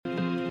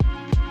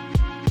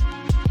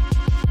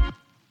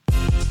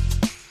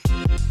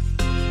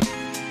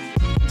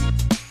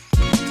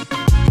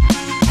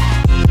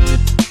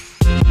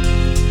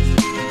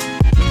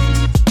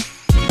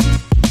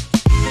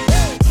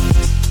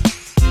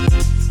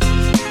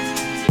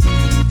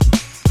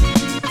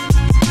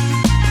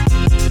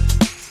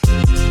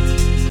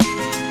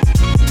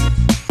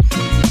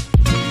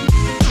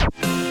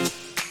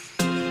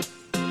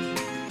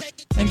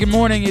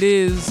morning. It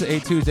is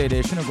a Tuesday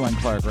edition of Glenn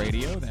Clark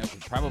Radio. That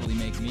would probably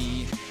make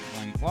me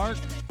Glenn Clark.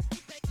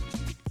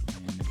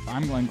 And if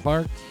I'm Glenn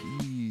Clark,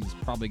 he's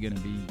probably going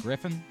to be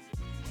Griffin.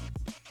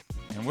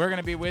 And we're going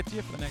to be with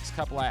you for the next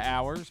couple of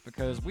hours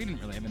because we didn't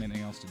really have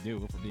anything else to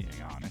do, if we're being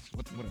honest.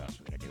 What else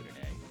are we going to do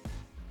today?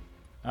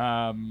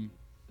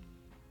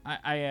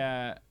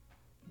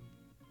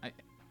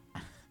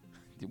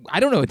 I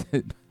don't know.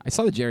 I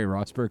saw the Jerry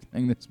Rosberg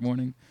thing this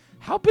morning.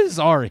 How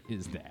bizarre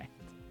is that?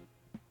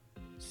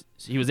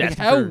 He was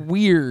asking how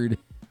weird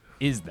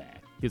is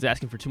that? He was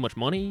asking for too much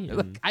money?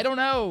 Look, I don't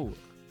know.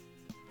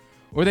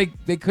 Or they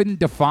couldn't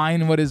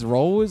define what his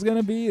role was going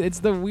to be. It's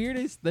the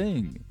weirdest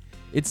thing.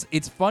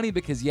 It's funny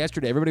because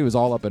yesterday everybody was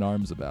all up in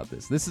arms about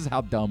this. This is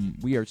how dumb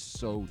we are.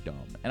 So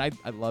dumb. And I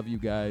love you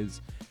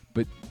guys,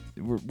 but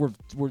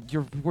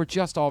we're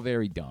just all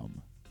very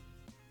dumb.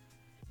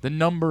 The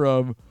number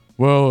of,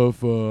 well,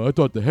 if I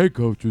thought the head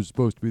coach was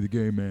supposed to be the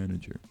game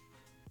manager.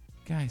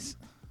 Guys,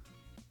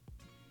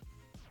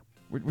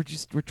 we're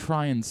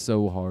trying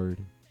so hard.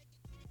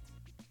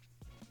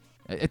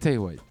 I tell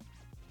you what.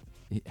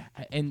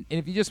 And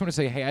if you just want to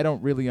say, hey, I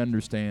don't really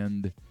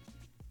understand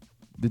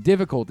the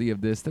difficulty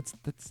of this, that's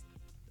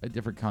a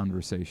different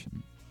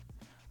conversation.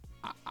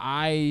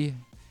 I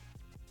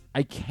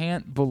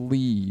can't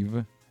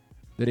believe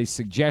that a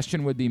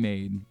suggestion would be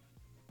made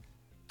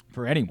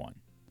for anyone.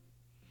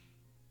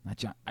 Not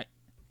John.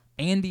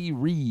 Andy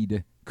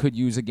Reid could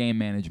use a game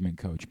management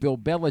coach. Bill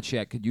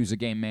Belichick could use a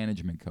game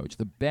management coach.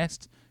 The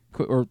best,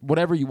 or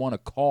whatever you want to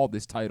call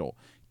this title,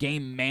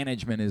 game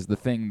management is the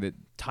thing that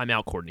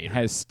timeout coordinator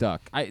has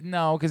stuck.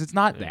 No, because it's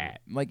not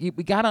that. Like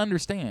we got to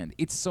understand,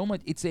 it's so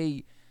much. It's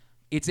a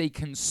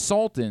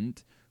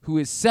consultant who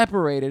is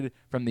separated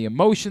from the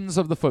emotions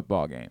of the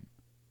football game,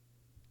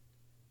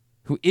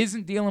 who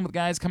isn't dealing with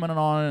guys coming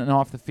on and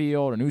off the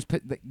field and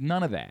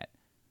none of that.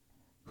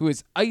 Who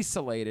is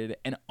isolated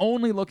and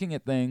only looking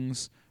at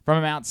things from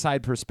an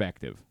outside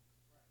perspective.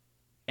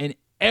 And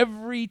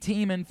every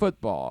team in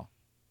football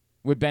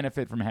would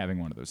benefit from having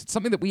one of those. It's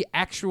something that we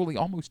actually,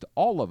 almost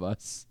all of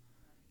us,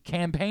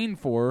 campaigned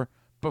for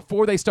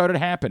before they started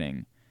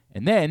happening.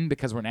 And then,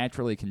 because we're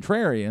naturally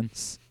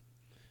contrarians,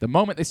 the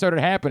moment they started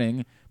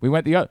happening, we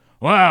went the other.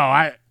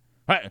 Well,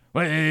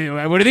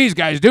 what do these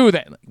guys do?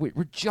 That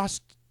we're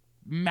just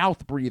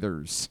mouth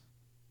breathers.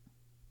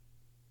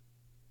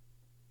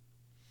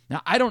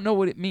 Now, I don't know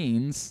what it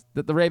means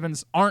that the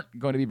Ravens aren't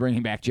going to be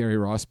bringing back Jerry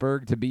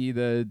Rosberg to be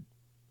the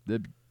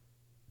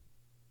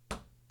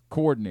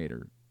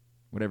coordinator,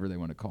 whatever they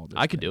want to call this.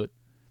 I could do it.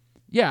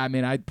 Yeah, I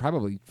mean, I'd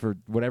probably, for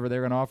whatever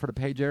they're going to offer to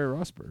pay Jerry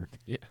Rosberg.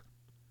 Yeah.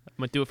 I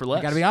might do it for less.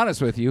 I got to be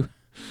honest with you.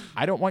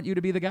 I don't want you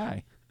to be the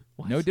guy.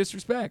 What? No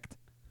disrespect.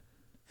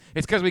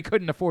 It's because we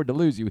couldn't afford to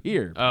lose you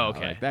here. Oh,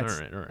 okay. Like, that's,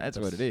 all right. That's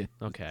what it is.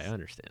 Okay, I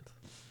understand.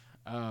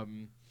 I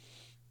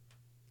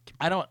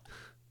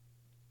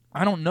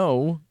don't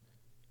know.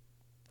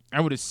 I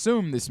would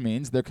assume this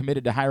means they're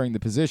committed to hiring the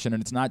position,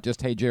 and it's not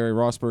just, hey, Jerry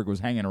Rosberg was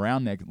hanging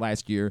around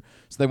last year,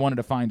 so they wanted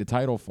to find a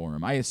title for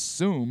him. I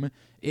assume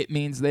it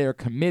means they are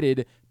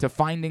committed to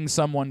finding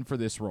someone for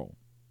this role.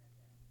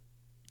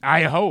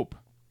 I hope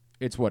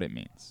it's what it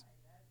means.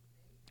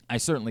 I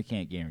certainly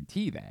can't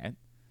guarantee that.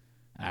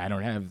 I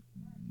don't have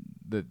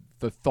the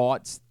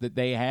thoughts that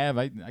they have.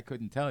 I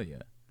couldn't tell you.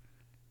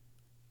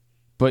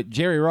 But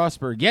Jerry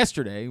Rosberg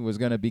yesterday was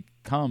going to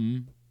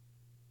become...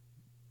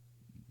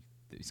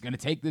 He's going to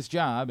take this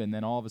job, and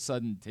then all of a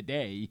sudden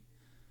today,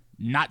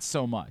 not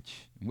so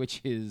much,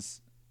 which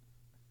is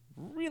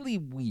really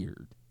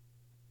weird.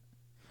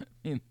 I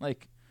mean,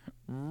 like,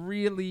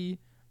 really,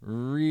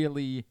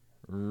 really,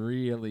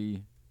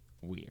 really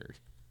weird.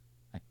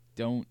 I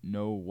don't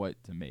know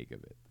what to make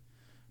of it.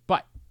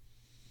 But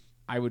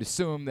I would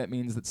assume that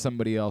means that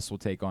somebody else will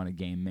take on a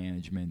game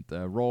management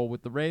role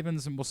with the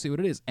Ravens, and we'll see what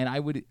it is. And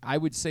I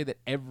would say that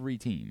every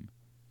team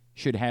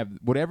should have,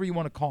 whatever you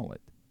want to call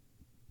it,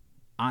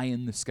 eye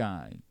in the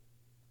sky.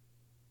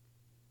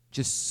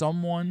 Just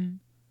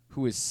someone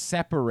who is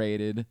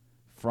separated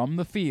from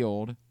the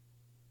field,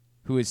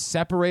 who is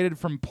separated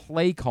from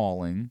play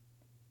calling,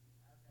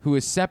 who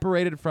is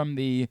separated from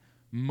the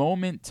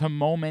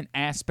moment-to-moment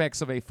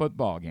aspects of a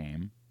football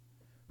game,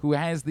 who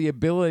has the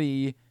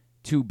ability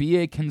to be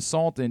a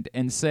consultant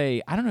and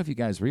say, I don't know if you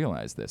guys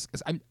realize this,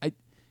 because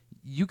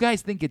you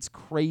guys think it's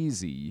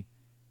crazy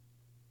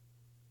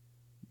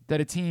that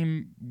a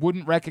team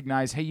wouldn't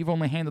recognize, hey, you've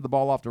only handed the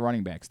ball off to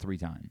running backs 3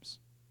 times.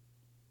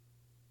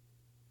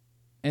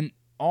 And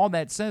all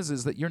that says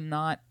is that you're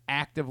not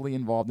actively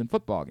involved in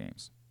football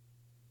games.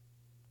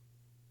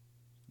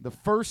 The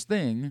first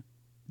thing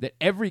that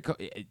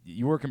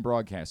you work in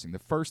broadcasting, the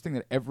first thing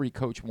that every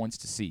coach wants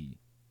to see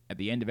at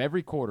the end of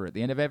every quarter, at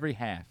the end of every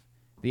half,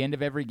 at the end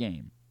of every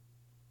game,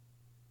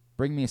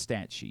 bring me a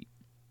stat sheet.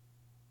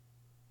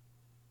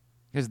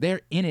 Because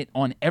they're in it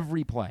on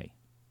every play.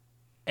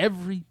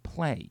 Every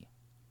play.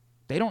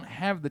 They don't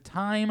have the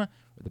time or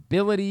the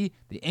ability,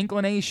 the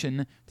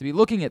inclination to be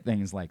looking at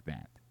things like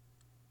that.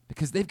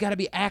 Because they've got to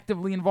be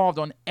actively involved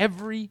on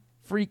every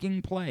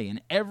freaking play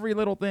and every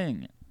little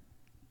thing.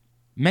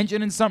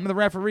 mentioning something to the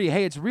referee.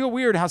 Hey, it's real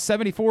weird how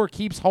 74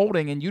 keeps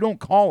holding and you don't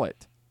call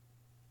it.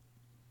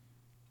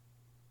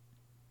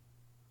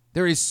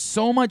 There is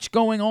so much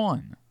going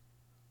on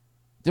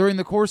during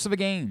the course of a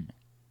game.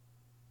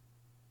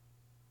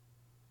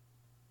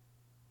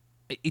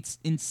 It's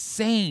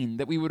insane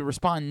that we would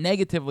respond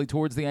negatively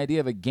towards the idea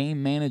of a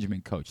game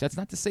management coach. That's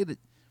not to say that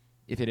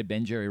if it had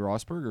been Jerry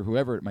Rossberg or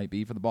whoever it might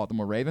be for the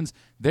Baltimore Ravens,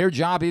 their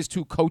job is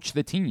to coach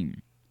the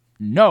team.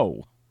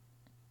 No.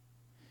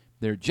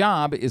 Their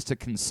job is to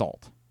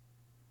consult.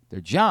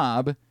 Their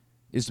job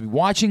is to be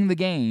watching the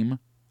game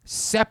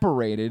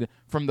separated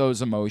from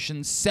those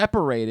emotions,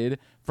 separated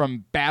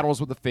from battles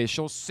with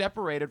officials,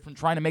 separated from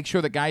trying to make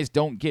sure that guys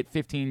don't get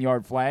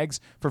 15-yard flags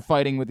for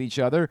fighting with each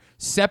other,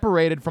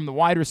 separated from the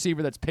wide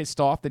receiver that's pissed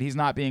off that he's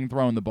not being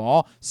thrown the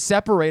ball,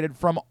 separated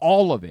from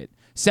all of it,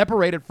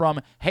 separated from,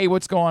 hey,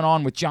 what's going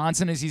on with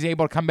Johnson? Is he's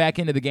able to come back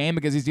into the game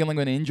because he's dealing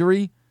with an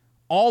injury?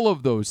 All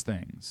of those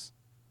things.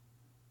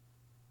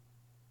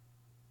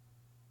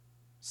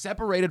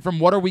 Separated from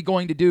what are we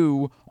going to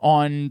do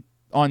on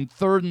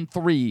 3rd and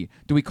 3?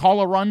 Do we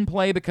call a run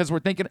play because we're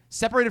thinking?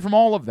 Separated from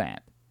all of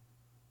that.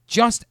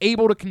 Just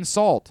able to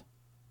consult.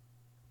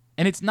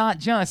 And it's not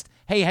just,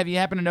 hey, have you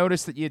happened to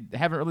notice that you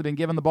haven't really been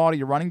giving the ball to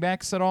your running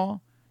backs at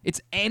all?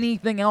 It's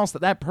anything else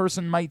that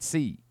person might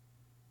see.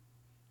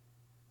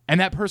 And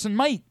that person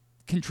might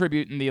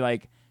contribute and be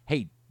like,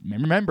 hey,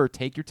 remember,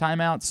 take your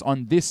timeouts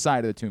on this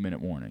side of the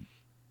 2-minute warning.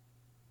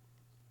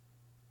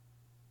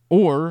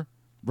 Or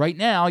right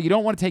now, you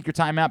don't want to take your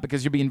timeout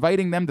because you'll be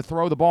inviting them to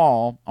throw the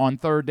ball on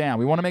 3rd down.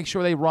 We want to make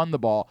sure they run the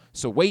ball,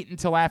 so wait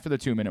until after the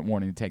 2-minute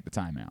warning to take the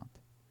timeout.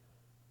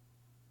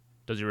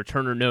 Does your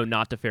returner know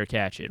not to fair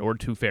catch it or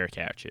to fair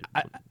catch it?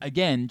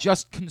 Again,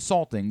 just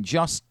consulting.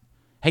 Just,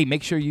 hey,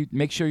 make sure you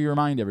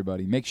remind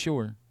everybody. Make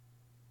sure.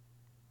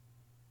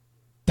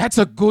 That's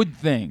a good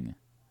thing.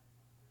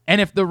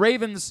 And if the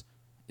Ravens,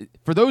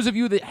 for those of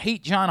you that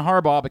hate John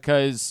Harbaugh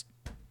because,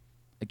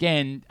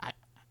 again,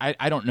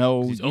 I don't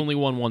know. He's only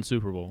won one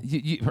Super Bowl.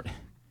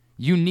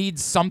 You need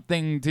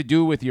something to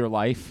do with your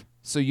life,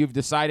 so you've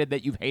decided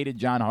that you've hated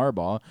John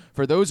Harbaugh.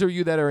 For those of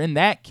you that are in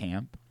that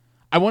camp,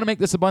 I want to make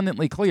this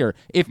abundantly clear.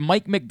 If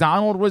Mike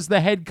McDonald was the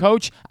head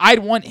coach, I'd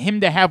want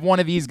him to have one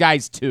of these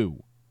guys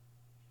too.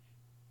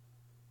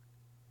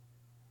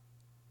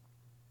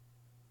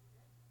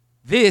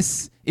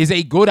 This is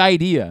a good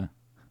idea.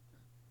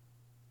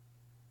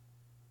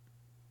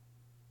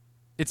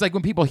 It's like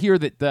when people hear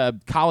that the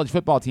college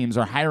football teams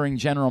are hiring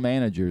general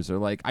managers. They're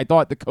like, I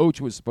thought the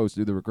coach was supposed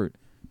to do the recruit.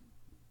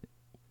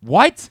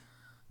 What?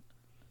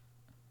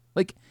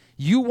 Like,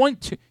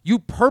 you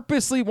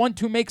purposely want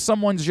to make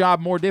someone's job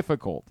more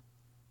difficult.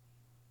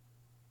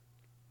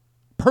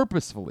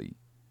 Purposefully.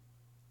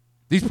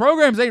 These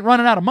programs ain't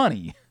running out of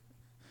money.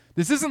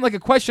 This isn't like a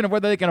question of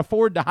whether they can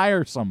afford to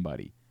hire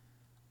somebody.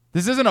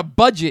 This isn't a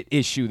budget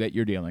issue that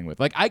you're dealing with.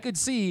 Like, I could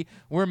see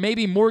where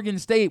maybe Morgan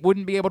State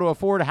wouldn't be able to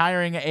afford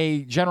hiring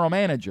a general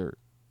manager.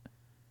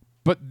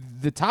 But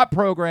the top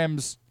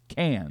programs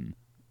can.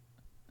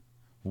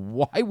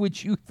 Why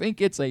would you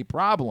think it's a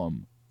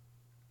problem?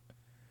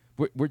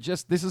 We're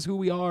just, this is who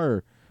we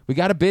are. We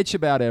got to bitch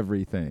about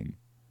everything.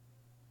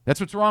 That's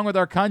what's wrong with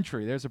our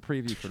country. There's a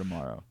preview for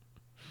tomorrow.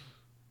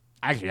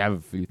 I actually have a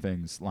few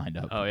things lined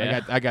up. Oh,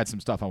 yeah? I got some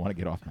stuff I want to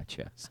get off my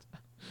chest.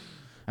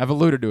 I've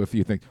alluded to a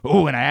few things.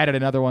 Oh, and I added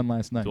another one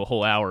last night. To a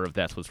whole hour of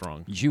That's What's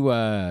Wrong.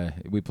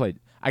 We played.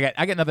 I got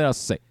nothing else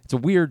to say. It's a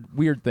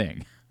weird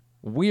thing.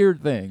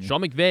 Weird thing.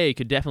 Sean McVay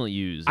could definitely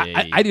use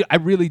I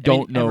really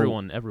don't know.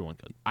 Everyone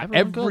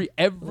could.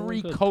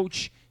 Every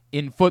coach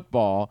in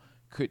football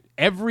could.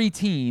 Every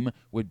team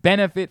would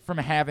benefit from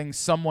having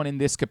someone in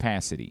this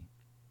capacity.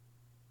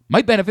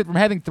 Might benefit from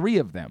having 3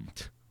 of them.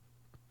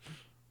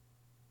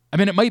 I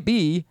mean, it might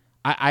be.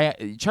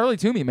 Charlie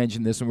Toomey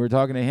mentioned this when we were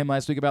talking to him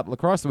last week about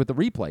lacrosse with the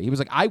replay. He was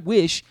like, I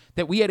wish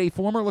that we had a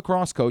former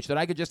lacrosse coach that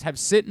I could just have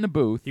sit in a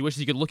booth. He wishes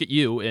he could look at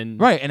you and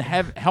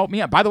have help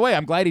me out. By the way,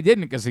 I'm glad he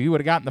didn't because he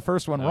would have gotten the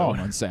first one wrong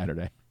on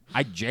Saturday.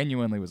 I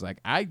genuinely was like,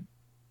 I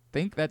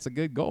think that's a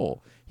good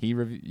goal. He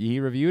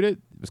reviewed it.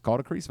 It was called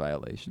a crease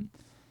violation.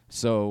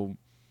 So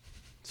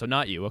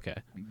not you, okay.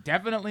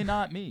 Definitely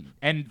not me.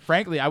 And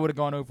frankly, I would have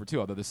gone over 2,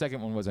 although the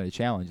second one wasn't a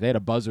challenge. They had a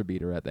buzzer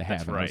beater at the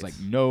half. And I was like,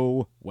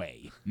 no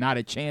way. Not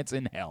a chance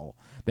in hell.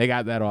 They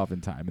got that off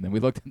in time. And then we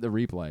looked at the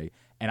replay,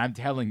 and I'm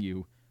telling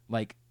you,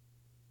 like,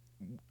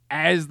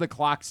 as the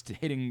clock's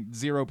hitting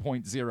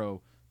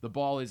 0.0, the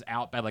ball is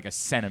out by like a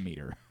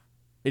centimeter.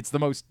 It's the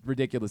most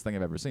ridiculous thing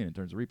I've ever seen in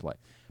terms of replay.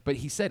 But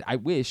he said, I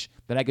wish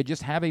that I could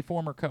just have a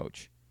former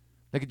coach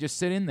that could just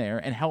sit in there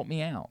and help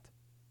me out.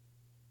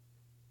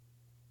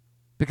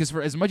 Because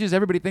for as much as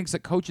everybody thinks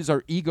that coaches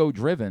are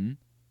ego-driven,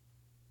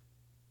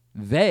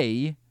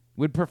 they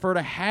would prefer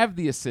to have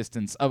the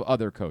assistance of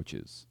other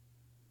coaches.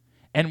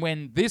 And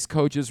when this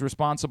coach is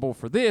responsible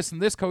for this,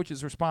 and this coach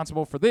is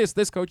responsible for this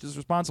coach is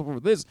responsible for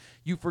this,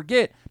 you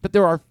forget that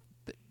there are,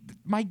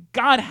 my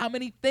God, how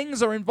many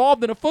things are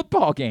involved in a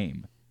football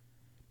game?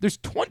 There's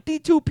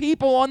 22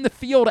 people on the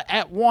field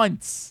at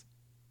once.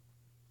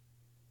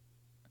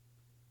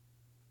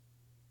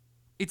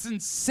 It's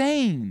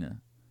insane.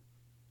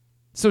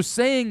 So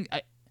saying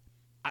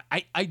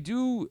I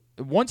do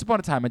once upon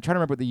a time, I'm trying to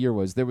remember what the year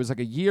was. There was like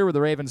a year where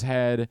the Ravens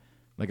had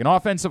like an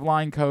offensive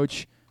line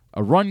coach,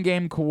 a run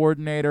game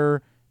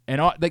coordinator,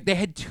 and like they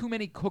had too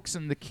many cooks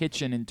in the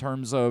kitchen in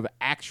terms of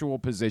actual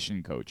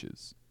position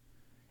coaches.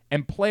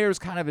 And players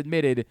kind of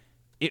admitted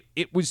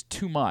it was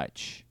too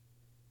much.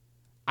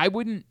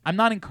 I'm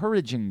not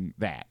encouraging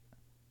that.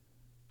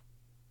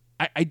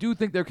 I do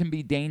think there can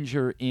be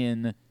danger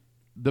in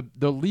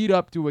the lead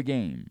up to a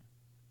game,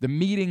 the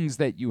meetings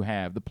that you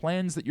have, the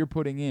plans that you're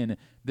putting in,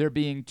 there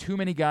being too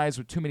many guys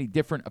with too many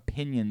different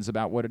opinions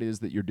about what it is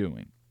that you're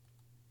doing.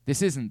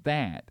 This isn't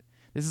that.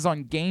 This is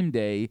on game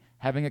day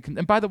having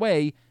and by the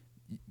way,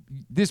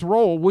 this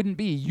role wouldn't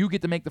be you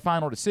get to make the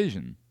final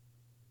decision.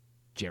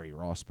 Jerry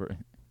Rossberg.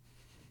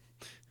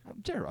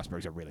 Jerry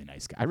Rossberg's a really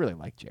nice guy. I really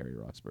like Jerry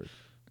Rossberg.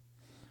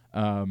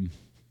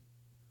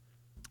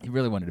 He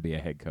really wanted to be a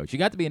head coach. He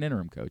got to be an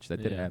interim coach.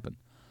 That did happen.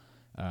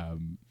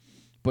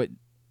 But,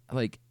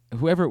 like,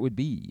 whoever it would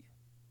be,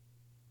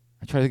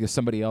 I try to think of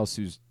somebody else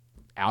who's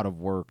out of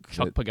work.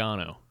 Chuck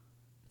Pagano.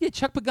 Yeah,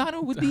 Chuck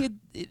Pagano would be,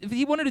 if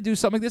he wanted to do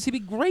something like this, he'd be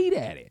great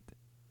at it.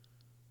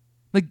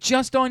 Like,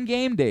 just on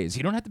game days.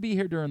 You don't have to be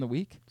here during the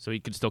week. So he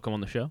could still come on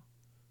the show?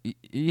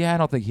 Yeah, I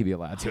don't think he'd be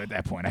allowed to at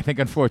that point. I think,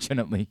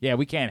 unfortunately,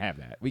 we can't have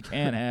that. We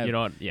can't have. You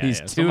know what? Yeah,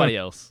 somebody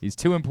else. He's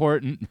too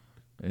important.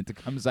 It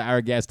comes to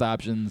our guest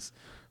options.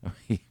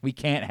 We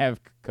can't have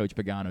Coach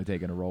Pagano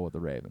taking a role with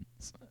the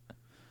Ravens.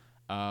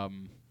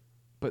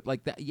 But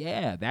like that,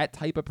 that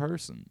type of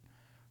person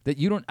that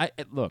you don't.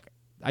 Look,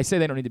 I say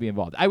they don't need to be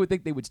involved. I would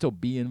think they would still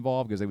be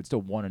involved because they would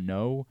still want to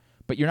know.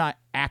 But you're not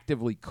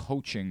actively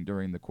coaching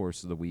during the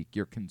course of the week.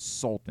 You're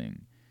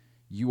consulting.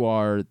 You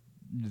are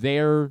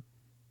there.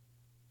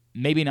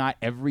 Maybe not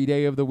every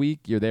day of the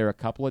week. You're there a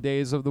couple of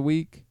days of the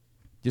week,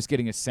 just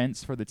getting a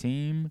sense for the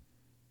team.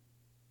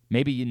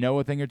 Maybe you know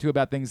a thing or two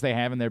about things they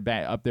have in their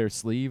up their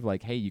sleeve.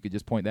 Like, hey, you could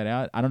just point that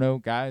out. I don't know,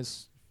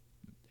 guys.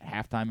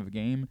 Halftime of a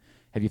game.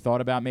 Have you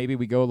thought about maybe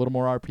we go a little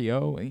more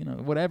RPO? You know,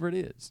 whatever it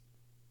is.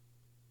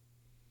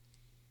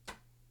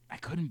 I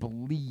couldn't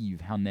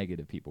believe how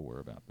negative people were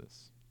about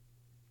this.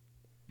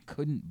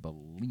 Couldn't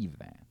believe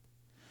that.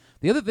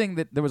 The other thing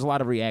that there was a lot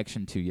of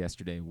reaction to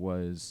yesterday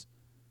was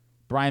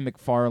Brian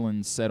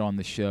McFarland said on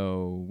the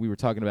show, we were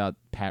talking about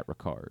Pat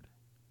Ricard.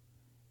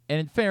 And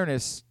in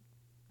fairness,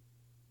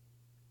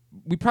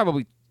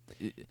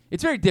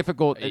 it's very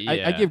difficult.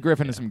 I give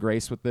Griffin some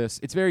grace with this.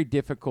 It's very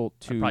difficult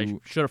to. I probably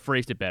should have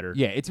phrased it better.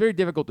 Yeah, it's very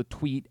difficult to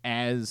tweet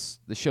as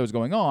the show's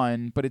going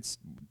on, but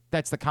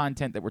that's the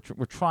content that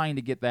we're trying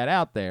to get that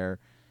out there.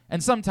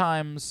 And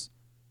sometimes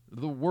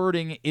the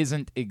wording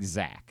isn't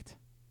exact.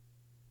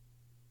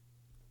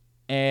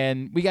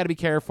 And we got to be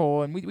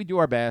careful, and we do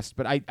our best,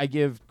 but I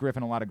give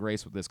Griffin a lot of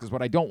grace with this because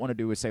what I don't want to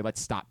do is say, let's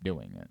stop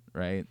doing it,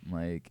 right?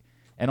 Like,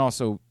 and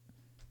also,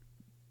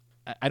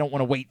 I don't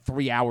want to wait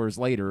 3 hours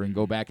later and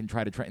go back and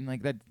try to train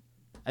like that.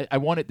 I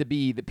want it to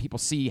be that people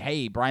see,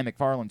 hey, Brian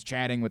McFarland's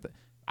chatting with.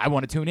 I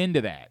want to tune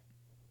into that.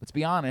 Let's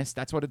be honest.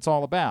 That's what it's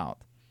all about.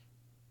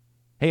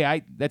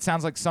 Hey, that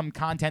sounds like some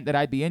content that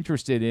I'd be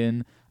interested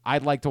in.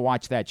 I'd like to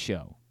watch that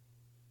show.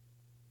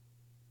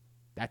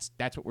 That's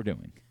what we're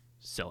doing.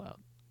 Sell out.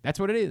 That's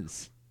what it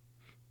is.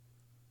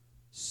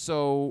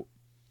 So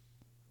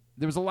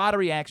there was a lot of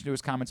reaction to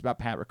his comments about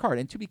Pat Ricard.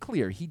 And to be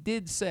clear, he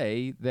did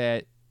say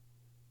that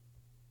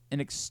an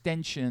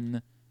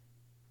extension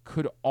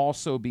could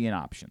also be an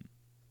option.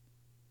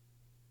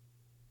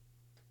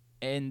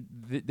 And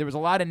there was a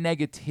lot of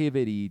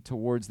negativity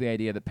towards the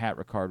idea that Pat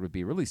Ricard would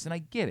be released. And I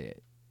get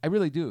it. I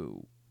really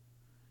do.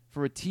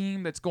 For a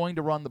team that's going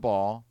to run the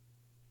ball,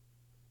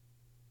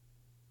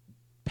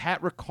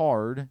 Pat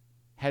Ricard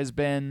has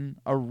been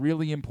a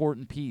really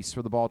important piece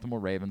for the Baltimore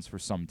Ravens for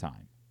some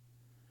time.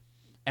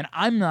 And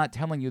I'm not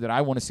telling you that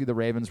I want to see the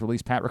Ravens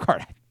release Pat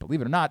Ricard.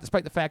 Believe it or not,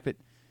 despite the fact that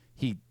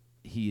he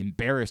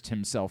embarrassed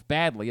himself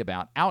badly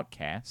about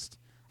Outcast,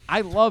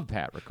 I love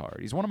Pat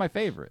Ricard. He's one of my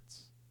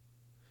favorites.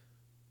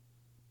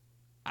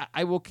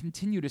 I will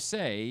continue to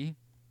say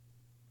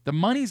the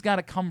money's got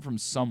to come from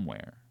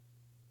somewhere.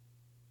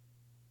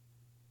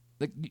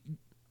 Like,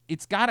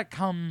 it's got to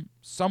come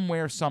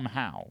somewhere,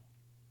 somehow.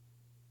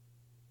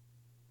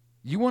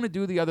 You want to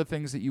do the other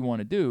things that you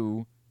want to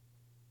do.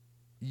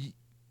 You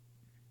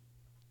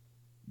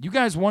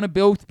guys want to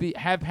both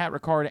have Pat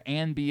Ricard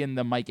and be in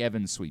the Mike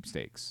Evans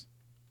sweepstakes.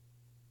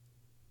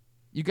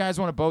 You guys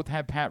want to both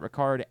have Pat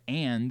Ricard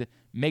and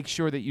make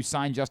sure that you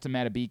sign Justin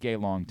Madubuike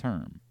long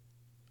term.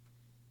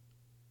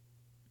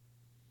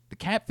 The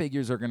cap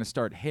figures are going to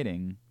start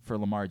hitting for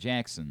Lamar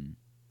Jackson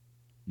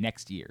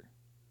next year.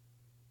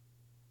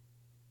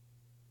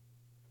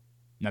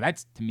 Now,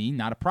 that's, to me,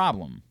 not a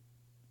problem.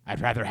 I'd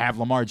rather have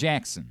Lamar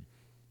Jackson.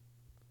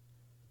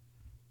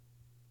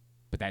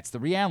 But that's the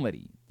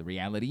reality. The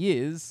reality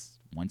is,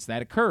 once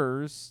that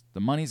occurs, the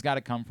money's got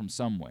to come from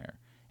somewhere.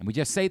 And we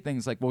just say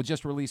things like, well,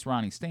 just release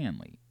Ronnie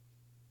Stanley.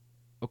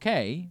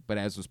 Okay, but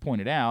as was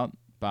pointed out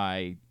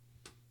by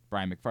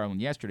Brian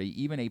McFarland yesterday,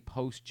 even a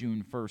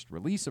post-June 1st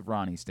release of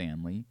Ronnie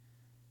Stanley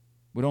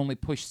would only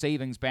push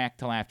savings back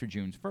till after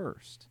June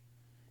 1st.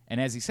 And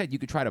as he said, you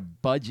could try to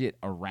budget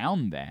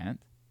around that,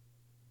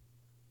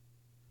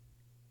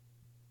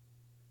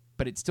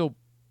 but it still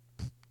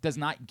does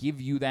not give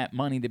you that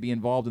money to be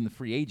involved in the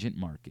free agent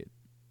market.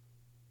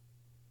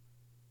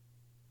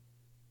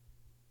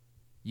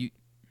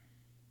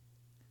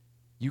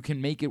 You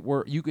can make it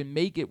work. You can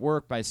make it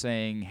work by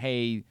saying,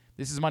 hey,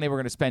 this is money we're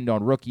going to spend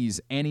on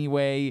rookies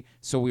anyway,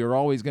 so we are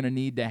always going to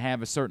need to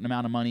have a certain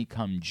amount of money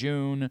come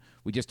June.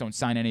 We just don't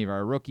sign any of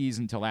our rookies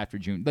until after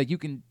June. Like, you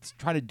can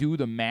try to do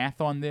the math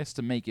on this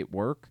to make it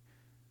work,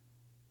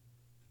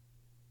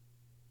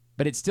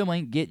 but it still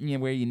ain't getting you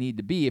where you need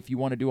to be if you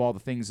want to do all the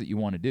things that you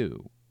want to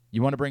do.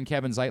 You want to bring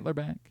Kevin Zeitler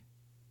back?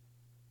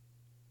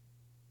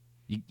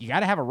 You got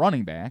to have a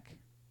running back.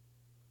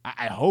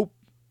 I hope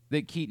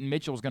that Keaton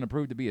Mitchell is going to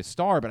prove to be a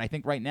star, but I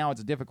think right now it's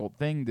a difficult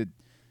thing to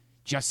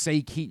just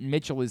say Keaton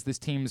Mitchell is this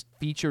team's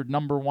featured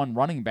number one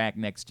running back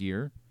next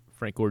year.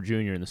 Frank Gore Jr.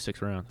 in the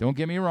 6th round. Don't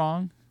get me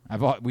wrong.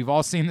 We've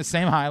all seen the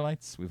same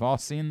highlights. We've all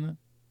seen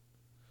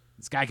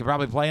this guy could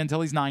probably play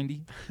until he's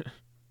 90.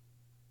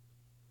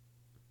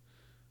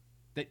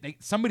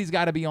 Somebody's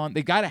got to be on.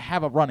 They got to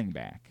have a running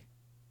back.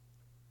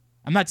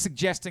 I'm not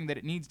suggesting that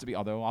it needs to be,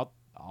 although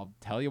I'll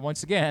tell you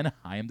once again,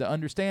 I am to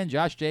understand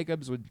Josh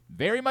Jacobs would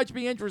very much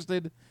be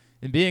interested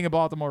in being a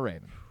Baltimore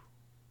Raven.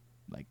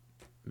 Like,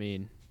 I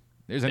mean,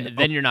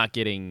 then you're not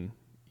getting,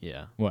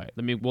 yeah. What?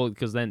 I mean, well,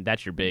 because then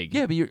that's your big.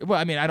 Yeah, but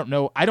I mean, I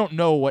don't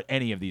know what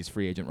any of these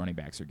free agent running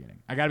backs are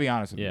getting. I got to be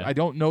honest with you. I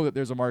don't know that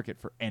there's a market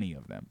for any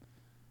of them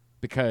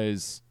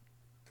because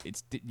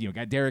it's,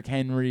 got Derrick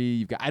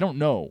Henry. I don't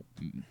know.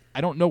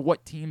 I don't know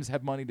what teams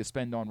have money to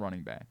spend on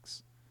running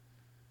backs.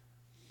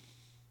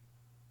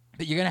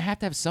 But you're going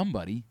to have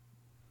somebody.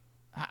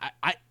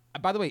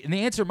 By the way, and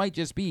the answer might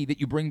just be that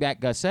you bring back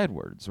Gus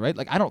Edwards, right?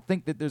 Like, I don't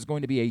think that there's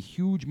going to be a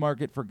huge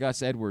market for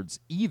Gus Edwards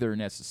either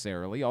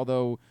necessarily,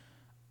 although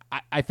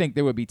I think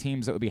there would be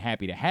teams that would be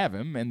happy to have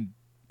him, and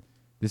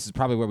this is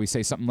probably where we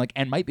say something like,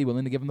 and might be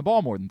willing to give him the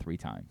ball more than 3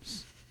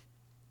 times.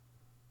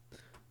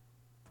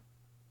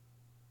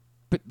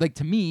 But, like,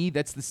 to me,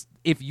 that's this.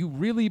 If you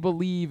really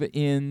believe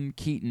in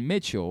Keaton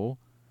Mitchell,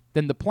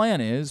 then the plan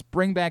is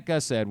bring back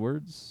Gus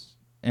Edwards,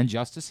 and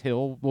Justice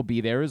Hill will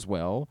be there as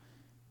well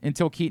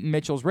until Keaton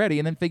Mitchell's ready,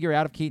 and then figure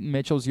out if Keaton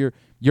Mitchell's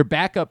your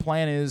backup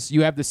plan is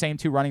you have the same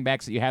 2 running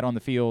backs that you had on the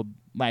field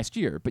last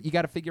year. But you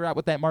got to figure out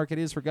what that market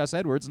is for Gus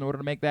Edwards in order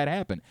to make that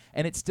happen.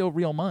 And it's still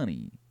real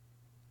money.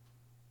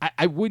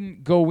 I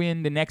wouldn't go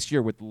into next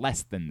year with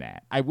less than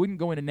that. I wouldn't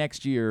go into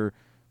next year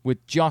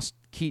with just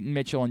Keaton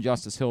Mitchell and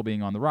Justice Hill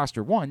being on the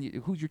roster. One,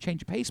 who's your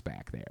change of pace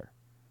back there?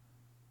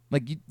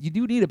 Like, you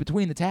do need a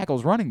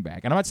between-the-tackles running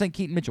back. And I'm not saying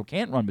Keaton Mitchell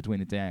can't run between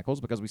the tackles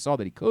because we saw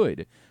that he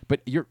could,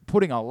 but you're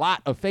putting a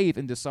lot of faith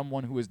into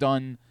someone who has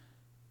done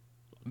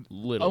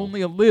only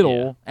a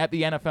little at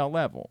the NFL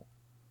level.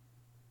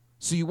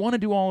 So you want to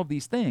do all of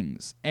these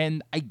things,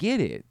 and I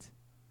get it.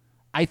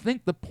 I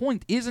think the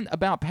point isn't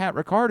about Pat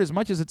Ricard as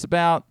much as it's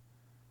about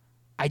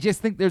I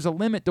just think there's a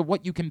limit to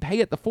what you can pay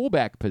at the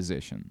fullback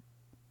position.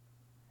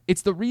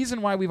 It's the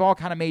reason why we've all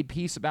kind of made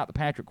peace about the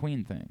Patrick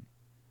Queen thing.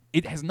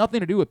 It has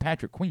nothing to do with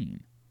Patrick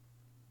Queen.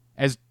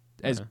 As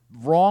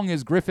wrong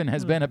as Griffin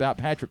has been about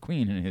Patrick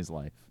Queen in his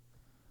life.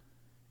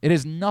 It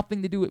has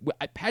nothing to do with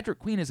Patrick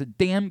Queen is a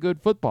damn good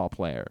football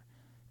player.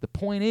 The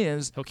point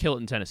is he'll kill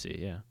it in Tennessee,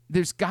 yeah.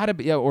 There's got to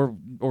be or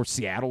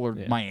Seattle or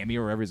Miami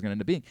or wherever he's going to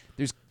end up being.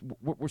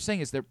 What we're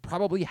saying is there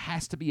probably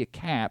has to be a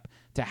cap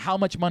to how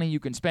much money you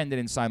can spend at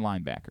inside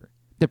linebacker.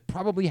 There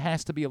probably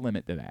has to be a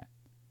limit to that.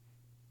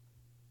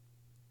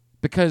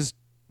 Because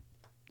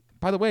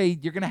by the way,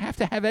 you're going to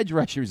have edge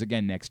rushers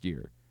again next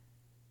year.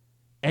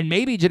 And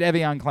maybe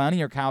Jadeveon Clowney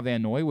or Kyle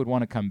Van Noy would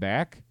want to come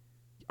back.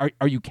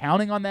 Are you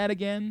counting on that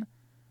again?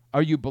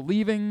 Are you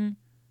believing,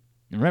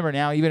 remember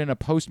now, even in a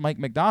post-Mike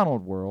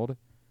McDonald world,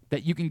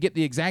 that you can get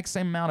the exact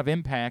same amount of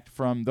impact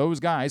from those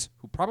guys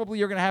who probably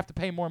you're going to have to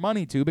pay more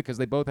money to because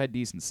they both had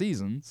decent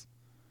seasons,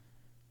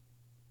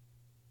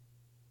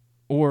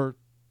 or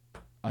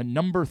a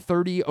number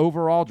 30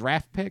 overall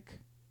draft pick?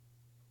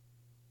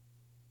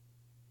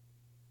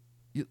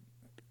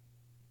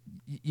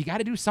 You got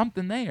to do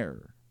something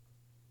there.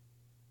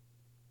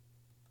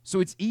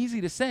 So it's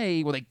easy to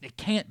say, well, they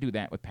can't do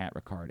that with Pat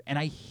Ricard. And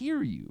I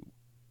hear you.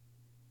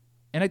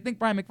 And I think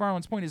Brian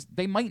McFarland's point is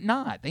they might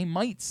not. They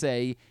might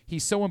say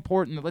he's so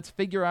important that let's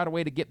figure out a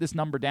way to get this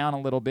number down a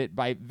little bit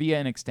via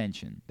an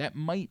extension. That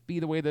might be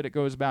the way that it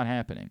goes about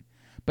happening.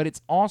 But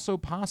it's also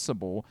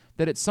possible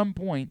that at some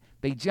point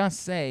they just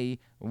say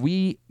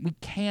we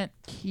can't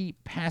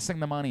keep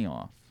passing the money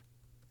off.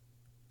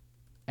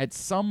 At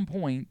some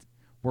point,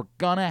 we're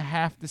going to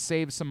have to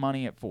save some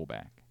money at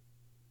fullback.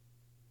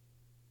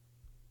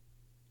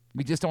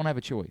 We just don't have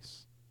a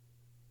choice.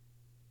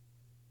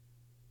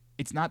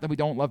 It's not that we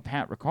don't love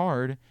Pat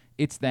Ricard.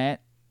 It's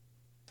that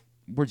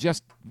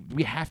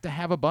we have to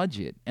have a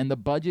budget. And the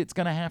budget's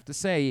going to have to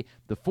say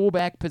the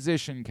fullback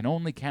position can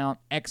only count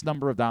X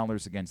number of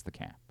dollars against the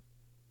cap.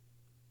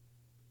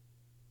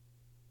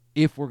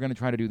 If we're going to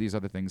try to do these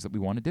other things that we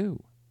want to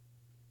do.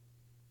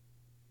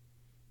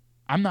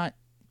 I'm not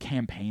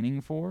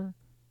campaigning for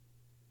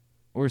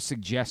or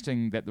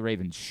suggesting that the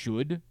Ravens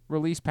should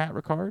release Pat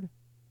Ricard.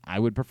 I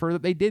would prefer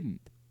that they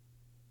didn't.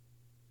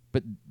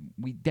 But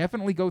we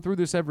definitely go through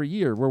this every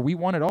year where we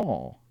want it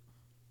all.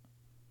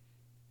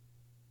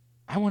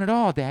 I want it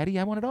all, Daddy.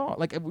 I want it all.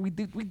 Like, we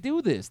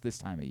do this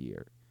time of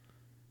year.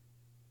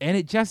 And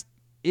it just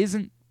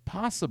isn't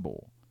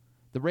possible.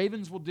 The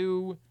Ravens will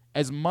do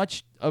as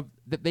much of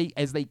that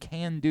as they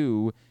can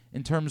do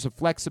in terms of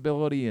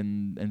flexibility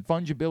and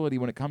fungibility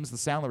when it comes to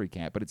salary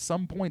cap. But at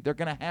some point, they're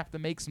going to have to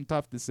make some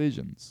tough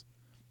decisions.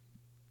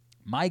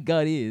 My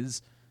gut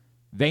is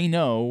they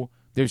know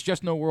there's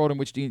just no world in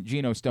which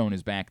Geno Stone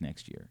is back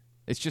next year.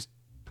 It's just,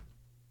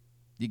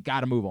 you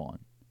got to move on.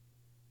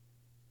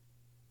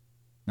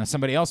 Now,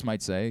 somebody else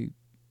might say,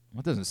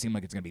 well, it doesn't seem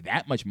like it's going to be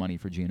that much money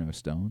for Geno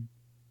Stone.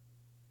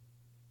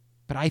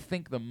 But I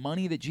think the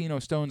money that Geno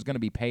Stone's going to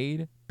be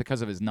paid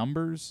because of his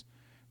numbers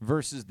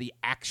versus the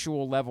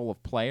actual level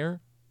of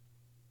player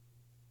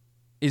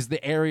is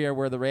the area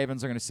where the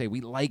Ravens are going to say,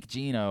 we like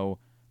Geno,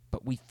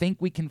 but we think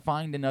we can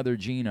find another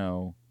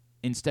Geno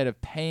instead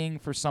of paying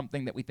for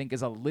something that we think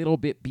is a little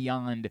bit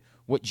beyond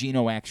what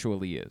Geno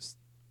actually is.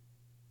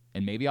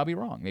 And maybe I'll be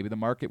wrong. Maybe the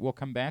market will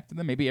come back to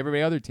them. Maybe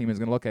every other team is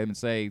going to look at him and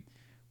say,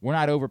 we're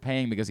not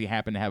overpaying because he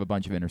happened to have a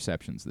bunch of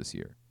interceptions this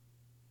year.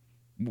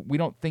 We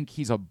don't think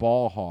he's a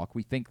ball hawk.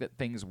 We think that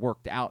things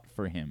worked out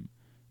for him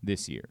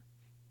this year.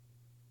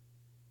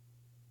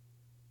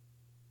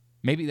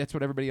 Maybe that's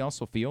what everybody else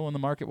will feel, and the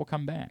market will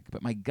come back.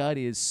 But my gut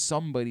is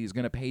somebody's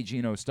going to pay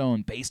Geno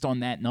Stone based on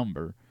that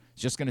number.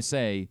 It's just going to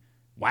say,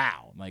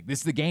 wow, like this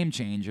is the game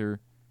changer.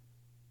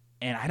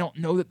 And I don't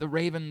know that the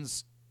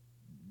Ravens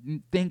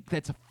think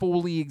that's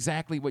fully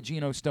exactly what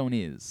Geno Stone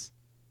is.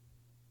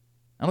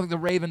 I don't think the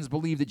Ravens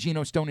believe that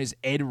Geno Stone is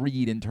Ed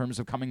Reed in terms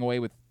of coming away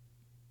with.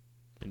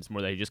 And it's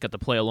more that he just got to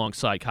play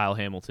alongside Kyle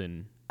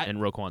Hamilton and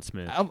Roquan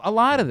Smith. A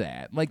lot of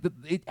that. Like,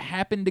 it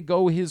happened to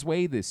go his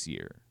way this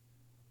year.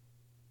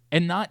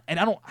 And I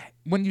don't.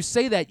 When you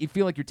say that, you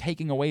feel like you're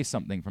taking away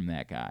something from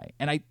that guy,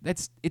 and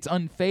it's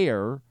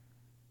unfair.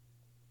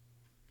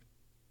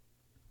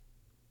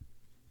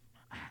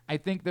 I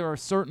think there are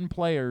certain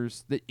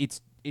players that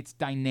it's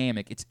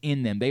dynamic. It's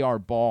in them. They are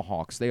ball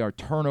hawks. They are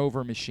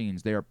turnover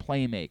machines. They are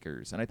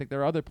playmakers. And I think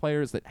there are other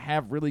players that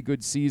have really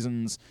good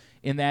seasons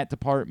in that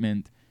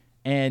department,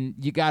 and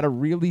you got to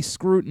really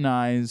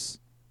scrutinize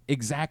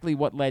exactly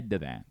what led to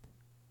that.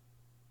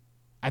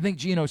 I think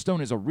Geno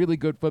Stone is a really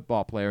good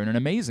football player and an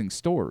amazing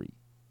story.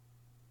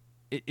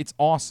 It's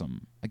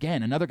awesome.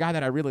 Again, another guy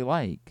that I really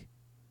like.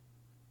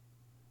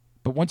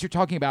 But once you're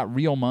talking about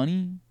real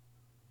money,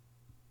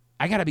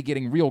 I got to be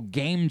getting real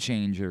game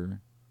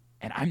changer,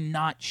 and I'm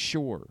not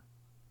sure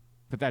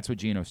that that's what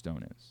Geno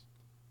Stone is.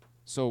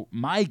 So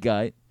my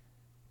gut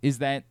is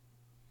that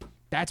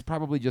that's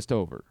probably just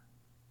over.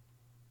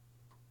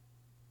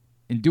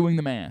 In doing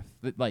the math,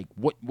 that like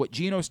what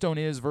Geno Stone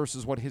is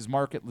versus what his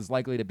market is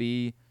likely to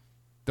be,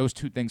 those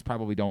two things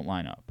probably don't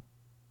line up.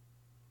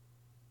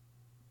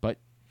 But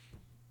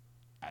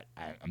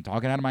I'm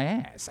talking out of my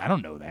ass. I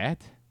don't know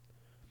that.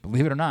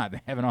 Believe it or not,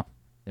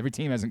 every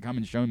team hasn't come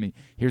and shown me,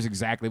 here's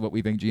exactly what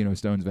we think Geno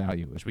Stone's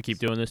value is. Should we keep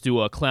doing this? Do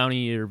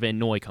Clowney or Van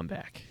Noy come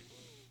back?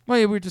 Well,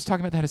 yeah, we were just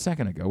talking about that a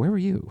second ago. Where were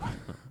you?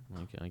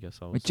 Okay, I guess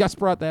I was. We just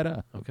brought that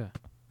up. Okay.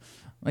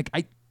 Like,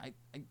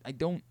 I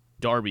don't.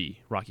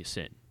 Darby, Rocky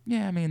Sin.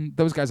 Yeah, I mean,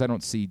 those guys I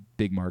don't see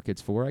big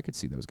markets for. I could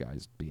see those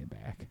guys being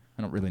back.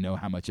 I don't really know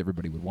how much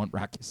everybody would want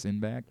Rocky Sin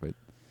back, but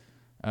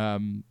I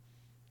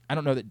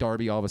don't know that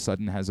Darby all of a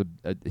sudden has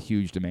a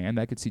huge demand.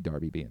 I could see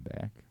Darby being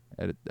back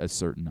at a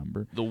certain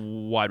number. The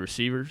wide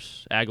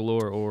receivers,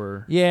 Aguilar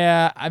or...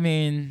 Yeah, I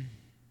mean...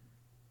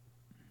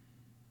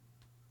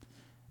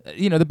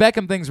 You know, the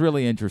Beckham thing's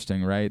really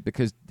interesting, right?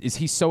 Because is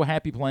he so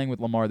happy playing with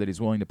Lamar that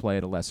he's willing to play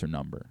at a lesser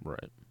number?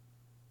 Right.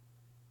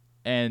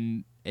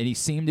 And he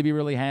seemed to be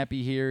really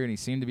happy here, and he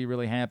seemed to be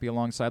really happy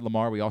alongside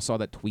Lamar. We all saw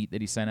that tweet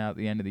that he sent out at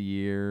the end of the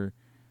year.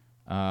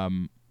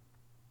 I'm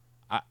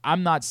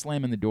not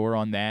slamming the door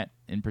on that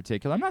in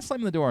particular. I'm not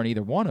slamming the door on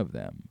either one of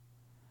them.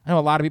 I know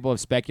a lot of people have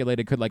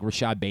speculated, could like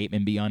Rashad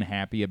Bateman be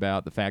unhappy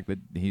about the fact that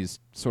he's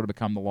sort of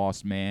become the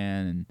lost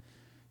man, and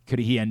could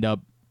he end up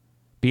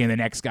being the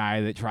next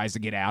guy that tries to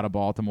get out of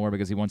Baltimore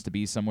because he wants to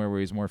be somewhere where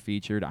he's more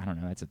featured? I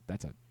don't know.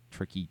 That's a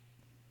tricky...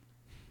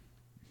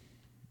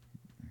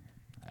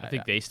 I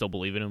think they still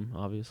believe in him,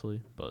 obviously,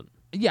 but...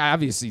 Yeah,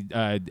 obviously,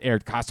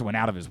 Eric Costa went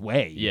out of his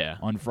way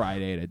on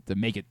Friday to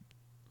make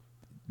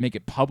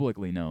it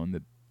publicly known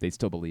that they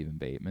still believe in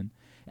Bateman.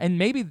 And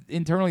maybe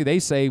internally they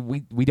say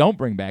we don't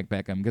bring back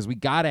Beckham because we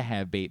got to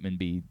have Bateman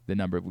be the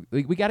number.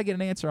 We got to get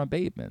an answer on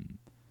Bateman.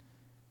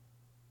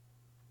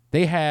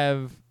 They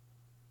have...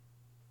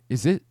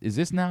 Is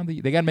this now?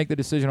 They got to make the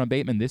decision on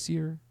Bateman this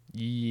year?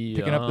 Yeah.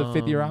 Picking up the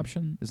fifth-year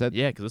option? Is that?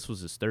 Yeah, because this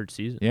was his third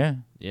season. Yeah.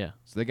 Yeah.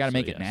 So they got to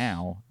make it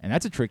now. And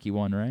that's a tricky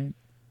one, right?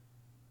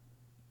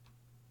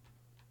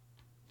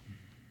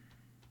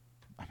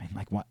 I mean,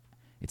 like, what?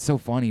 It's so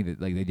funny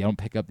that like they don't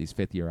pick up these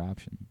fifth-year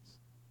options.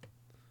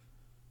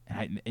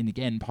 And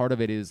again, part of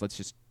it is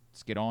let's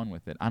get on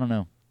with it. I don't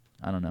know.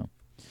 I don't know.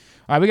 All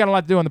right, we got a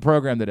lot to do on the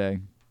program today.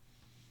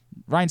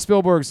 Ryan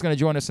Spilborghs is going to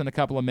join us in a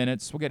couple of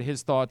minutes. We'll get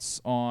his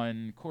thoughts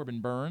on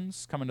Corbin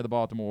Burnes coming to the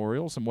Baltimore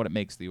Orioles and what it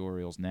makes the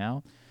Orioles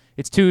now.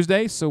 It's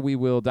Tuesday, so we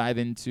will dive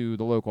into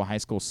the local high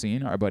school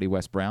scene. Our buddy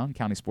Wes Brown,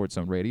 County Sports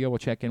Zone Radio, will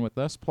check in with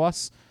us.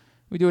 Plus,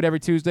 we do it every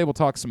Tuesday. We'll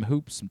talk some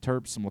hoops, some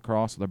Terps, some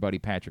lacrosse with our buddy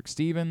Patrick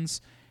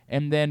Stevens.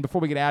 And then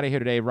before we get out of here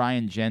today,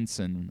 Ryan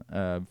Jensen,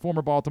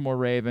 former Baltimore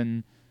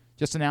Raven,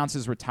 just announced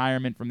his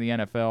retirement from the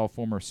NFL,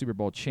 former Super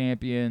Bowl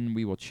champion.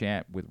 We will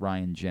chat with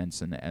Ryan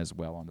Jensen as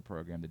well on the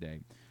program today.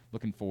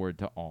 Looking forward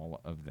to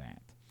all of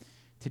that.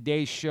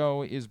 Today's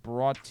show is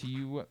brought to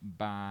you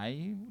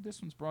by,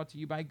 this one's brought to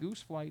you by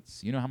Goose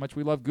Flights. You know how much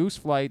we love Goose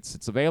Flights.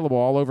 It's available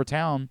all over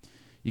town.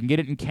 You can get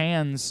it in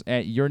cans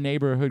at your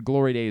neighborhood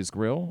Glory Days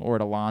Grill or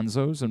at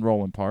Alonzo's in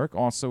Roland Park.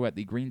 Also at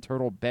the Green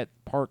Turtle Bet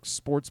Park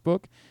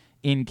Sportsbook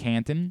in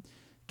Canton.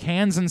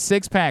 Cans and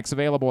six-packs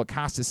available at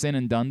Costas Inn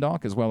in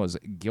Dundalk, as well as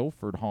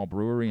Guilford Hall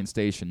Brewery in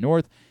Station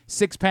North.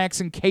 Six-packs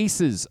and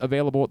cases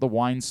available at the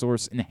Wine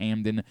Source in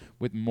Hamden,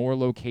 with more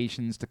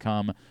locations to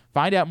come.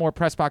 Find out more at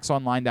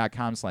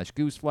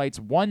PressBoxOnline.com/GooseFlights.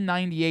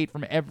 $1.98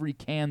 from every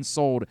can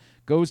sold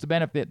goes to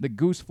benefit the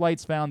Goose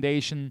Flights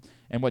Foundation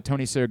and what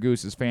Tony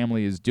Saragusa's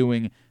family is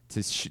doing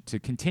to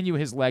continue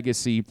his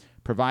legacy,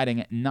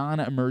 providing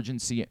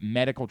non-emergency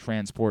medical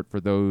transport for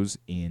those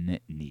in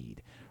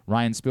need.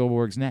 Ryan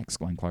Spilborghs next,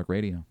 Glenn Clark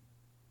Radio.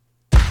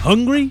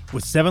 Hungry?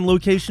 With 7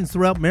 locations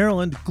throughout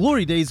Maryland,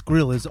 Glory Days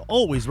Grill is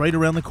always right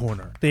around the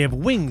corner. They have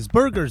wings,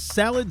 burgers,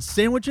 salads,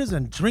 sandwiches,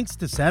 and drinks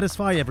to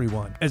satisfy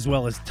everyone, as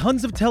well as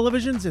tons of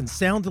televisions and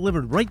sound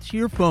delivered right to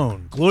your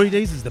phone. Glory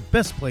Days is the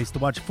best place to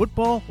watch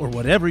football or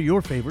whatever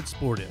your favorite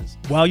sport is.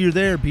 While you're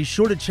there, be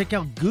sure to check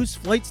out Goose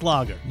Flights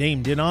Lager,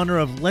 named in honor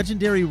of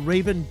legendary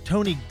Raven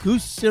Tony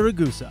Goose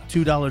Siragusa.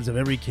 $2 of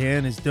every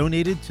can is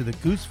donated to the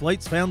Goose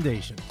Flights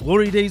Foundation.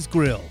 Glory Days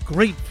Grill.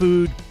 Great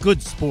food,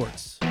 good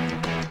sports.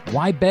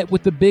 Why bet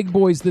with the big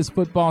boys this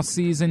football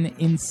season?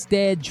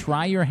 Instead,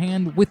 try your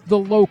hand with the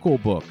local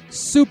book,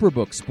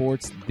 Superbook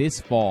Sports,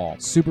 this fall.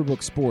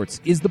 Superbook Sports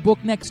is the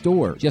book next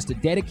door. Just a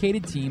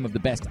dedicated team of the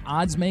best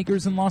odds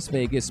makers in Las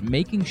Vegas,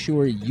 making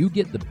sure you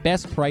get the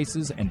best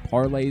prices and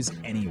parlays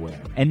anywhere.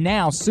 And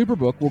now,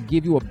 Superbook will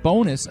give you a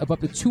bonus of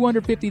up to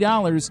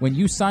 $250 when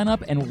you sign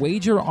up and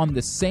wager on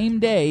the same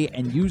day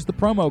and use the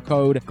promo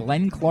code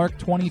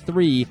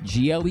GlennClark23,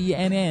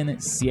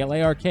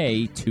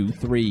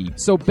 GLENNCLARK23.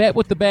 So bet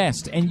with the best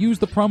and use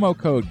the promo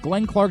code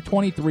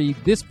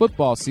GlennClark23 this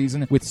football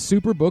season with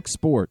Superbook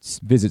Sports.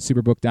 Visit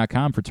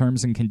superbook.com for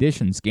terms and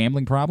conditions.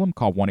 Gambling problem?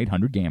 Call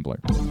 1-800-GAMBLER.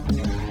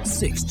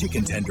 6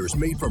 chicken tenders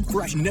made from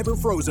fresh, never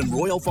frozen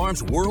Royal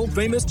Farms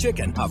world-famous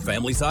chicken, a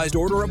family-sized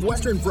order of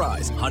Western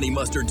fries, honey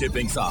mustard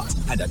dipping sauce,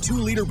 and a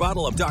 2-liter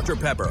bottle of Dr.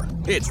 Pepper.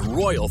 It's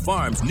Royal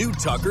Farms' new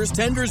Tucker's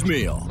Tenders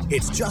Meal.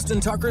 It's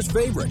Justin Tucker's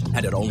favorite,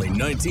 and at only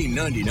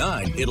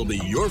 $19.99, it'll be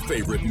your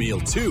favorite meal,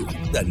 too.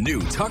 The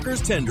new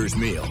Tucker's Tenders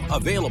Meal,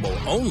 available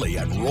only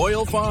at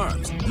Royal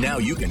Farms. Now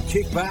you can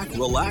kick back,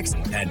 relax,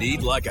 and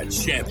eat like a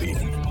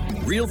champion.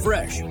 Real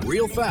fresh,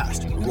 real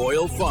fast,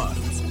 Royal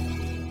Farms.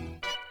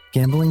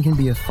 Gambling can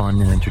be a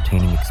fun and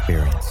entertaining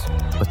experience,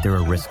 but there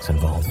are risks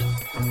involved.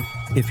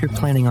 If you're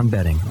planning on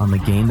betting on the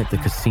game at the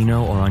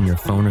casino or on your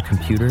phone or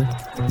computer,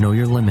 know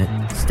your limit,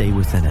 stay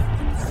within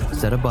it.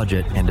 Set a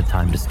budget and a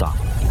time to stop.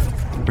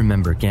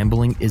 Remember,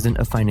 gambling isn't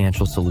a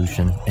financial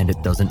solution, and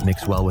it doesn't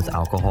mix well with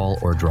alcohol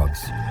or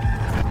drugs.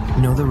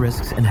 Know the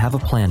risks and have a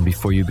plan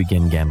before you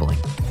begin gambling.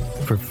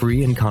 For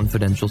free and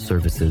confidential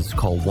services,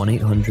 call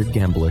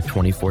 1-800-GAMBLER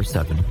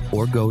 24/7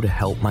 or go to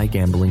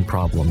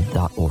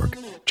helpmygamblingproblem.org.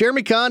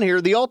 Jeremy Kahn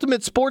here. The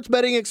ultimate sports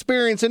betting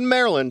experience in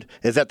Maryland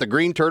is at the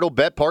Green Turtle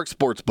Bet Park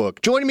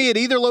Sportsbook. Join me at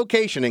either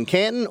location in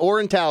Canton or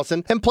in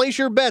Towson and place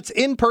your bets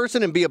in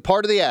person and be a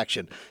part of the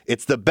action.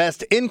 It's the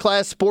best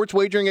in-class sports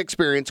wagering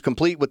experience,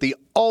 complete with the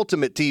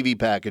ultimate TV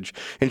package,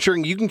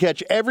 ensuring you can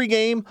catch every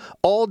game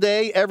all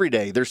day, every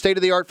day. Their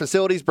state-of-the-art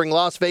facilities bring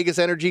Las Vegas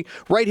energy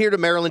right here to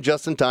Maryland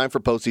just in time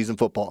for postseason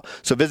football.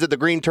 So visit the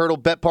Green Turtle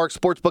Bet Park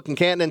Sportsbook in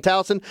Canton and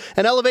Towson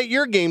and elevate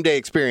your game day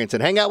experience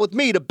and hang out with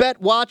me to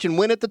bet, watch, and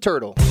win at the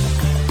Turtle.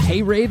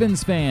 Hey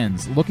Ravens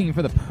fans, looking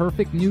for the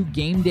perfect new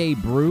game day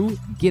brew?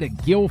 Get a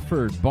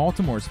Guilford,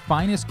 Baltimore's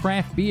finest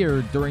craft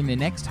beer during the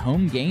next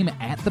home game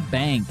at the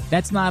bank.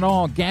 That's not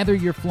all. Gather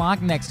your flock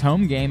next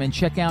home game and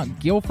check out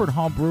Guilford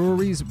Hall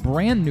Brewery's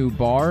brand new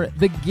bar,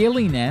 the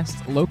Gilly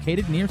Nest,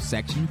 located near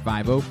Section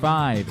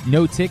 505.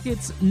 No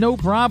tickets? No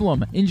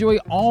problem. Enjoy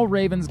all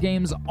Ravens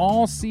games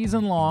all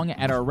season long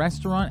at our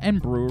restaurant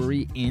and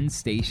brewery in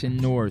Station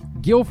North.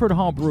 Guilford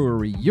Hall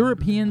Brewery,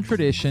 European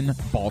tradition,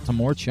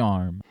 Baltimore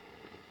charm.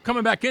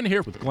 Coming back in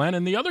here with Glenn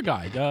and the other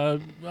guy,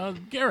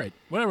 Garrett,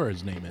 whatever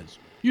his name is.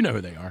 You know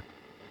who they are.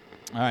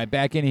 All right,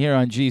 back in here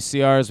on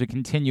GCR as we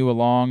continue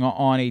along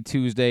on a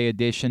Tuesday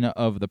edition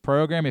of the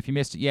program. If you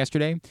missed it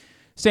yesterday,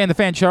 Stan the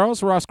Fan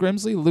Charles, Ross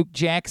Grimsley, Luke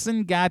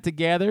Jackson got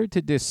together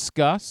to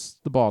discuss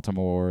the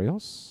Baltimore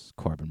Orioles,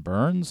 Corbin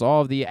Burnes,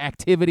 all of the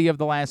activity of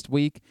the last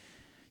week.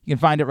 You can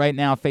find it right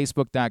now,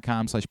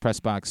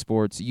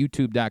 facebook.com/PressBoxSports,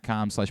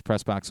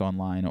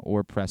 youtube.com/PressBoxOnline,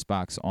 or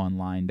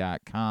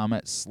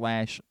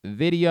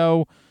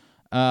PressBoxOnline.com/video.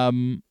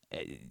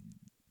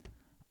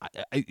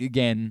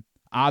 Again,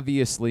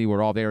 obviously,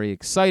 we're all very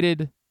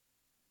excited.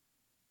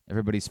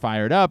 Everybody's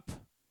fired up.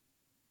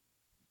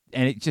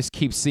 And it just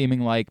keeps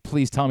seeming like,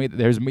 please tell me that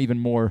there's even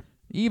more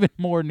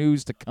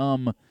news to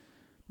come.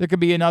 There could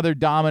be another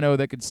domino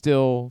that could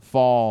still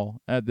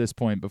fall at this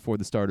point before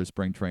the start of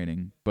spring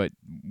training, but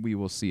we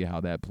will see how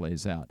that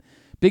plays out.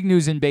 Big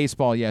news in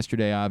baseball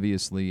yesterday,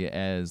 obviously,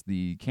 as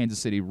the Kansas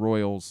City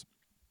Royals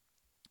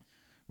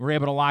were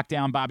able to lock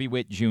down Bobby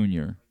Witt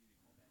Jr.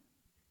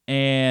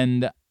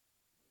 And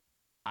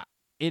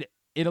it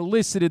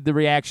elicited the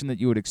reaction that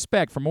you would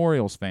expect from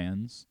Orioles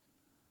fans,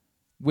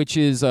 which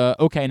is,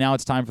 okay, now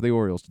it's time for the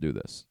Orioles to do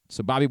this.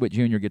 So Bobby Witt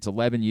Jr. gets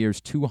 11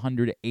 years,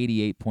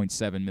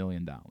 $288.7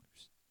 million.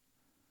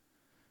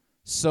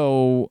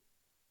 So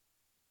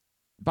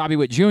Bobby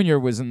Witt Jr.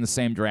 was in the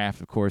same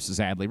draft, of course, as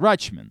Adley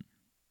Rutschman.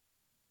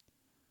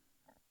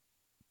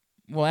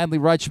 Well, Adley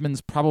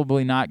Rutschman's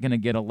probably not going to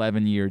get an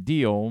 11-year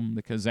deal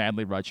because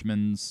Adley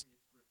Rutschman's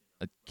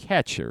a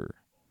catcher.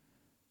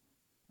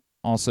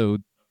 Also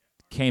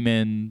came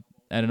in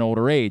at an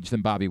older age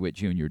than Bobby Witt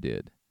Jr.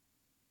 did.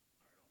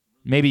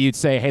 Maybe you'd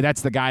say, hey,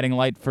 that's the guiding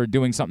light for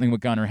doing something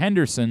with Gunnar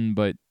Henderson,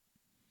 but,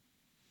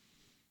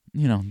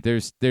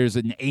 there's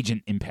an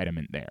agent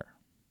impediment there.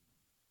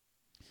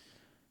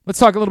 Let's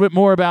talk a little bit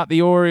more about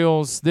the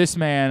Orioles. This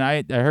man,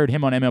 I heard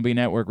him on MLB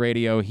Network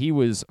Radio. He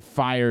was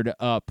fired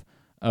up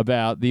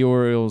about the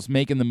Orioles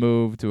making the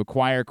move to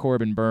acquire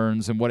Corbin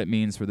Burnes and what it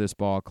means for this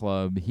ball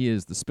club. He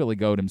is the Spilly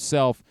Goat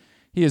himself.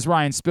 He is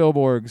Ryan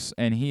Spilborghs,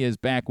 and he is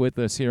back with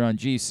us here on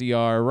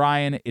GCR.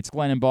 Ryan, it's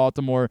Glenn in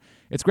Baltimore.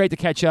 It's great to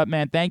catch up,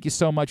 man. Thank you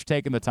so much for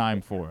taking the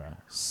time for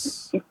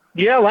us.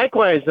 Yeah,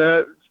 likewise.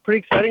 It's pretty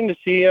exciting to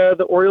see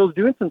the Orioles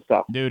doing some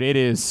stuff. Dude, it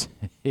is.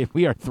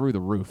 We are through the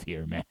roof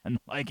here, man.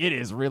 Like, it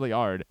is really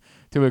hard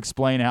to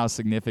explain how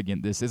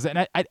significant this is.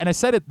 And I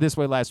said it this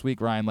way last week,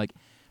 Ryan, like,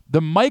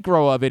 the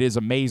micro of it is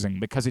amazing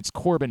because it's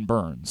Corbin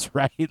Burnes,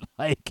 right?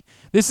 Like,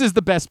 this is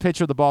the best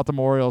pitcher the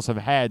Baltimore Orioles have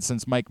had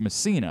since Mike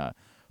Messina.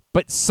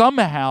 But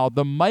somehow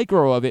the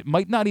micro of it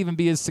might not even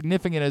be as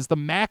significant as the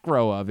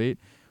macro of it,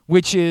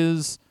 which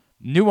is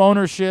new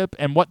ownership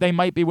and what they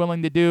might be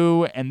willing to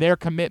do and their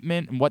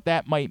commitment and what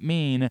that might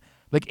mean.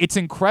 Like, it's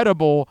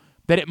incredible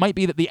that it might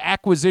be that the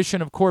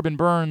acquisition of Corbin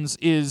Burnes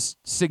is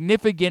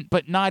significant,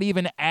 but not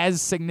even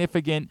as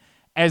significant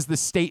as the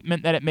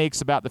statement that it makes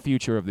about the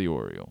future of the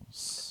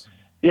Orioles.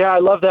 Yeah, I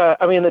love that.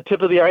 I mean, the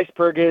tip of the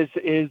iceberg is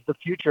the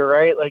future,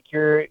 right? Like,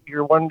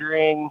 you're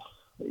wondering,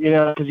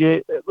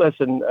 because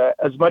listen,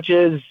 as much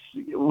as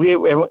we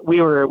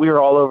were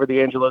all over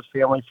the Angelos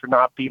family for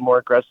not being more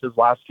aggressive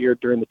last year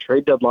during the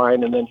trade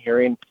deadline, and then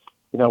hearing,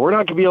 we're not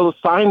going to be able to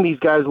sign these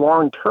guys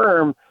long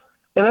term,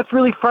 and that's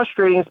really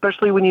frustrating,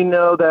 especially when you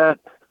know that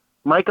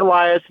Mike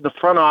Elias and the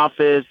front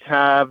office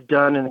have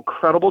done an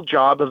incredible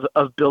job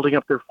of building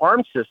up their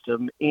farm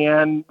system,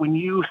 and when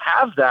you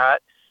have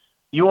that,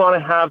 you want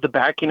to have the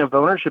backing of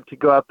ownership to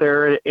go out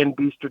there and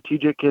be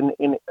strategic in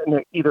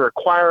either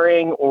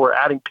acquiring or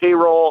adding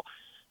payroll.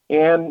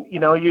 And,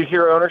 you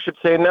hear ownership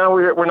saying, no,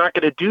 we're not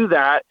going to do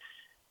that.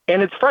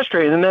 And it's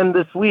frustrating. And then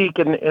this week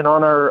and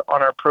on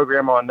our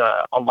program on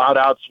Loud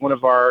Outs, one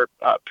of our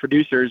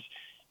producers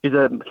is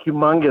a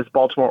humongous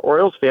Baltimore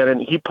Orioles fan.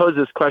 And he posed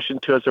this question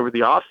to us over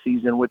the off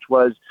season, which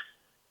was,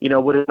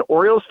 would an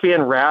Orioles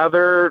fan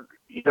rather,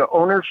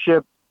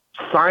 ownership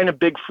sign a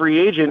big free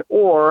agent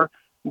or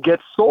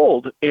get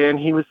sold? And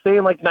he was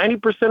saying like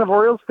 90% of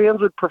Orioles fans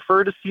would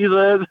prefer to see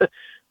the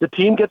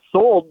team get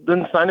sold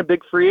than sign a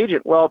big free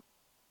agent. Well,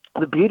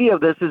 the beauty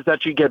of this is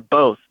that you get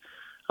both.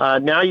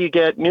 Now you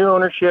get new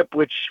ownership,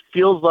 which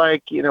feels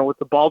like, with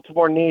the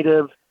Baltimore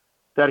native,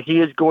 that he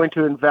is going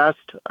to invest.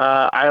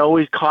 I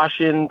always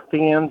caution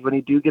fans when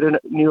you do get a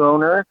new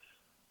owner,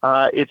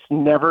 it's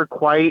never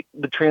quite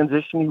the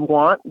transition you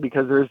want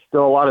because there's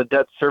still a lot of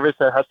debt service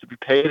that has to be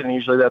paid, and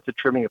usually that's a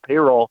trimming of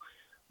payroll.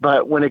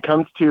 But when it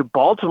comes to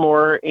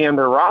Baltimore and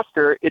their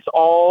roster, it's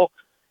all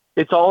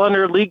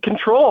under league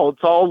control.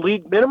 It's all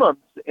league minimums.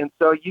 And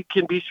so you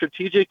can be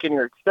strategic in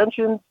your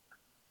extensions.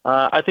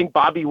 I think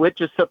Bobby Witt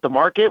just set the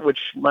market, which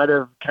might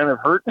have kind of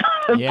hurt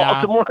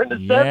Baltimore in a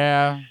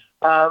sense.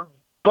 Yeah.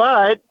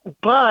 But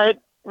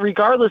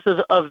regardless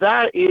of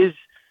that, is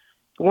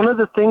one of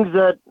the things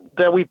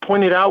that we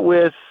pointed out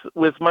with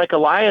Mike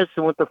Elias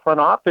and with the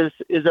front office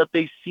is that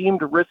they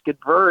seemed risk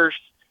adverse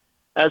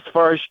as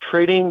far as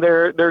trading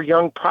their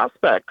young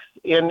prospects.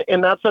 And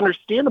that's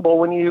understandable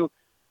when you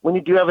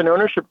do have an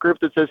ownership group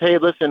that says, hey,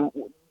 listen,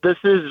 this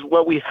is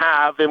what we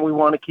have and we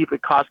want to keep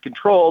it cost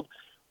controlled.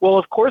 Well,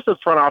 of course the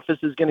front office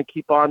is going to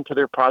keep on to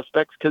their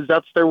prospects because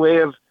that's their way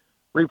of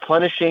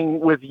replenishing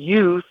with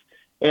youth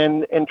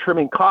and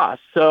trimming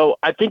costs. So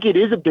I think it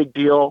is a big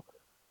deal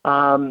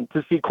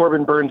to see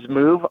Corbin Burnes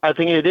move. I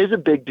think it is a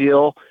big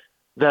deal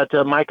that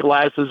Mike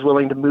Elias was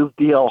willing to move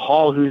DL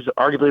Hall, who's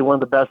arguably one of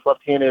the best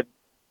left-handed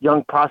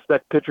young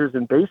prospect pitchers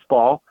in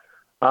baseball.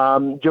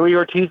 Joey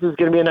Ortiz is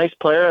going to be a nice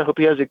player. I hope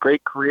he has a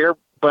great career.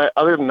 But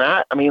other than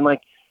that, I mean,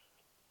 like,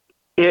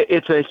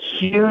 it's a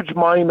huge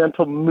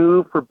monumental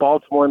move for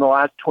Baltimore in the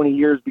last 20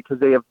 years because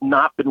they have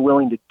not been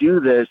willing to do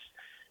this.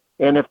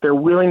 And if they're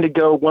willing to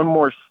go one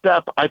more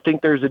step, I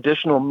think there's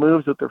additional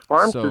moves with their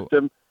farm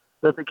system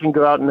that they can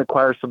go out and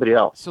acquire somebody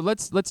else. So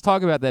let's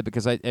talk about that,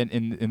 because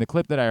in the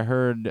clip that I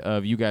heard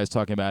of you guys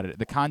talking about it,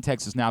 the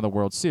context is now the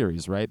World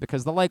Series, right?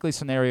 Because the likely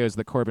scenario is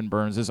that Corbin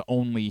Burnes is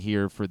only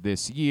here for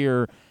this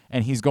year,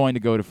 and he's going to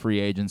go to free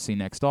agency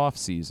next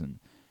offseason.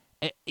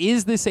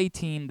 Is this a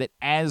team that,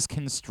 as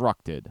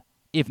constructed,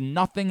 if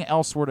nothing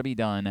else were to be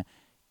done,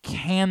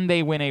 can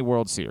they win a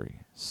World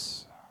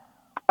Series?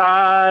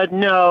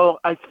 No,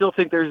 I still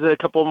think there's a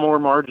couple more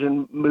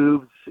margin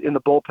moves in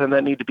the bullpen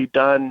that need to be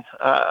done.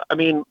 I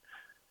mean,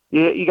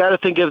 you got to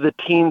think of the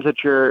teams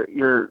that you're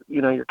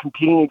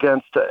competing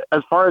against.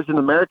 As far as in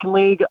the American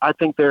League, I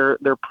think they're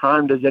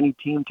primed as any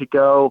team to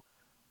go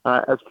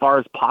as far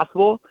as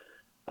possible.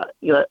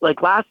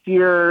 Like last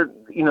year,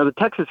 the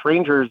Texas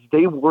Rangers,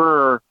 they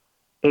were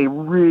a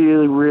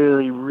really,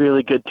 really,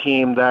 really good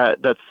team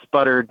that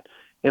sputtered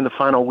in the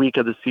final week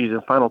of the season,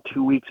 final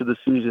 2 weeks of the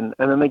season,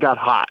 and then they got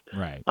hot.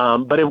 Right.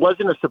 But it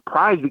wasn't a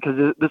surprise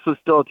because this was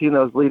still a team that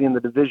was leading the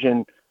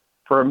division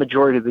for a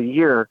majority of the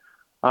year.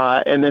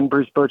 And then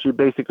Bruce Bochy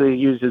basically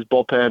used his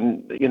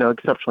bullpen,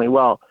 exceptionally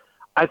well.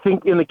 I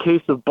think in the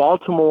case of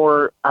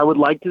Baltimore, I would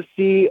like to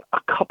see a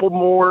couple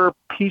more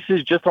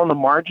pieces just on the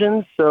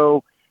margins.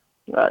 So,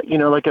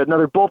 like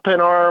another bullpen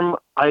arm.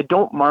 I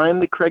don't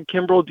mind the Craig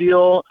Kimbrell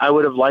deal. I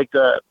would have liked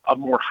a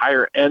more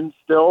higher end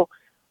still,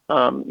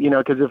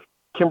 because if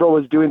Kimbrell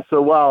was doing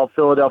so well,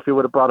 Philadelphia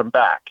would have brought him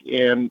back.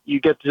 And you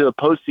get to the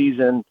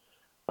postseason,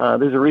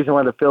 there's a reason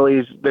why the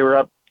Phillies, they were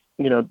up,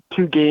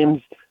 2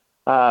 games.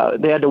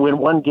 They had to win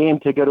 1 game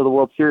to go to the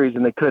World Series,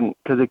 and they couldn't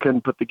because they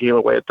couldn't put the game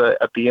away at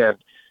the end.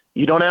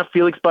 You don't have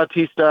Felix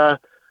Bautista.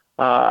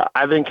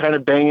 I've been kind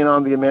of banging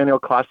on the Emmanuel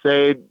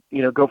Clase,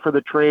 go for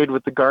the trade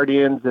with the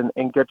Guardians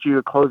and get you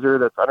a closer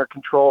that's under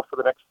control for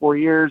the next 4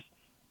 years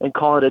and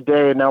call it a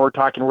day. And now we're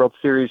talking World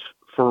Series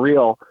for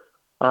real.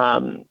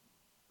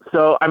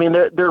 So, I mean,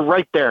 they're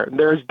right there.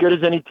 They're as good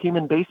as any team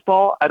in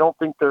baseball. I don't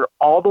think they're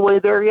all the way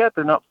there yet.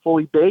 They're not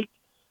fully baked,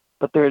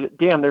 but they're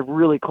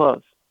really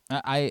close.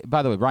 By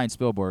the way, Ryan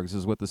Spilborghs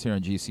is with us here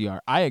in GCR.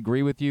 I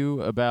agree with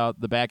you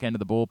about the back end of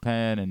the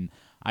bullpen, and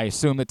I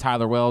assume that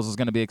Tyler Wells is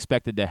going to be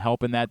expected to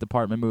help in that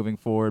department moving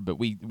forward, but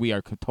we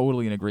are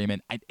totally in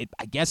agreement.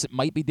 I guess it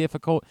might be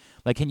difficult.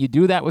 Like, can you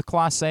do that with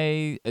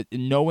Clase,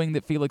 knowing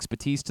that Felix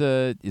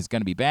Bautista is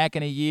going to be back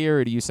in a year,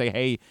 or do you say,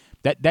 hey,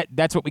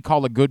 that's what we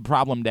call a good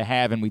problem to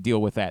have, and we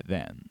deal with that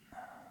then?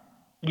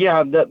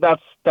 Yeah,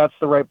 that's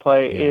the right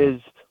play. Yeah.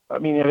 I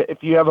mean,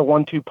 if you have a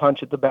 1-2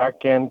 punch at the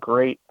back end,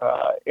 great.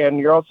 And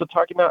you're also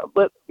talking about,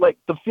 like,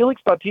 the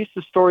Felix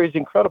Bautista story is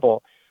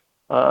incredible.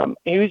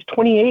 He was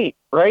 28,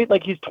 right?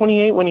 Like, he's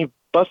 28 when he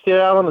busted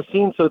out on the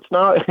scene. So it's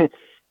not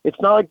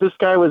like this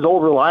guy was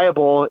old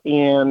reliable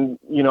and,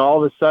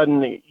 all of a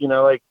sudden,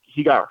 like,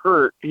 he got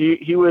hurt.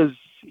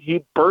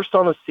 He burst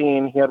on the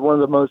scene. He had one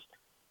of the most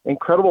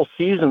incredible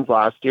seasons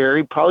last year.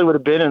 He probably would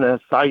have been in a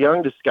Cy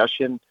Young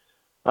discussion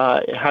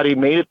had he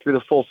made it through the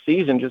full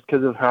season, just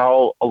because of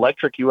how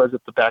electric he was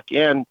at the back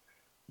end.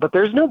 But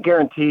there's no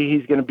guarantee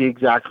he's going to be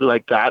exactly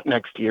like that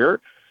next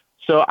year.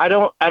 So I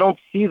don't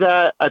see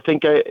that. I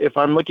think if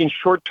I'm looking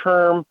short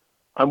term,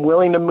 I'm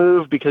willing to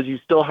move because you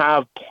still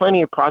have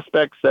plenty of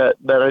prospects that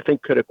I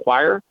think could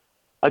acquire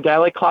a guy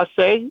like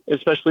Clase,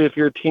 especially if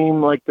you're a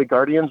team like the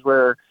Guardians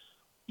where,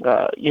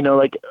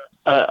 like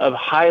a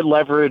high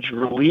leverage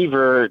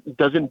reliever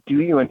doesn't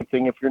do you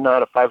anything if you're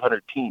not a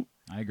 500 team.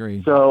 I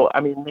agree. So, I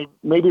mean,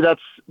 maybe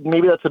that's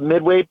a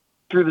midway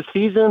through the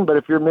season, but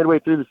if you're midway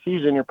through the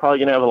season, you're probably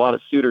going to have a lot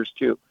of suitors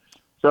too.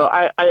 So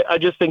I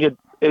just think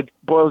it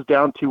boils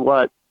down to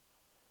what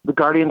the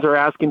Guardians are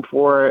asking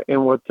for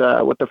and what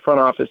the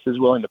front office is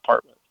willing to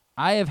part with.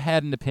 I have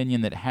had an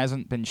opinion that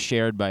hasn't been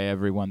shared by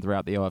everyone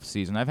throughout the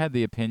offseason. I've had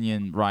the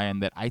opinion, Ryan,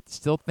 that I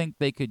still think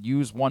they could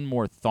use one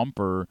more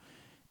thumper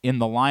in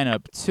the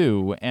lineup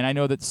too. And I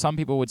know that some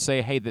people would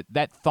say, hey,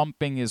 that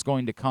thumping is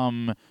going to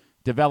come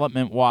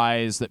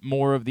development-wise, that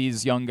more of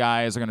these young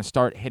guys are going to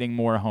start hitting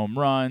more home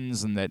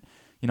runs, and that,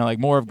 like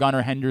more of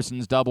Gunnar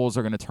Henderson's doubles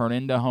are going to turn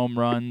into home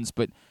runs.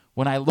 But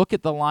when I look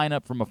at the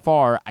lineup from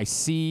afar, I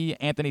see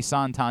Anthony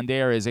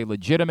Santander as a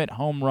legitimate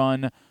home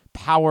run,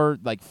 power,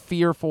 like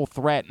fearful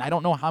threat. And I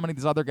don't know how many of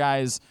these other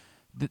guys,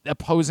 the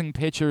opposing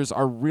pitchers,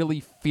 are really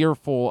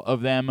fearful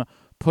of them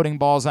putting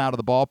balls out of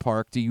the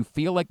ballpark. Do you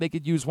feel like they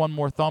could use one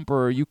more thumper,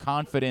 or are you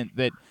confident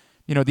that,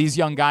 these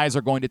young guys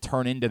are going to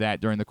turn into that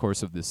during the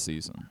course of this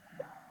season?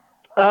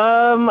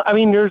 I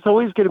mean, there's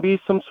always going to be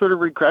some sort of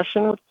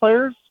regression with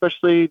players,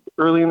 especially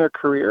early in their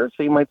career.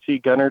 So you might see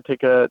Gunnar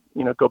take go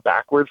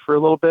backwards for a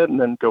little bit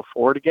and then go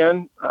forward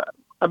again.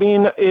 I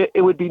mean,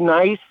 it would be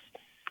nice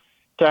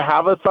to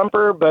have a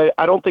thumper, but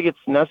I don't think it's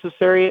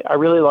necessary. I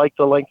really like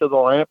the length of the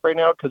lineup right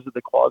now because of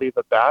the quality of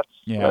the bats.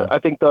 Yeah. I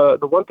think the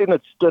one thing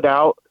that stood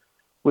out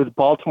with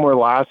Baltimore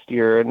last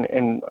year,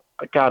 and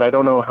God, I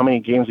don't know how many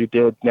games we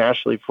did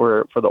nationally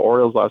for the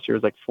Orioles last year. It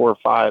was like 4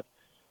 or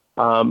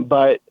 5.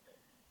 But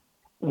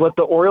what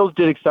the Orioles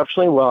did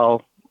exceptionally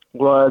well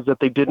was that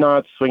they did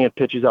not swing at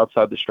pitches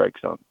outside the strike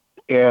zone.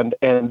 And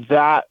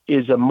that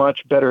is a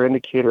much better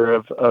indicator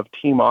of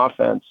team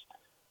offense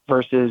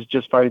versus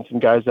just finding some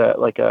guys that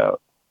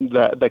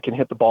that can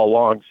hit the ball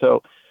long.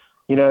 So,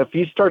 if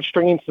you start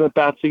stringing some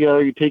at-bats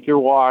together, you take your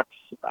walks,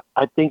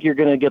 I think you're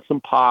going to get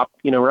some pop.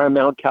 Ryan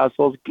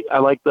Mountcastle's, I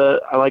like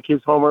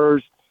his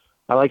homers.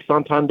 I like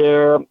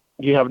Santander.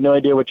 You have no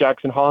idea what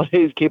Jackson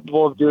Holliday is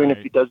capable of doing if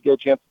he does get a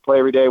chance to play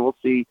every day. We'll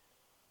see.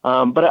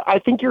 But I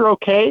think you're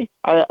okay.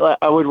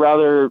 I would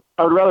rather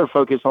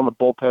focus on the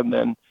bullpen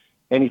than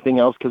anything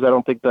else because I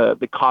don't think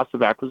the cost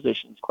of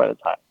acquisition is quite as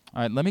high.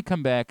 All right, let me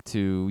come back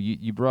to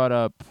you brought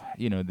up,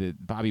 the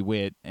Bobby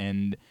Witt,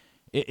 and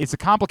it's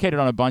complicated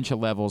on a bunch of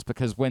levels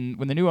because when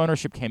the new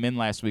ownership came in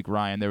last week,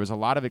 Ryan, there was a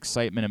lot of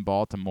excitement in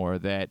Baltimore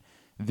that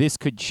this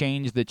could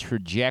change the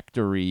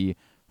trajectory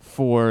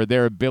for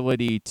their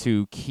ability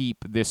to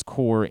keep this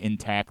core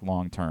intact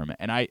long term.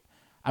 And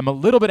I'm a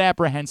little bit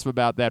apprehensive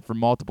about that for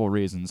multiple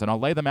reasons, and I'll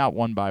lay them out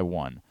one by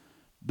one.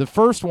 The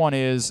first one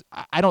is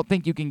I don't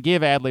think you can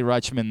give Adley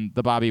Rutschman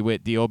the Bobby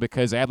Witt deal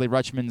because Adley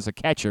Rutschman's a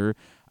catcher.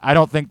 I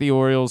don't think the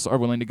Orioles are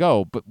willing to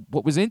go. But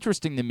what was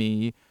interesting to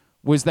me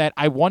was that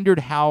I wondered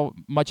how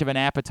much of an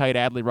appetite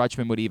Adley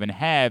Rutschman would even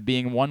have,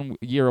 being 1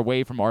 year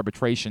away from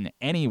arbitration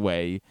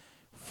anyway,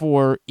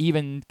 for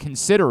even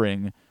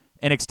considering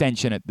an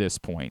extension at this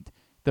point.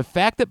 The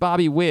fact that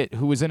Bobby Witt,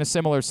 who was in a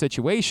similar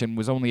situation,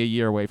 was only a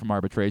year away from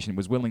arbitration,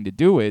 was willing to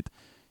do it,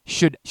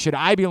 should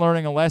I be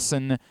learning a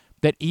lesson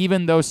that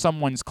even though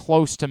someone's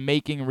close to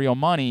making real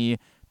money,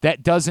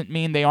 that doesn't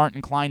mean they aren't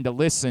inclined to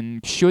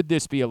listen? Should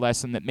this be a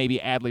lesson that maybe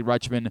Adley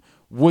Rutschman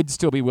would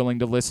still be willing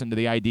to listen to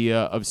the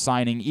idea of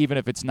signing, even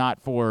if it's not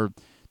for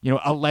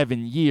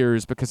 11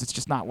 years, because it's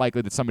just not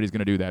likely that somebody's going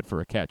to do that for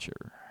a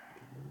catcher?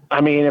 I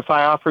mean, if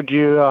I offered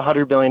you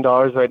 $100 million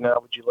right now,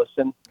 would you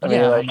listen?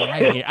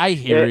 I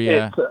hear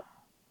you.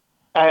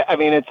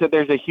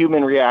 There's a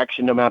human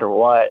reaction no matter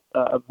what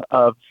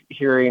of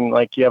hearing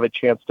you have a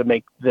chance to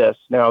make this.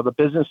 Now, the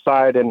business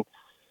side, and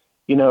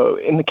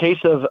in the case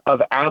of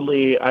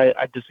Adley,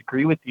 I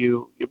disagree with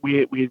you.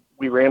 We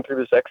ran through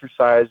this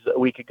exercise a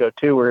week ago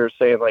too, where we were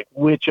saying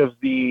which of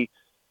the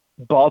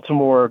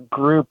Baltimore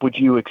group would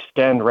you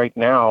extend right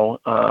now?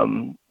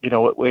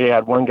 We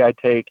had one guy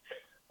take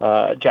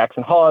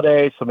Jackson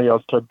Holliday, somebody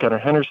else took Gunnar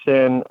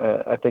Henderson.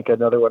 I think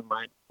another one,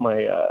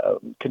 my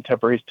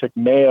contemporaries took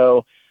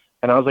Mayo.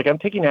 And I was like, I'm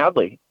taking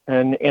Adley.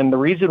 And the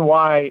reason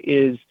why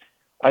is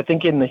I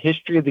think in the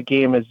history of the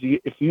game,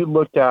 if you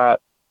looked at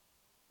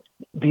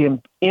the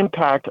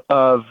impact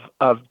of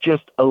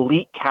just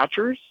elite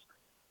catchers,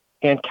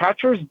 and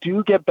catchers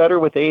do get better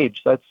with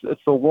age.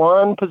 It's the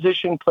one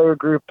position player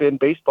group in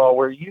baseball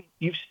where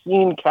you've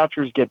seen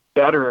catchers get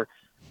better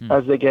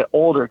as they get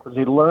older because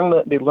they learn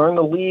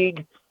the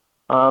league.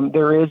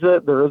 There is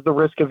the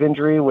risk of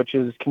injury, which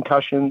is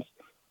concussions.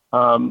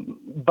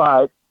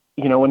 But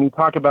when you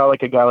talk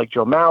about a guy like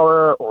Joe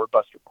Mauer or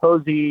Buster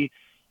Posey,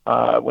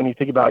 when you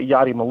think about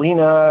Yadi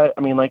Molina,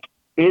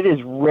 it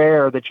is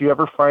rare that you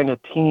ever find a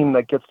team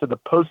that gets to the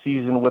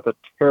postseason with a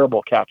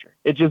terrible catcher.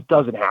 It just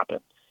doesn't happen.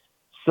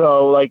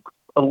 So,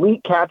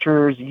 elite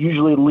catchers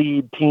usually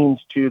lead teams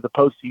to the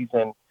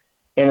postseason.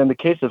 And in the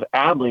case of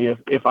Adley,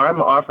 if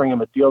I'm offering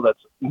him a deal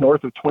that's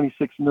north of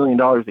 $26 million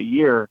a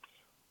year,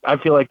 I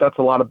feel like that's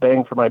a lot of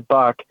bang for my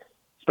buck,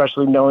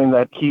 especially knowing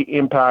that he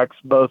impacts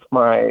both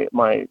my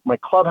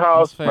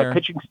clubhouse, my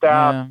pitching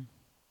staff.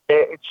 Yeah.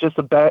 It's just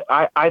a bet.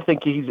 I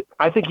think he's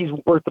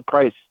worth the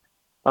price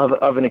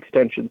of an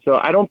extension. So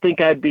I don't think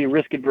I'd be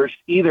risk adverse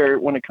either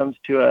when it comes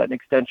to an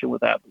extension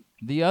with Adley.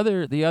 The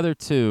other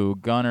two,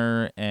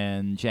 Gunnar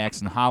and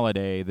Jackson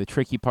Holliday, the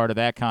tricky part of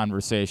that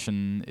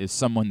conversation is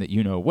someone that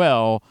you know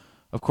well.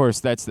 Of course,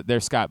 they're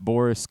Scott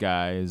Boras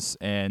guys,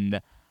 and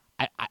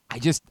I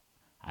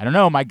don't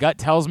know. My gut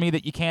tells me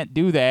that you can't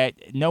do that.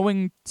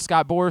 Knowing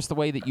Scott Boras the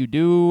way that you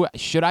do,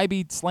 should I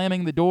be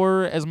slamming the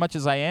door as much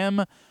as I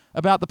am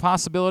about the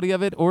possibility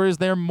of it, or is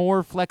there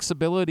more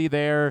flexibility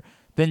there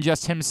than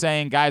just him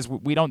saying, guys,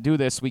 we don't do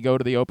this, we go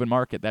to the open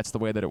market? That's the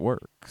way that it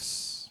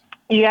works.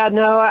 Yeah,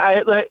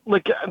 no,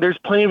 look, there's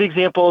plenty of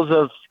examples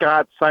of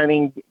Scott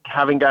having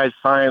guys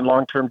sign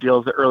long-term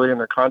deals early in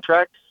their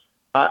contract.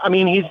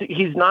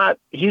 He's not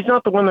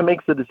the one that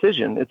makes the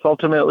decision. It's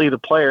ultimately the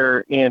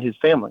player and his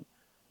family.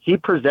 He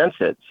presents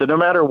it. So no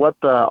matter what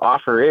the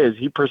offer is,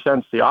 he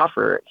presents the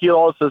offer. He'll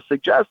also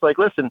suggest,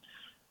 listen,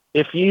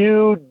 if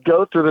you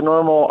go through the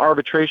normal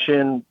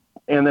arbitration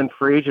and then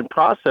free agent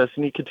process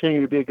and you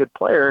continue to be a good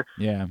player,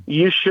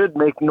 you should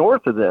make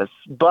north of this.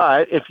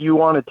 But if you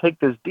want to take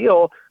this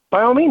deal,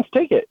 by all means,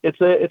 take it.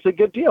 It's a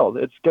good deal.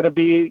 It's going to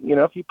be,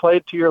 if you play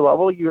it to your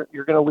level, you're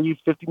going to leave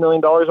 $50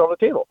 million on the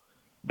table.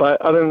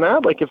 But other than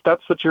that, if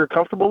that's what you're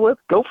comfortable with,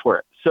 go for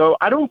it. So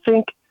I don't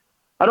think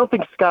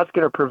Scott's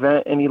going to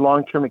prevent any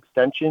long-term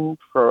extension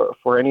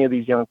for any of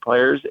these young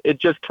players. It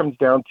just comes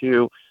down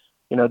to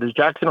does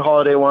Jackson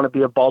Holiday want to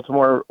be a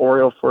Baltimore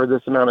Oriole for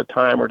this amount of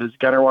time, or does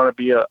Gunnar want to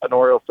be an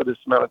Oriole for this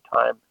amount of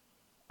time?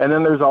 And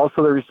then there's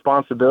also the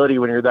responsibility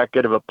when you're that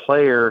good of a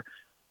player.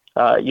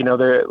 There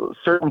are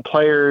certain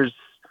players,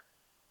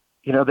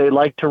 they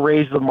like to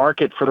raise the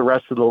market for the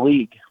rest of the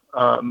league.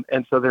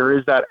 And so there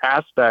is that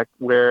aspect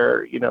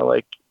where,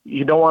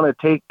 you don't want to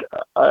take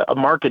a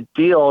market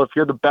deal if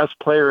you're the best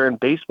player in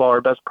baseball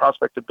or best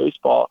prospect in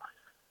baseball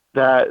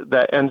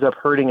that ends up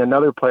hurting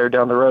another player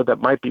down the road that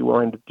might be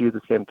willing to do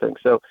the same thing.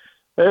 So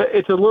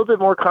it's a little bit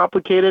more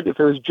complicated. If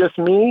it was just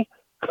me,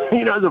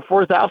 as a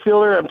fourth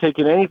outfielder, I'm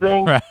taking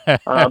anything.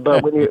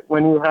 But when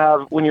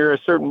you're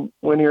at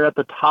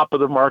the top of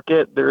the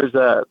market, there's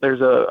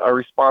a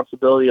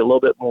responsibility a little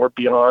bit more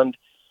beyond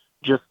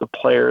just the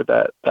player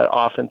that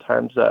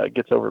oftentimes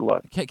gets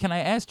overlooked. Can I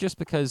ask, just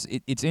because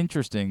it's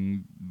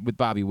interesting with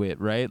Bobby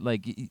Witt, right?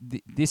 Like,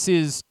 this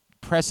is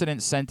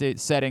precedent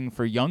setting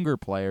for younger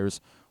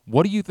players.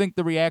 What do you think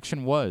the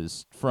reaction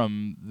was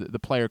from the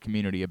player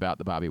community about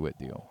the Bobby Witt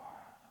deal?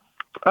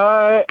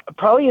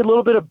 Probably a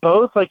little bit of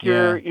both. Like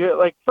you're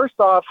like, first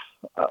off,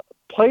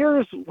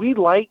 players, we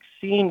like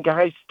seeing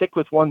guys stick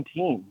with one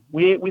team.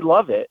 We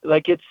love it.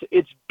 Like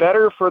it's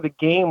better for the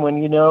game when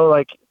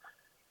like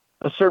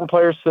a certain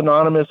player is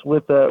synonymous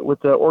with the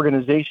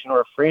organization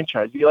or a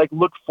franchise. You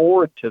look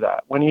forward to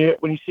that. When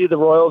you see the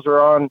Royals are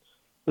on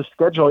the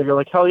schedule, you're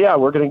like, hell yeah,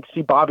 we're going to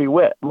see Bobby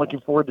Witt. I'm looking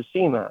forward to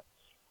seeing that.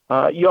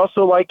 You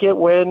also like it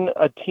when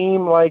a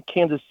team like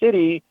Kansas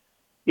City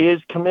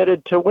is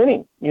committed to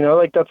winning.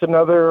 That's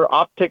another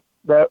optic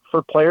that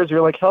for players,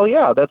 you're like, hell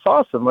yeah, that's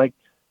awesome. Like,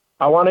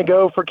 I want to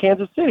go for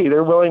Kansas City.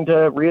 They're willing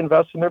to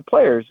reinvest in their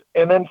players.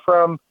 And then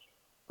from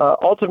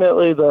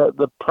ultimately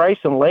the price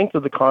and length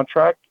of the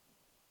contract,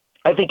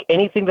 I think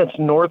anything that's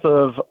north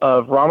of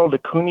Ronald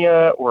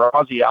Acuna or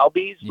Ozzie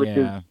Albies, which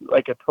is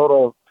like a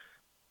total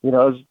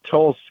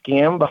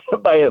scam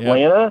by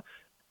Atlanta.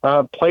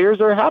 Yep.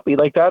 Players are happy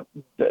like that.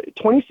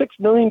 $26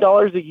 million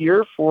a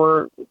year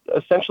for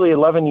essentially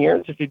 11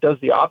 years. If he does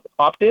the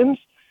opt-ins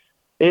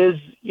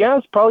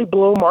it's probably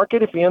below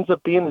market if he ends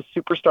up being the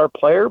superstar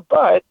player,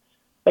 but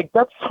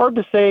that's hard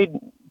to say.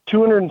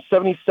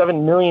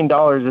 $277 million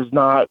is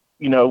not,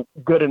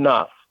 good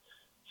enough.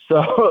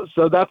 So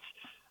that's,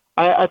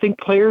 I think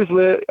players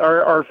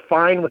are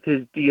fine with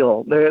his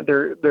deal.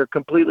 They're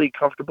completely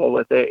comfortable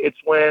with it. It's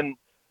when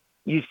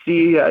you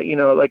see,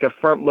 like a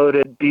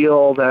front-loaded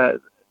deal that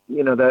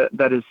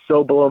is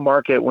so below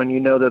market,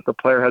 when that the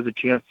player has a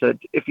chance to,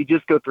 if you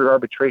just go through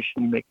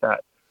arbitration, you make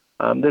that.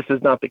 This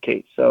is not the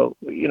case. So,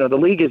 the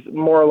league is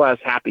more or less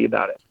happy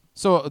about it.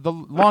 So the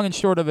long and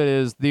short of it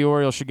is the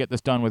Orioles should get this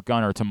done with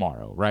Gunnar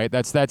tomorrow, right?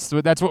 That's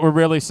what we're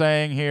really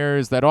saying here,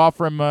 is that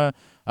offer him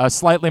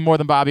slightly more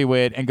than Bobby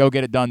Witt and go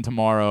get it done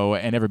tomorrow,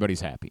 and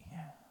everybody's happy.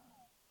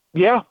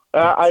 Yeah.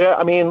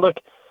 I mean, look,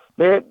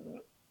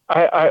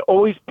 I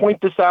always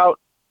point this out.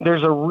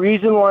 There's a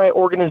reason why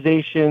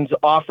organizations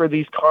offer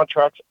these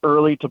contracts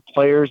early to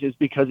players, is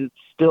because it's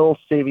still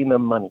saving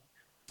them money.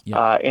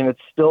 Yeah. And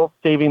it's still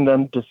saving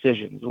them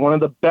decisions. One of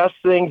the best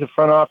things the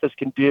front office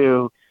can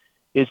do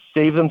is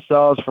save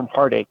themselves from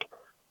heartache,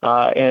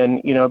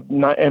 and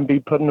be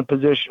put in a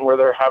position where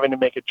they're having to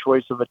make a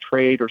choice of a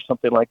trade or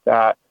something like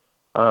that,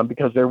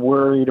 because they're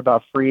worried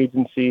about free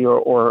agency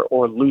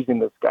or losing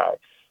this guy.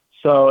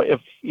 So if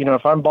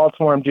I'm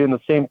Baltimore, I'm doing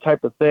the same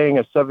type of thing,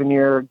 a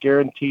 7-year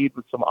guaranteed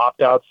with some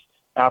opt-outs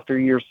after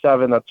year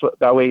 7.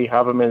 That way you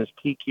have him in his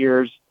peak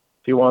years.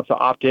 If he wants to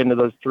opt into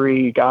those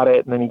 3, you got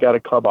it, and then you got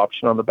a club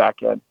option on the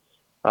back end.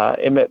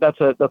 And that's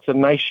a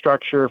nice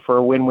structure for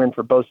a win-win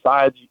for both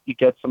sides. You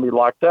get somebody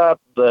locked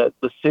up, the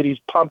city's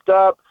pumped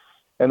up,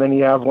 and then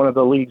you have one of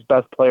the league's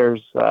best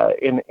players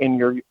in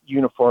your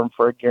uniform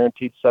for a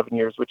guaranteed 7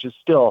 years, which is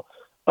still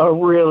a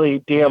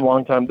really damn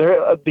long time.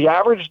 The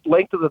average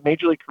length of the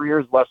major league career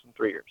is less than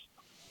 3 years.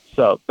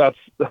 So that's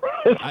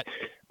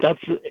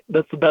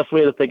the best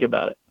way to think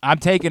about it. I'm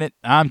taking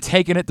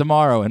it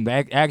tomorrow. And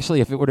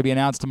actually, if it were to be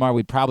announced tomorrow,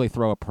 we'd probably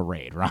throw a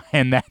parade,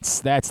 Ryan.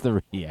 That's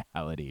the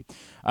reality.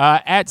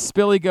 At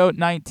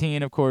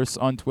SpillyGoat19, of course,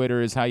 on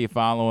Twitter is how you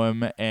follow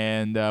him.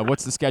 And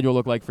what's the schedule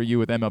look like for you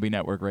with MLB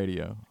Network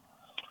Radio?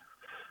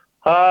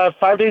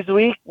 5 days a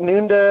week,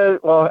 noon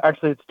to,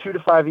 actually it's 2 to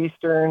 5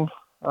 Eastern.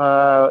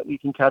 You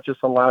can catch us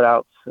on Loud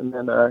Outs, and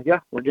then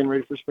we're getting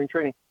ready for spring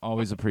training.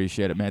 Always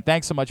appreciate it, man.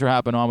 Thanks so much for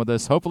hopping on with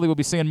us. Hopefully we'll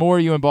be seeing more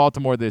of you in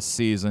Baltimore this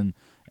season,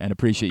 and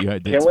appreciate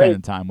you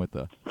spending time with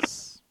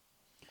us.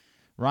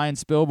 Ryan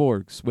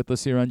Spilborghs with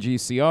us here on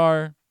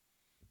GCR.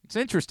 It's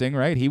interesting,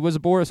 right? He was a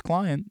Boris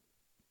client,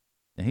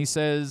 and he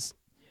says,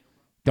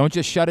 don't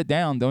just shut it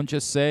down. Don't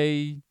just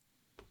say,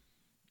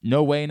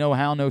 no way, no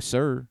how, no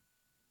sir.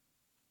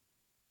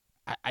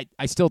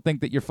 I still think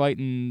that you're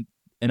fighting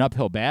an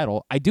uphill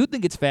battle. I do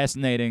think it's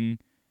fascinating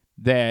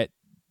that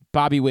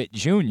Bobby Witt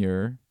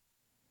Jr.,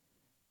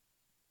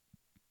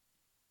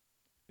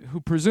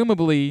 who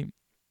presumably,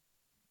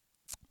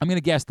 I'm going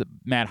to guess that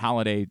Matt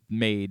Holliday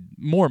made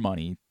more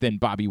money than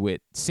Bobby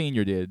Witt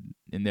Sr. did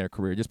in their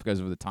career, just because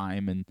of the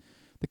time and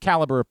the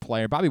caliber of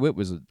player. Bobby Witt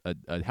was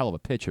a hell of a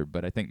pitcher,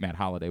 but I think Matt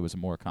Holliday was a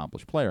more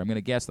accomplished player. I'm going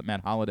to guess that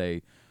Matt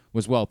Holliday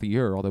was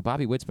wealthier, although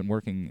Bobby Witt's been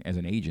working as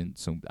an agent,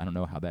 so I don't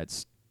know how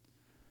that's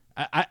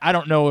I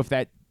don't know if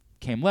that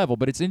came level,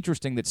 but it's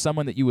interesting that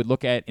someone that you would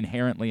look at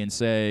inherently and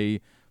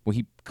say, well,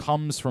 he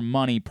comes from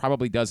money,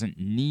 probably doesn't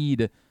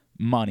need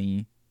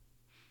money,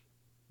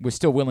 was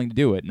still willing to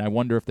do it. And I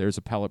wonder if there's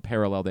a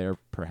parallel there,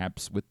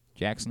 perhaps, with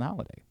Jackson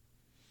Holliday.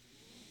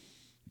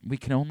 We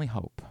can only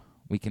hope.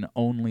 We can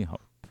only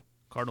hope.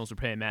 Cardinals are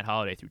paying Matt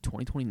Holliday through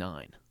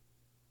 2029.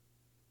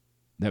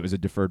 That was a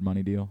deferred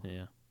money deal?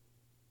 Yeah.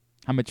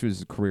 How much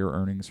was career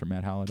earnings for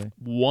Matt Holliday?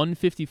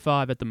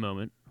 155 at the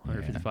moment,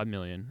 155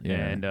 million,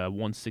 and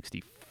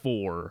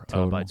 164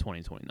 by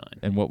 2029.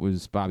 And what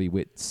was Bobby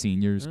Witt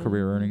Sr.'s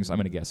career earnings? I'm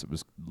going to guess it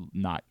was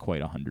not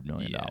quite $100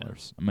 million. Yeah.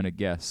 I'm going to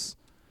guess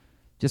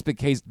just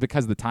because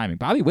of the timing.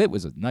 Bobby Witt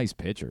was a nice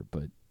pitcher,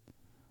 but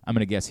I'm going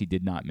to guess he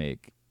did not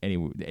make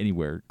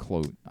anywhere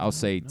close. I'll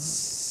say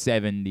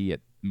 70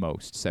 at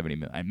most, 70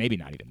 million. Maybe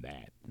not even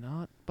that.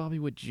 Not Bobby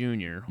Witt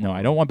Jr. No,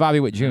 I don't want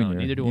Bobby Witt Jr. No,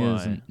 neither do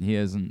I. He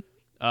isn't.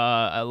 Can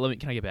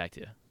I get back to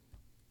you?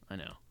 I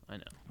know.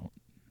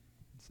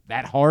 Is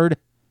that hard?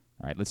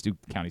 All right, let's do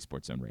County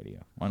Sports Zone Radio.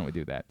 Why don't we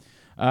do that?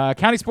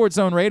 County Sports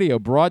Zone Radio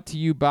brought to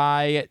you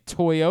by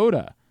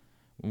Toyota.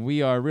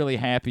 We are really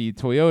happy.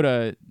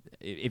 Toyota,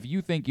 if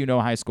you think you know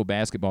high school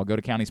basketball, go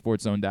to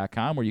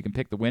countysportszone.com where you can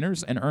pick the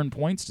winners and earn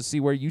points to see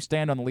where you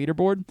stand on the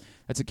leaderboard.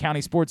 That's at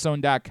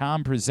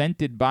countysportszone.com,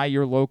 presented by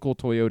your local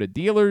Toyota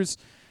dealers.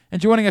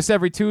 And joining us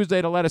every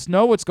Tuesday to let us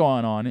know what's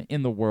going on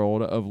in the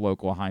world of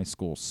local high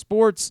school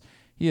sports,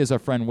 he is our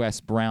friend Wes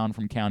Brown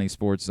from County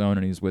Sports Zone,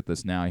 and he's with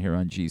us now here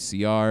on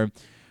GCR.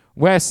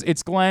 Wes,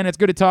 it's Glenn. It's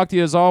good to talk to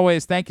you as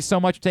always. Thank you so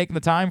much for taking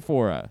the time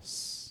for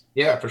us.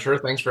 Yeah, for sure.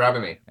 Thanks for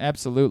having me.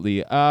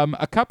 Absolutely.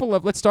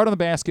 Let's start on the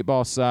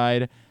basketball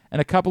side,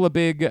 and a couple of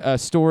big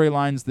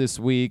storylines this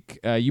week.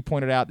 You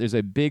pointed out there's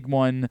a big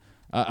one,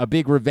 a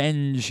big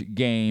revenge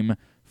game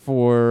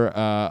for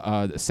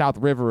South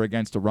River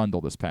against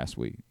Arundel this past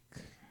week.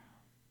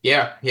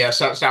 Yeah.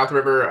 South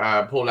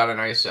River pulled out a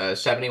nice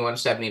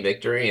 71-70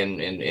 victory in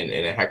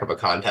a heck of a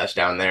contest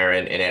down there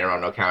in Anne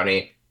Arundel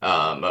County.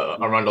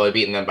 Arundel had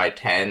beaten them by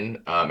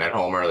 10 at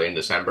home early in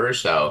December,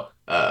 so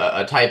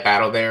a tight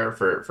battle there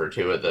for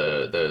two of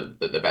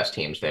the best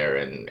teams there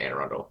in Anne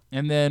Arundel.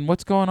 And then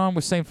what's going on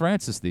with St.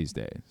 Francis these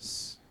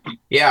days?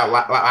 Yeah,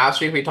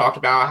 last week we talked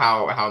about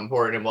how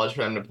important it was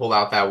for them to pull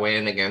out that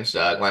win against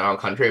Glen Hall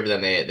Country, but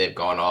then they've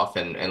gone off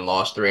and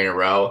lost 3 in a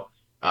row.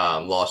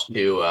 Lost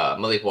to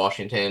Malik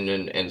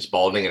Washington and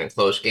Spalding in a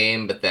close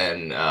game, but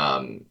then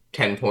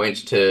 10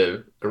 points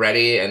to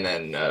Goretti and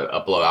then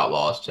a blowout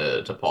loss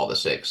to Paul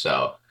VI.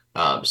 So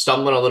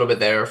stumbling a little bit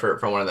there for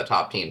one of the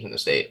top teams in the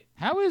state.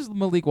 How is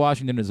Malik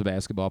Washington as a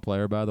basketball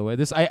player, by the way?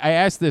 I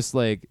asked this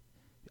like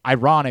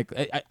ironic.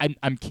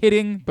 I'm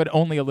kidding, but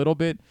only a little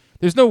bit.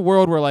 There's no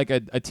world where like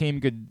a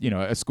team could,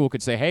 a school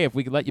could say, hey, if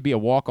we could let you be a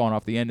walk-on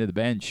off the end of the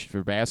bench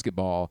for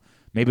basketball,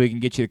 maybe we can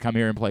get you to come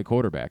here and play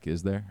quarterback.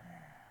 Is there?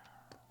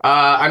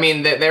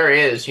 There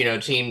is,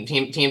 teams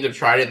have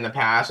tried it in the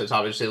past. It's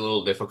obviously a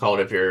little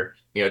difficult if you're,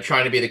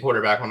 trying to be the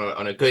quarterback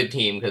on a good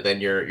team, because then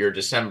your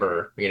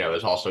December,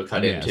 is also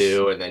cut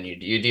into, and then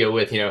you deal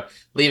with,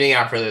 leaving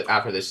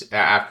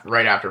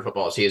right after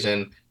football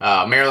season.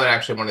 Maryland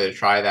actually wanted to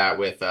try that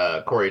with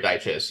Corey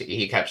Dyches.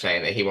 He kept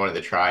saying that he wanted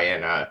to try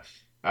and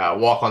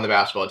walk on the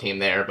basketball team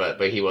there, but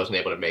he wasn't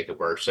able to make it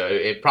work. So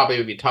it probably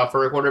would be tough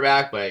for a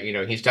quarterback, but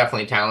he's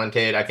definitely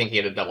talented. I think he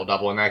had a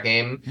double in that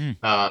game.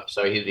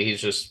 So he's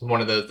just one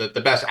of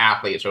the best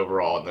athletes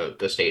overall in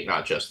the state,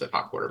 not just the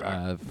top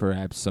quarterback.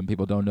 Perhaps some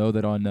people don't know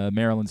that on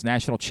Maryland's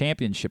national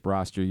championship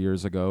roster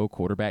years ago,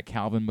 quarterback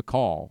Calvin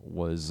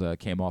McCall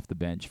came off the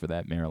bench for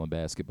that Maryland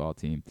basketball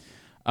team.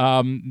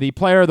 The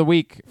player of the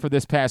week for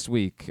this past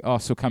week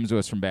also comes to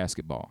us from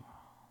basketball.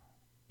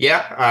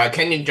 Yeah,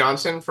 Kenyon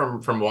Johnson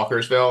from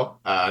Walkersville,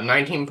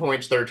 19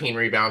 points, 13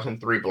 rebounds, and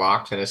 3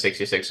 blocks in a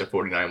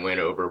 66-49 win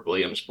over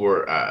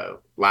Williamsport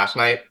last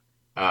night.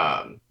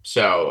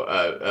 So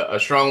a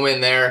strong win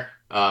there.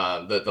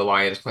 The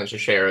Lions clinched a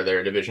share of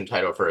their division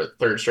title for a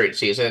 3rd straight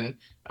season.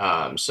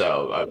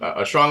 So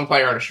a strong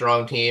player on a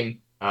strong team.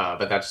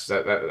 But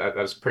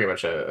that's pretty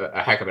much a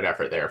heck of an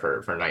effort there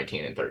for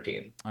 19 and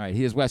 13. All right,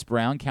 he is Wes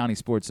Brown, County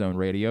Sports Zone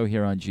Radio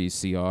here on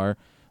GCR.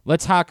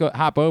 Let's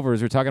hop over,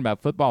 as we were talking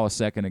about football a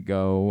second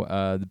ago,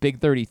 the Big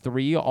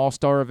 33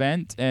 All-Star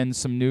event and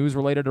some news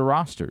related to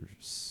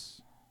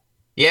rosters.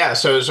 Yeah,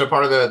 so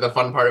part of the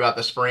fun part about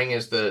the spring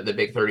is the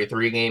Big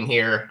 33 game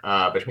here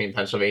between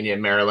Pennsylvania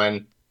and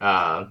Maryland.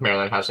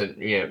 Maryland hasn't,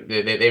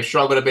 they've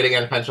struggled a bit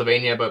against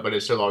Pennsylvania, but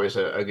it's still always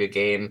a good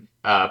game.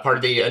 Part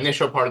of the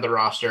initial part of the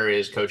roster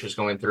is coaches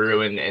going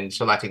through and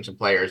selecting some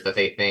players that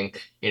they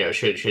think,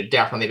 should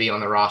definitely be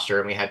on the roster.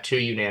 And we had 2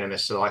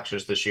 unanimous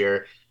selections this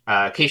year.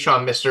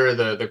 Keyshawn Mister,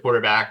 the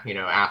quarterback,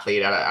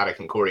 athlete out of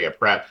Concordia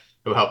Prep,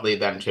 who helped lead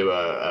them to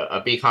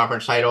a B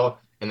conference title,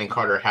 and then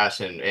Carter Hess,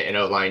 an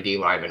O-line D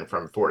lineman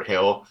from Fort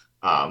Hill,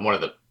 one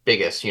of the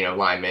biggest,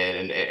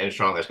 linemen and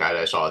strongest guys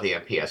I saw at the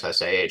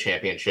MPSSAA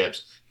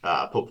championships.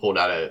 Pulled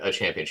out a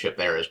championship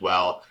there as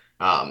well.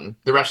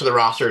 The rest of the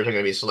rosters are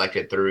going to be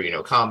selected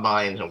through,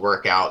 combines and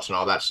workouts and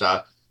all that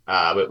stuff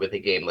with the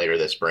game later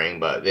this spring.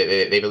 But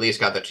they've at least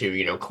got the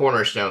two,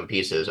 cornerstone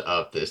pieces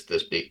of this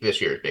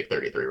year's Big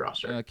 33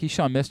 roster.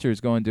 Keyshawn Mister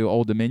is going to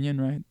Old Dominion,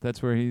 right?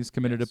 That's where he's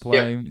committed to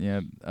play.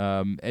 Yeah.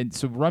 And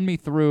so run me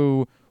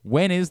through,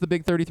 when is the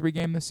Big 33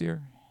 game this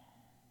year?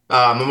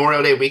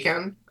 Memorial Day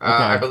weekend, Okay.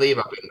 I believe,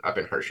 up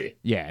in Hershey.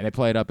 Yeah, they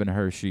play it up in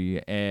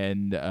Hershey.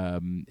 And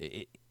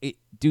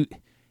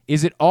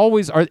is it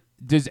always,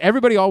 does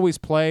everybody always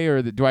play,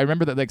 or do I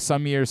remember that like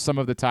some years some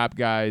of the top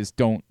guys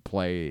don't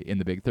play in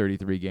the Big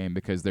 33 game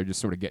because they're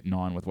just sort of getting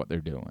on with what they're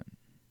doing?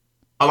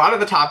 A lot of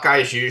the top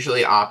guys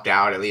usually opt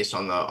out, at least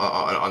on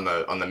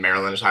the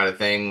Maryland side of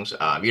things.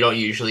 You don't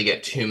usually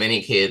get too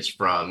many kids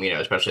from,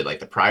 especially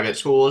like the private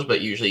schools, but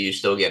usually you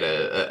still get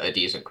a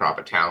decent crop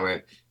of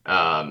talent.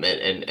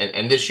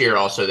 And this year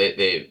also,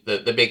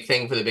 the big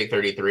thing for the Big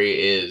 33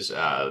 is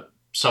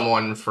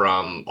someone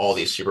from all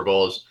these Super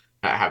Bowls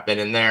have been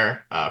in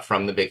there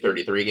from the Big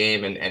 33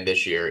 game, and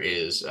this year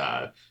is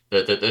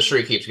the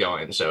streak keeps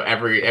going. So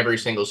every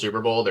single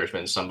Super Bowl, there's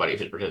been somebody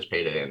who's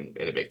participated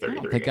in a Big 33 I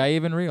don't think game. I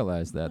even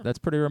realized that. That's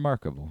pretty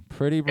remarkable.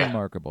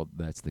 Remarkable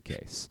that's the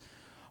case.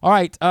 All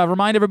right,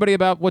 remind everybody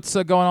about what's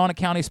going on at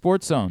County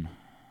Sports Zone.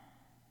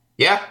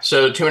 Yeah,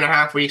 so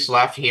 2.5 weeks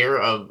left here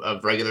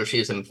of regular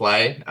season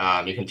play.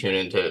 You can tune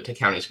into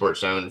County Sports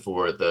Zone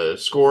for the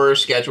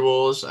scores,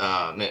 schedules,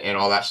 and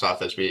all that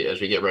stuff as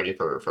we get ready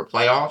for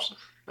playoffs.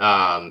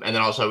 And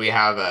then also we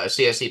have a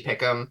CSC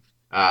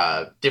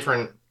Pick'em,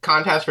 different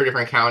contests for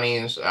different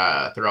counties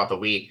throughout the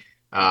week.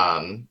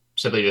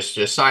 Simply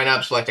just sign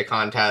up, select a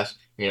contest,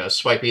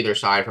 swipe either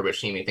side for which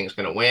team you think is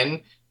going to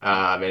win,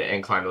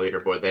 and climb the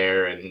leaderboard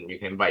there. And you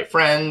can invite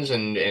friends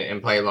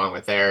and play along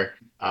with there.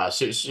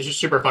 So it's just a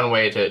super fun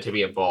way to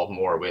be involved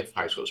more with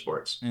high school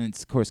sports. And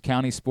it's, of course,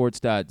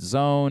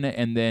 countysports.zone,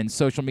 and then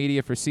social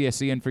media for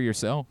CSC and for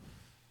yourself.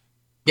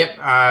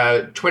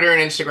 Yep. Twitter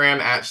and Instagram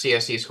at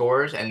CSC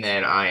Scores, and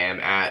then I am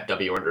at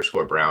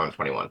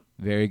W_Brown21.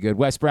 Very good.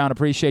 Wes Brown,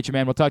 appreciate you,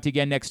 man. We'll talk to you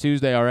again next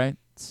Tuesday, all right?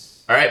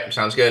 All right.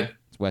 Sounds good.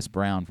 It's Wes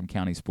Brown from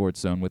County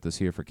Sports Zone with us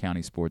here for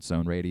County Sports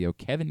Zone Radio.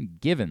 Kevin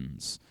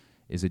Givens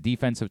is a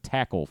defensive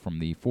tackle from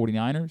the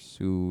 49ers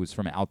who is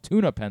from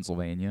Altoona,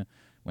 Pennsylvania,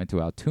 went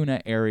to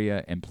Altoona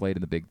area and played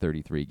in the Big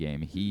 33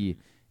 game. He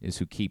is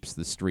who keeps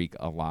the streak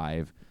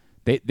alive.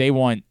 They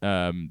want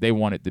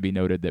it to be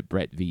noted that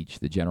Brett Veach,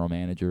 the general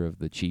manager of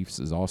the Chiefs,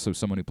 is also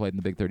someone who played in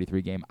the Big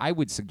 33 game. I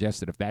would suggest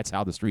that if that's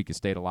how the streak has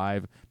stayed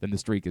alive, then the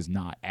streak is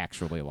not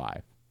actually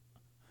alive.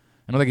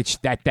 I don't think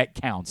that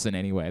counts in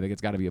any way. I think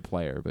it's got to be a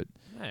player, but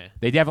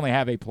they definitely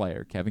have a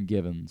player, Kevin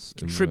Givens,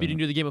 contributing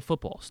to the game of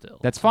football still.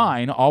 That's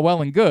fine, all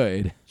well and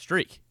good.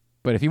 Streak.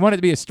 But if you want it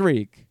to be a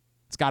streak,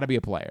 it's got to be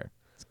a player.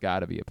 It's got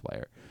to be a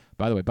player.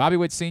 By the way, Bobby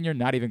Witt Sr.,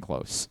 not even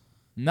close.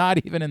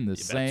 Not even in the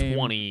same.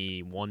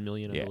 21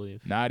 million, I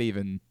believe. Not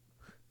even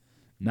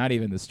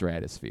the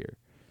stratosphere.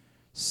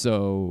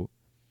 So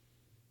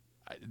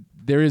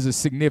there is a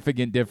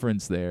significant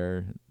difference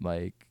there.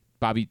 Like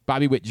Bobby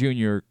Witt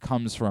Jr.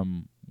 comes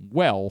from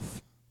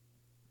wealth.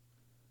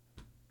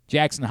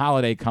 Jackson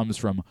Holiday comes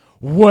from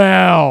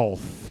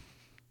wealth.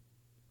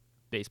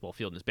 Baseball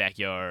field in his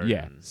backyard.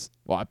 Yes.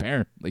 Well,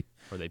 apparently.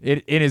 Or they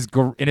in his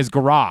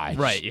garage.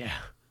 Right, yeah.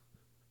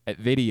 At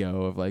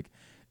video of like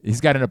he's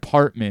got an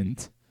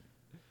apartment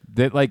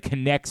that like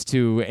connects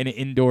to an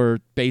indoor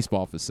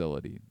baseball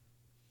facility.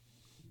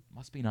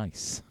 Must be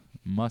nice.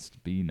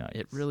 Must be nice.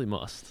 It really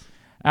must.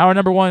 Hour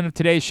number 1 of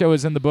today's show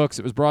is in the books.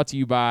 It was brought to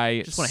you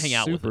by Just want to hang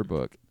out with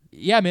Superbook.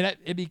 Yeah, I mean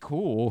it'd be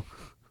cool.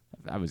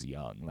 If I was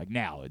young, like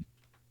now I'd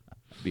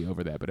be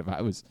over that. But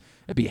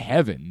it'd be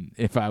heaven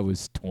if I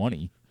was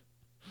 20.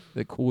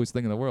 The coolest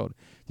thing in the world.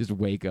 Just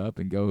wake up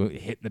and go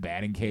hit in the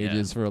batting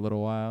cages for a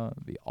little while.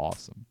 It'd be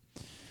awesome.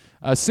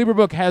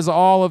 Superbook has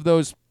all of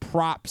those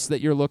props that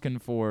you're looking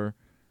for.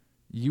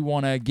 You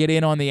want to get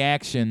in on the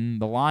action.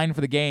 The line for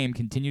the game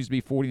continues to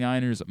be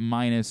 49ers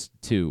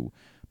 -2.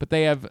 But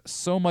they have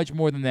so much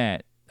more than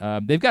that.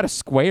 They've got a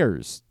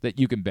squares that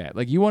you can bet.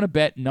 Like you want to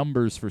bet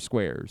numbers for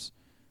squares.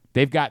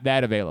 They've got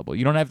that available.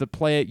 You don't have to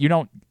play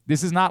it.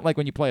 This is not like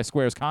when you play a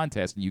squares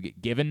contest and you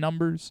get given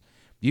numbers.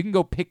 You can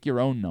go pick your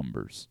own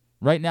numbers.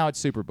 Right now at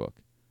Superbook.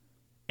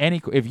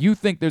 If you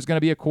think there's going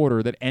to be a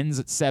quarter that ends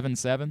at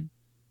 7-7,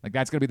 like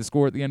that's going to be the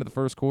score at the end of the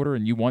first quarter,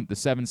 and you want the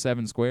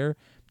 7-7 square,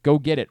 go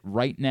get it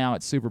right now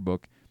at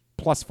Superbook,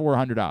 plus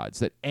 400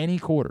 odds at any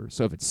quarter.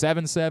 So if it's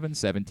 7-7,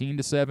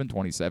 17-7,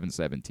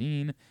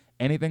 27-17,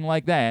 anything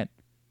like that,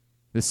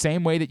 the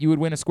same way that you would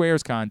win a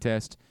squares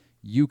contest,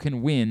 you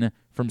can win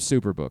from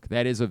Superbook.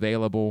 That is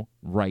available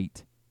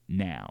right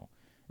now.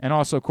 And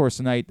also, of course,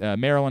 tonight,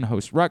 Maryland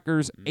hosts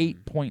Rutgers,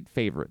 8-point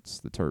favorites,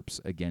 the Terps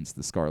against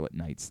the Scarlet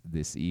Knights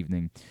this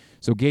evening.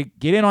 So get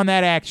in on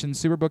that action,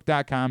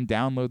 superbook.com,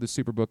 download the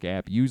Superbook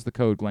app, use the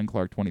code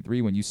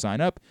GlennClark23 when you sign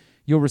up.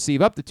 You'll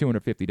receive up to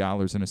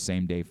 $250 in a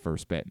same-day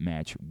first bet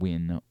match,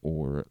 win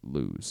or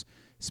lose.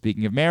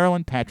 Speaking of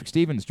Maryland, Patrick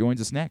Stevens joins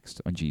us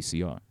next on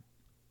GCR.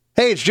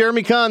 Hey, it's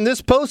Jeremy Kahn.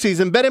 This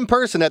postseason, bet in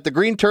person at the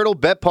Green Turtle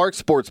Bet Park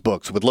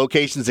Sportsbooks with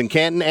locations in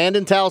Canton and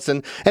in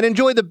Towson, and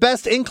enjoy the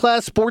best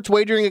in-class sports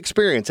wagering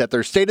experience at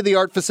their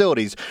state-of-the-art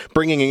facilities,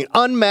 bringing an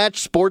unmatched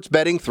sports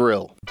betting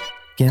thrill.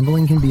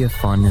 Gambling can be a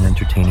fun and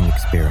entertaining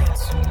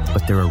experience,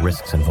 but there are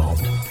risks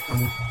involved.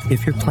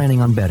 If you're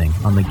planning on betting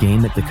on the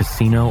game at the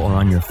casino or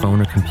on your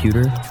phone or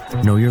computer,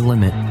 know your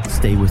limit,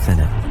 stay within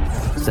it.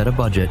 Set a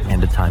budget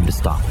and a time to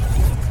stop.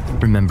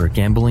 Remember,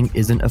 gambling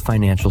isn't a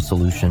financial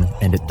solution,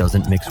 and it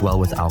doesn't mix well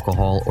with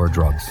alcohol or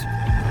drugs.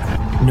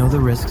 Know the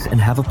risks and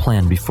have a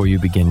plan before you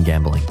begin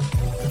gambling.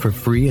 For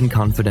free and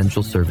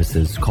confidential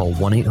services, call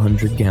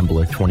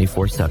 1-800-GAMBLER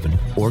 24/7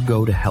 or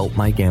go to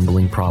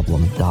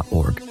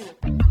helpmygamblingproblem.org.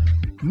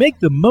 Make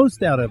the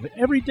most out of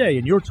every day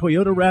in your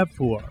Toyota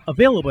RAV4.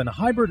 Available in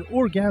hybrid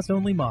or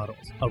gas-only models.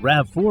 A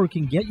RAV4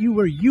 can get you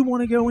where you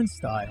want to go in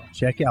style.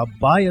 Check out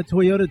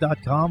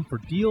buyatoyota.com for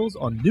deals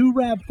on new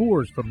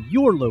RAV4s from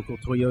your local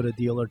Toyota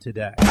dealer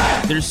today.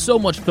 There's so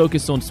much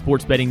focus on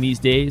sports betting these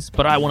days,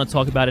 but I want to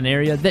talk about an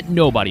area that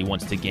nobody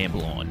wants to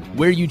gamble on,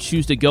 where you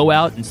choose to go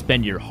out and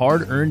spend your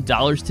hard-earned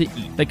dollars to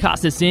eat. The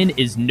Costas Inn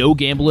is no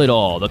gamble at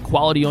all. The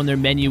quality on their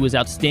menu is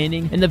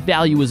outstanding, and the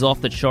value is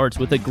off the charts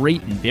with a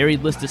great and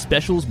varied list of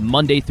specials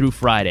Monday through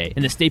Friday.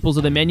 And the staples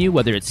of the menu,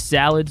 whether it's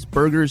salads,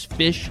 burgers,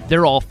 fish,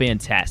 they're all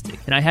fantastic.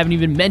 And I haven't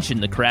even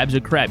mentioned the crabs or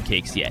crab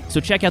cakes yet.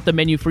 So check out the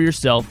menu for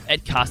yourself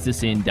at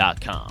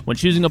CostasInn.com. When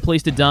choosing a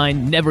place to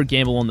dine, never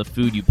gamble on the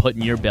food you put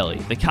in your belly.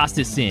 The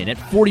Costas Inn at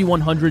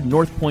 4100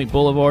 North Point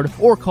Boulevard,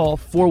 or call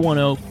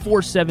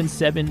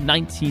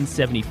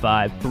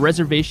 410-477-1975 for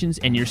reservations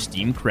and your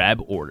steamed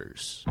crab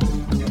orders.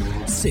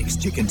 6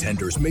 chicken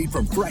tenders made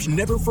from fresh,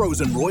 never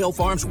frozen Royal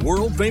Farms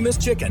world-famous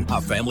chicken,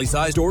 a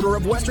family-sized order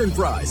of Western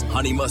fries,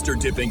 honey mustard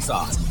dipping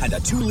sauce, and a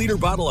 2-liter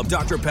bottle of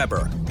Dr.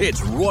 Pepper.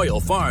 It's Royal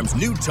Farms'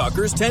 new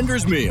Tucker's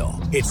Tenders Meal.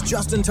 It's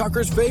Justin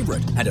Tucker's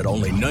favorite, and at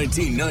only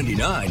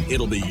 $19.99,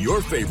 it'll be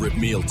your favorite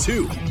meal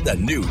too. The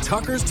new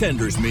Tucker's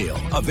Tenders Meal,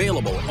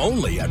 available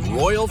only at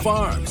Royal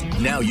Farms.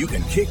 Now you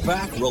can kick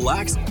back,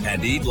 relax,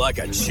 and eat like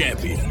a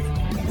champion.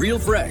 Real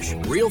fresh,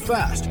 real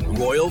fast,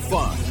 Royal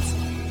Farms.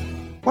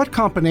 What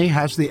company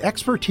has the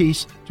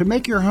expertise to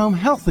make your home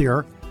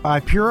healthier by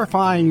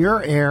purifying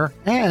your air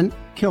and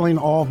killing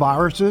all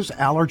viruses,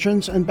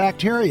 allergens, and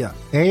bacteria?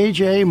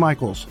 A.J.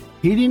 Michaels,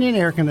 Heating and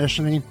Air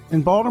Conditioning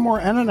in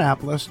Baltimore and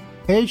Annapolis,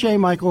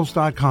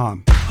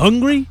 ajmichaels.com.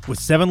 Hungry? With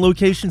 7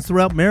 locations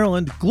throughout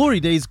Maryland,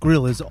 Glory Days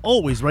Grill is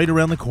always right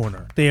around the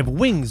corner. They have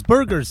wings,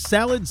 burgers,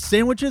 salads,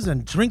 sandwiches,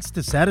 and drinks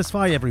to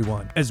satisfy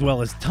everyone, as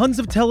well as tons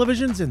of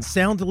televisions and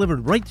sound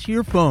delivered right to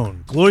your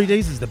phone. Glory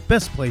Days is the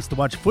best place to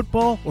watch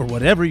football or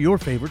whatever your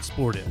favorite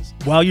sport is.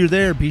 While you're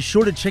there, be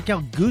sure to check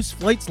out Goose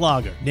Flight's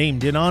Lager,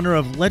 named in honor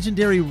of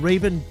legendary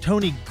Raven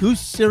Tony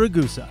Goose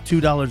Siragusa.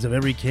 $2 of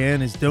every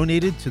can is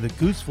donated to the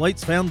Goose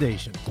Flights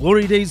Foundation.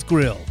 Glory Days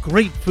Grill.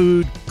 Great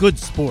food, good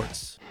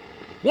sports.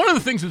 One of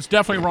the things that's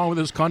definitely wrong with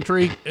this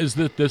country is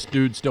that this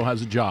dude still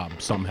has a job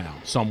somehow,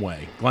 some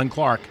way. Glenn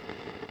Clark.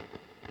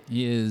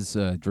 He is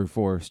Drew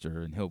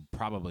Forrester, and he'll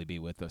probably be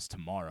with us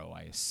tomorrow,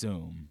 I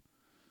assume.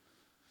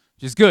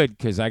 Which is good,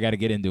 because I got to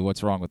get into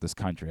what's wrong with this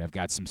country. I've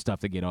got some stuff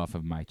to get off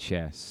of my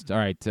chest. All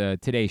right,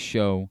 today's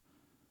show,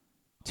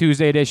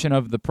 Tuesday edition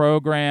of the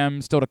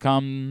program. Still to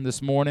come this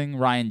morning,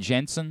 Ryan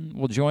Jensen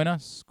will join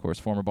us. Of course,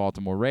 former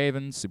Baltimore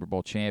Ravens, Super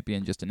Bowl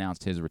champion, just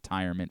announced his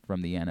retirement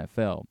from the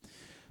NFL.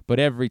 But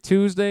every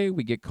Tuesday,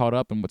 we get caught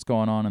up in what's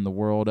going on in the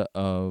world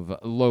of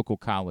local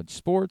college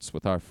sports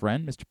with our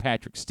friend, Mr.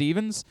 Patrick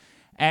Stevens,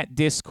 at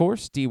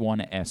Discourse,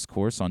 D1S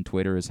Course on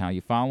Twitter is how you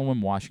follow him,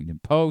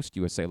 Washington Post,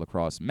 USA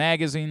Lacrosse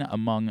Magazine,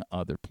 among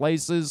other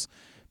places.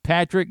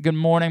 Patrick, good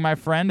morning, my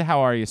friend.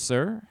 How are you,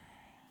 sir?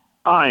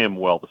 I am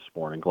well this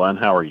morning, Glenn.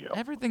 How are you?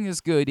 Everything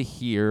is good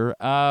here.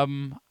 I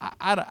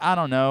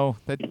don't know.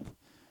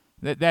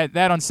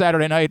 That on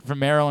Saturday night from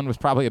Maryland was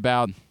probably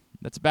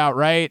that's about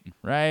right?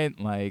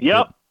 Like,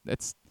 yep.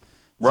 That's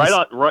right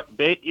on.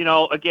 Right, you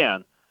know,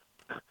 again,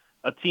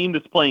 a team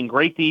that's playing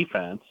great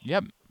defense.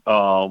 Yep.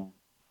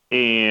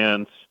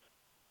 And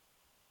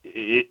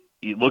you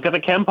look at the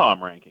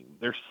KenPom ranking;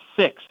 they're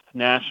 6th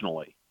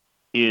nationally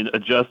in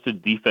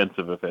adjusted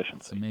defensive efficiency.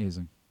 That's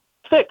amazing.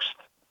 6th.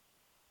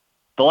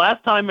 The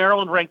last time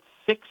Maryland ranked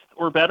 6th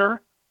or better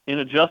in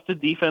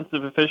adjusted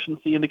defensive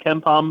efficiency in the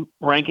KenPom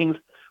rankings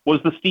was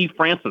the Steve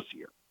Francis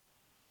year.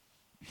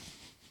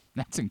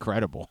 That's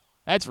incredible.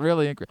 That's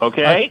really incredible.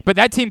 Okay. But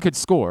that team could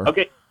score.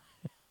 Okay.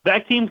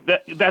 That team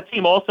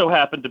also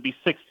happened to be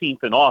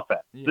 16th in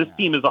offense. Yeah. This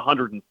team is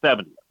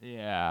 170th.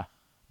 Yeah.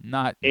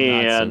 Not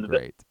so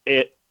great.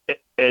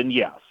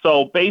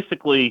 So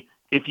basically,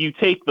 if you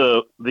take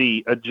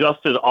the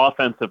adjusted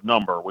offensive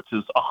number, which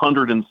is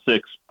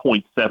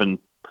 106.7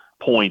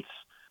 points,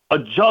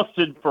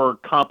 adjusted for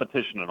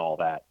competition and all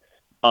that,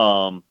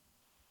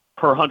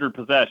 per 100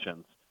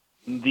 possessions,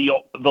 the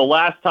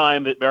last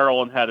time that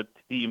Maryland had a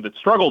team that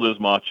struggled as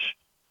much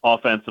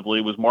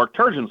offensively was Mark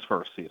Turgeon's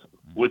first season,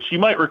 which you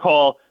might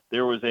recall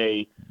there was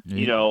there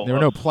were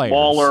no players.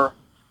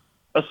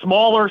 a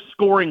smaller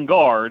scoring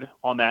guard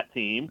on that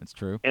team. That's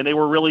true. And they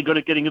were really good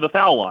at getting to the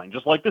foul line,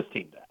 just like this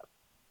team does.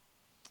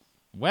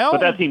 Well,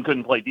 but that team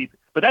couldn't play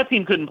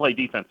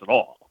defense at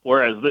all.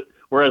 Whereas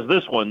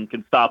this one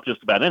can stop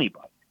just about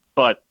anybody.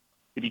 But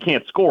if you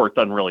can't score, it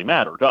doesn't really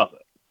matter, does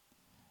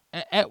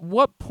it? At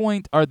what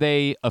point are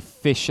they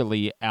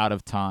officially out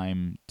of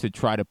time to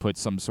try to put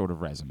some sort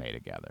of resume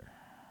together?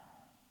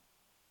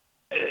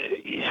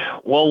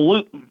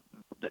 Well,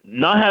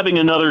 not having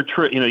another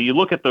trip, you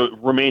look at the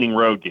remaining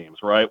road games,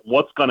 right?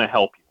 What's going to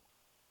help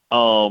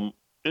you?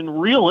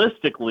 And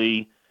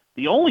realistically,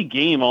 the only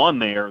game on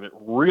there that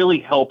really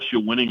helps you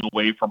winning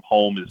away from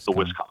home is the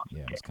Wisconsin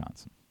game.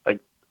 Wisconsin. Like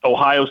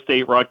Ohio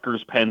State,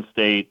 Rutgers, Penn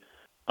State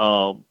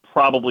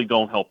probably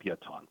don't help you a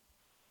ton.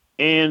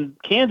 And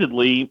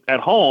candidly,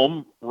 at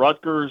home,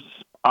 Rutgers,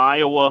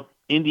 Iowa,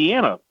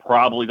 Indiana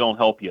probably don't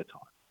help you a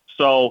ton.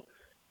 So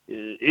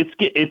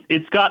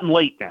it's gotten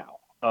late now,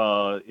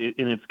 and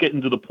it's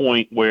getting to the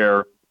point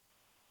where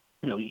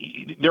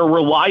they're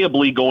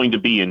reliably going to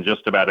be in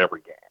just about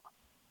every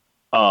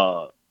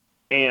game.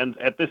 And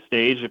at this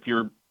stage, if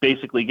you're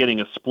basically getting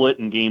a split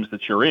in games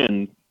that you're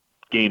in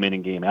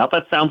and game out,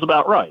 that sounds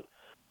about right.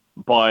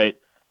 But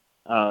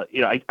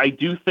I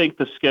do think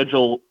the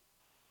schedule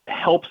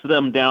helps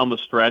them down the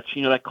stretch.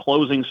 That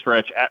closing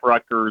stretch at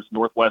Rutgers,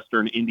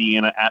 Northwestern,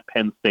 Indiana, at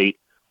Penn State,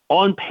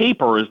 on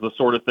paper is the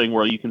sort of thing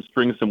where you can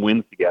string some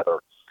wins together.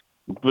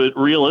 But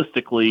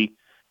realistically,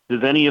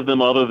 does any of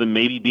them other than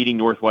maybe beating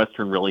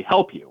Northwestern really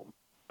help you?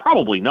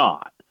 Probably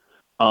not.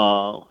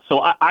 So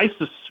I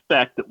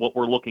suspect that what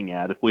we're looking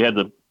at, if we had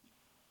to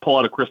pull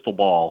out a crystal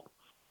ball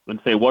and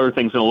say, what are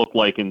things going to look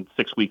like in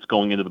 6 weeks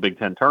going into the Big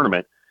Ten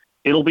tournament,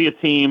 it'll be a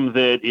team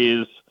that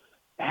is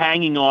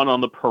hanging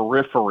on the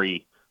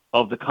periphery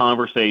of the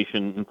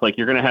conversation. It's like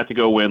you're going to have to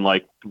go win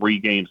like 3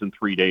 games in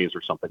 3 days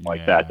or something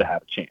like that to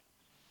have a chance.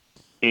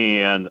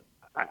 And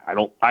I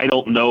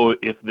don't know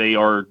if they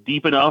are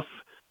deep enough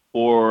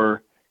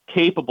or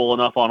capable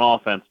enough on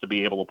offense to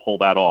be able to pull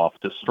that off,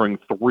 to string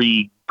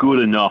 3 good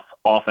enough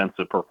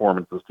offensive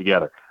performances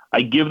together.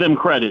 I give them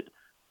credit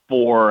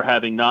for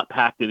having not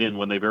packed it in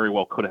when they very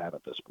well could have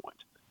at this point.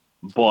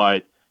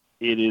 But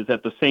it is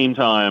at the same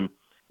time,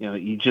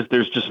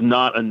 there's just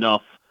not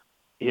enough.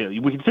 We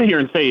can sit here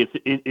and say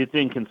it's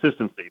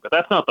inconsistency, but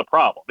that's not the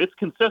problem. It's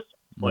consistent.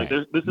 Right.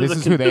 Like this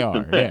is a who they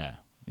consistent are. thing.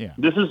 Yeah.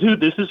 This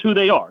is who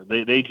they are.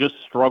 They just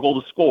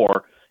struggle to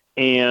score,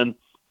 and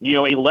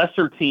a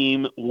lesser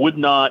team would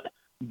not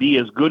be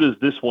as good as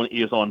this one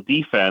is on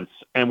defense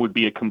and would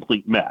be a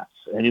complete mess.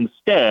 And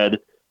instead,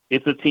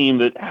 it's a team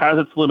that has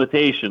its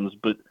limitations,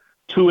 but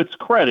to its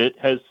credit,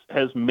 has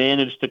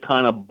managed to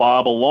kind of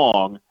bob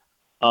along.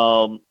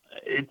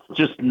 It's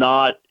just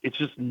not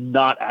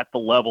at the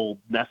level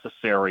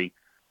necessary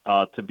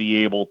to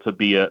be able to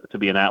be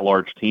an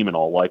at-large team in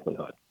all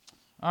likelihood.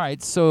 All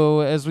right, so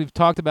as we've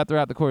talked about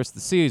throughout the course of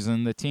the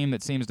season, the team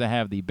that seems to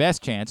have the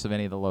best chance of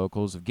any of the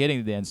locals of getting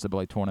to the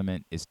NCAA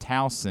tournament is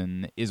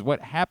Towson. Is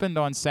what happened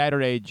on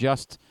Saturday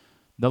just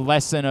the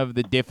lesson of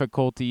the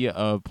difficulty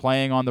of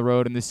playing on the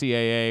road in the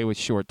CAA with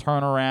short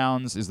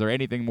turnarounds? Is there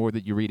anything more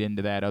that you read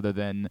into that other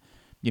than,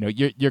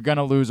 you're going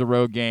to lose a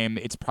road game?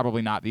 It's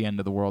probably not the end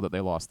of the world that they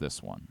lost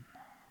this one.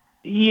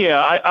 Yeah,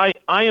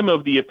 I am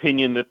of the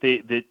opinion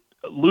that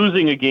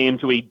losing a game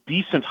to a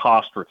decent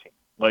Hofstra team,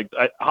 like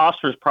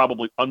Hofstra's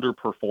probably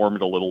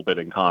underperformed a little bit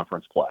in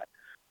conference play,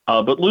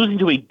 but losing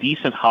to a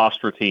decent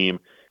Hofstra team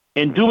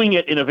and doing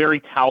it in a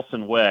very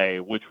Towson way,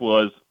 which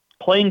was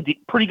playing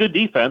pretty good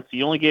defense.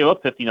 You only gave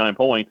up 59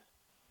 points.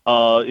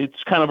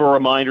 It's kind of a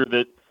reminder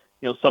that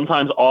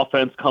sometimes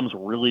offense comes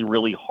really,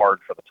 really hard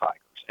for the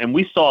Tigers, and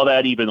we saw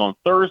that even on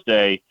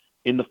Thursday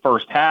in the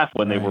first half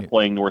when they were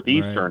playing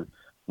Northeastern.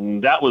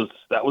 Right. That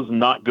was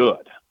not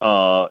good,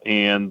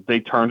 and they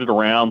turned it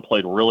around,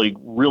 played really,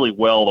 really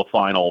well the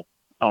final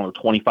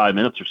 25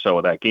 minutes or so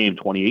of that game,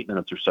 28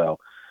 minutes or so.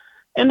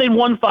 And they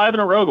won 5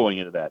 in a row going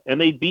into that. And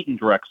they'd beaten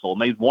Drexel,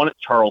 and they'd won at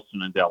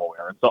Charleston and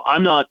Delaware. And so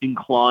I'm not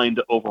inclined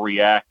to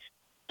overreact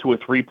to a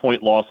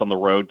 3-point loss on the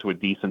road to a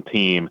decent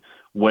team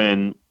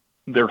when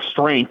their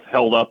strength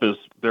held up as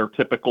their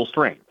typical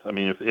strength. I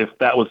mean, if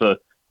that was a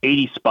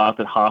 80 spot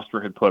that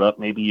Hofstra had put up,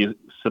 maybe you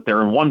sit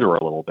there and wonder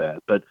a little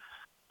bit. But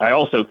I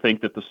also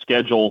think that the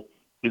schedule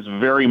is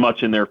very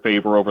much in their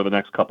favor over the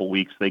next couple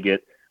weeks. They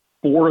get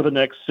 4 of the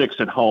next 6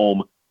 at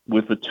home,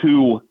 with the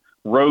 2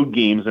 road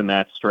games in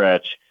that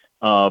stretch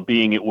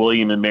being at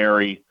William and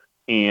Mary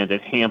and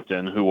at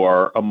Hampton, who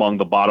are among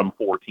the bottom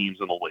 4 teams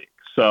in the league.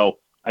 So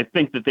I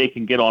think that they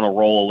can get on a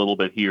roll a little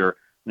bit here.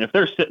 And if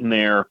they're sitting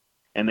there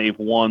and they've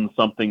won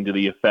something to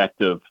the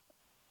effect of,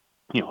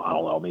 I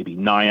don't know, maybe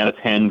 9 out of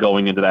 10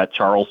 going into that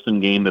Charleston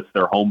game that's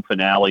their home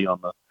finale on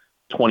the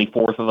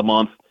 24th of the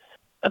month,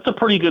 that's a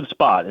pretty good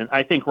spot. And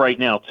I think right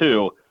now,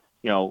 too,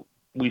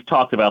 we've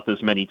talked about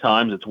this many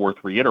times. It's worth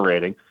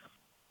reiterating.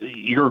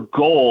 Your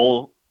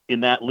goal in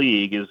that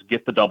league is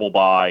get the double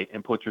bye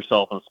and put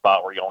yourself in a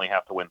spot where you only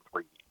have to win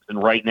 3 games.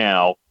 And right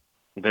now,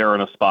 they're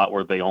in a spot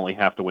where they only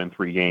have to win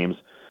 3 games.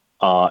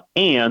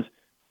 And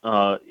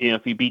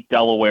if you beat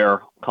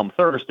Delaware come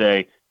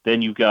Thursday,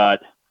 then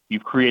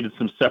you've created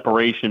some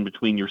separation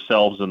between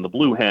yourselves and the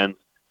Blue Hens,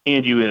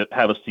 and you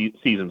have a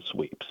season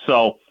sweep.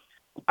 So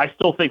I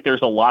still think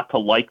there's a lot to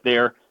like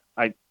there.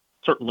 I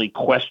certainly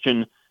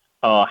question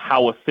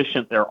how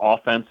efficient their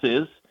offense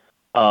is,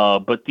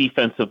 but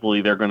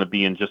defensively they're going to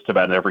be in just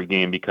about every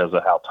game because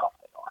of how tough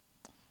they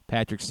are.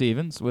 Patrick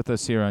Stevens with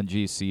us here on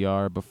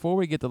GCR. Before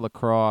we get to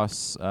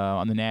lacrosse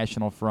on the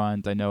national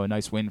front, I know a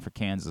nice win for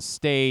Kansas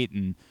State,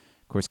 and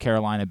of course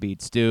Carolina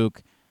beats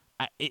Duke.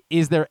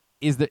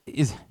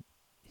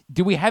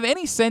 Do we have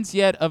any sense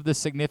yet of the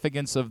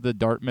significance of the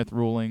Dartmouth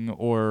ruling,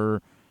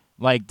 or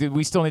do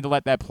we still need to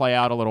let that play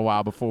out a little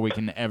while before we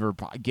can ever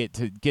get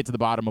to the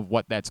bottom of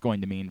what that's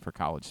going to mean for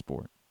college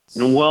sports?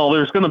 Well,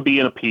 there's going to be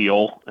an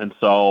appeal, and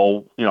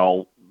so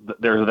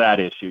there's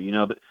that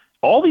issue.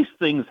 All these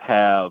things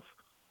have,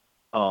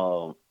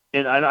 and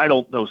I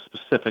don't know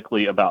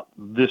specifically about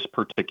this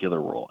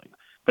particular ruling,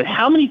 but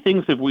how many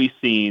things have we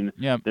seen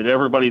that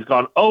everybody's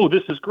gone, oh,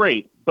 this is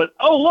great, but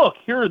oh, look,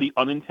 here are the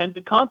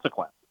unintended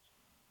consequences.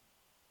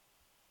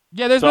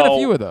 Yeah, there's been a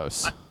few of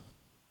those.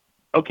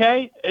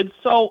 Okay, and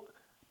so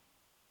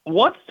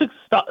what's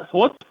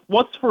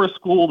for a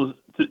school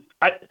to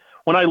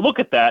when I look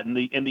at that and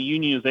the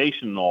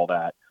unionization and all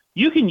that,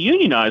 you can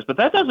unionize, but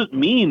that doesn't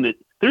mean that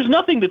there's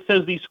nothing that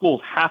says these schools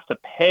have to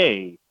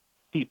pay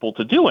people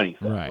to do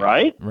anything,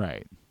 right?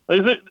 Right.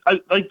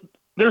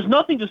 There's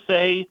nothing to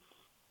say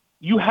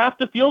you have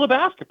to field a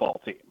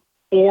basketball team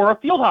or a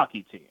field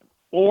hockey team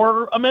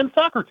or a men's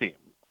soccer team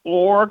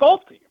or a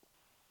golf team.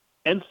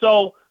 And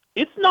so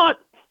it's not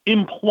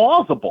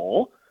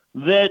implausible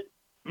that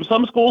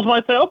some schools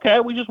might say, okay,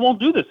 we just won't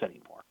do this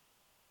anymore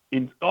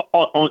in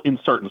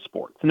certain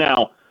sports.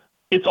 Now,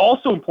 it's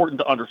also important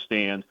to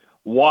understand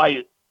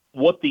what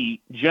the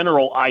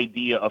general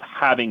idea of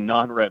having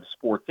non-rev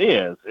sports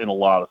is in a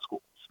lot of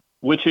schools,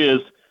 which is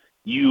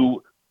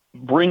you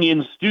bring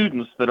in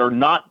students that are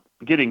not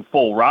getting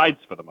full rides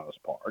for the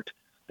most part.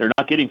 They're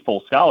not getting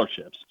full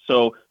scholarships.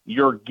 So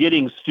you're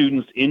getting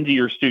students into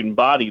your student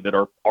body that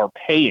are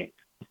paying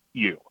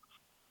you.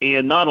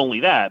 And not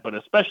only that, but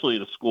especially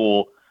at a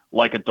school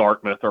like a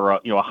Dartmouth or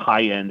a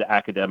high-end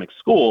academic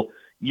school,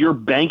 you're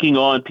banking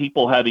on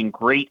people having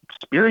great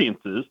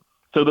experiences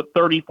so that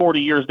 30,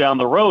 40 years down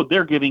the road,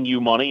 they're giving you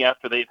money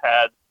after they've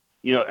had,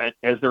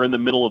 as they're in the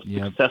middle of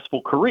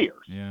successful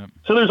careers. Yeah.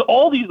 So there's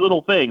all these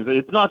little things.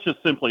 It's not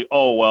just simply,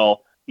 oh,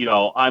 well,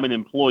 I'm an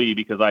employee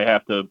because I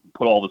have to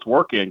put all this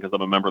work in because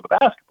I'm a member of the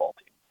basketball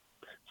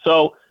team.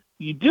 So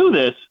you do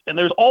this, and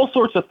there's all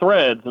sorts of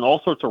threads and all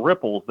sorts of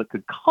ripples that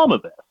could come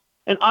of this.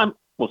 And I'm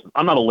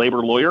not a labor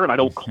lawyer, and I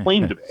don't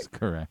claim to be.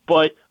 Correct.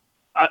 But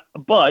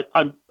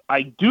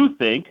I do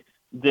think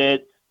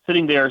that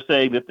sitting there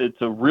saying that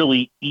it's a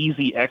really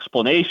easy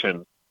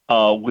explanation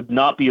would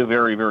not be a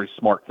very, very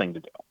smart thing to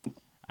do.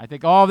 I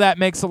think all of that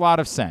makes a lot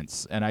of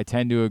sense, and I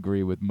tend to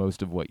agree with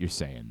most of what you're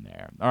saying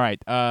there. All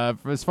right,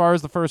 as far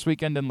as the first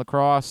weekend in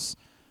lacrosse,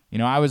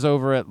 I was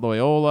over at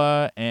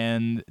Loyola,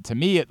 and to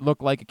me it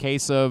looked like a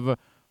case of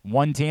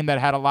one team that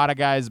had a lot of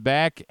guys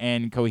back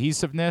and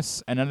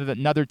cohesiveness, and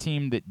another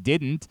team that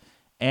didn't.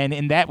 And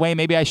in that way,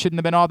 maybe I shouldn't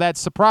have been all that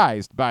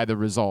surprised by the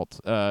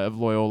result of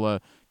Loyola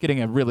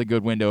getting a really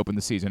good win to open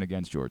the season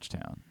against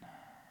Georgetown.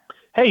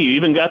 Hey, you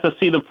even got to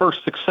see the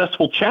first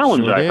successful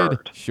challenge, I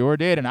heard. Sure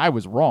did, and I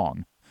was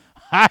wrong.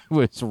 I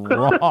was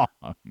wrong.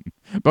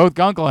 Both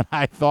Gunkel and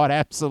I thought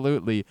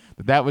absolutely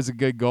that was a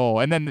good goal.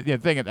 And then the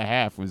thing at the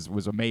half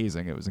was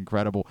amazing. It was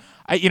incredible.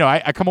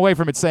 I come away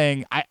from it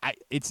saying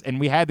and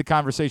we had the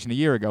conversation a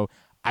year ago.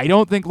 I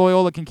don't think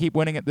Loyola can keep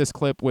winning at this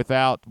clip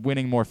without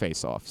winning more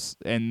faceoffs.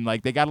 And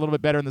they got a little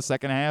bit better in the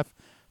second half,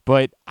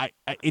 but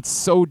it's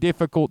so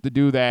difficult to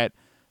do that.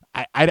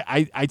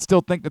 I still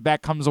think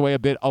that comes away a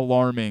bit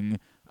alarming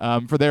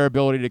for their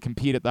ability to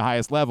compete at the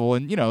highest level.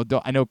 And,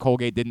 I know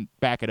Colgate didn't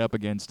back it up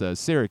against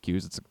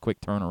Syracuse. It's a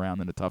quick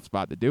turnaround and a tough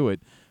spot to do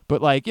it.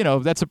 But,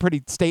 that's a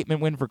pretty statement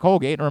win for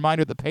Colgate and a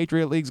reminder that the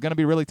Patriot League's going to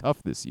be really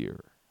tough this year.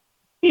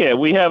 Yeah,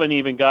 we haven't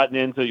even gotten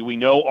into – we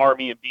know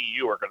Army and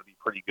BU are going to be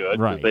pretty good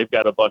because they've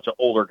got a bunch of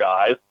older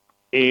guys.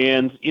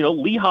 And,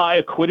 Lehigh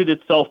acquitted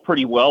itself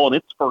pretty well in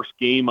its first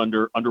game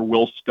under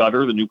Will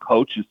Scudder, the new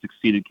coach who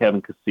succeeded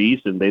Kevin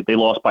Cassis, and they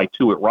lost by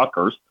 2 at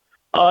Rutgers.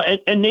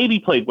 And Navy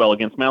played well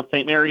against Mount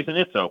St. Mary's in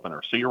its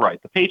opener. So you're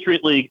right. The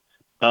Patriot League,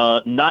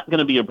 not going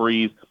to be a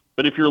breeze.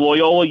 But if you're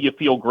Loyola, you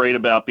feel great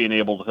about being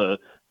able to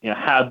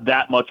have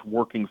that much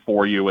working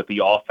for you at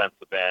the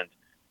offensive end,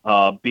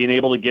 being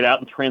able to get out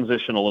and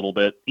transition a little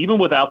bit. Even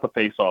without the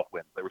face-off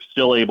wins, they were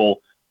still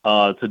able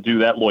to do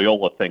that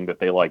Loyola thing that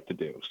they like to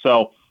do.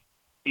 So,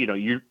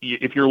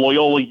 if you're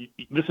Loyola,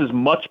 this is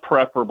much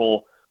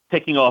preferable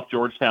taking off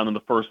Georgetown in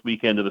the first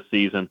weekend of the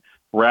season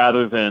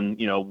rather than,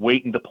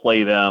 waiting to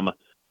play them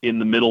in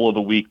the middle of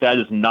the week. That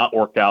has not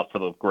worked out for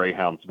the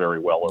Greyhounds very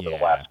well over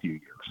the last few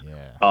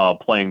years,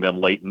 playing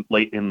them late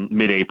in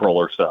mid-April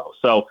or so.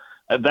 So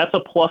that's a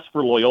plus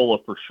for Loyola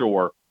for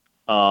sure.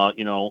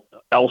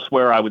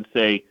 Elsewhere, I would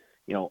say,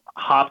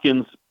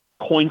 Hopkins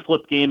coin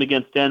flip game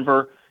against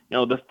Denver.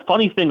 The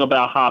funny thing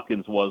about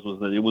Hopkins was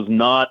that it was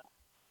not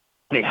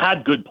They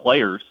had good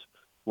players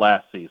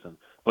last season,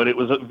 but it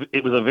was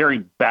a very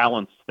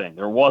balanced thing.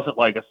 There wasn't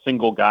like a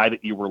single guy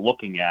that you were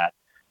looking at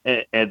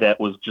and that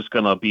was just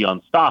going to be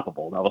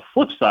unstoppable. Now, the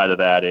flip side of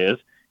that is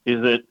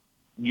that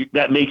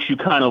that makes you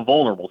kind of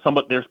vulnerable.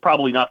 There's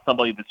probably not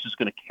somebody that's just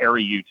going to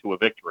carry you to a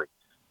victory.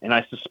 And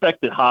I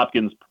suspect that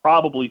Hopkins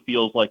probably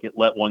feels like it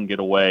let one get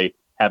away,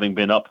 having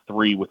been up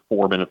 3 with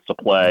 4 minutes to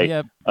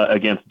play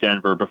against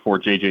Denver before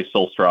J.J.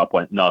 Solstrop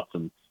went nuts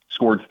and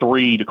scored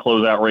 3 to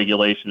close out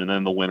regulation and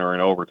then the winner in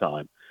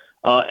overtime.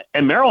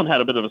 And Maryland had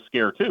a bit of a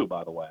scare too,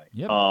 by the way,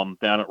 down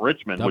at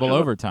Richmond. Double which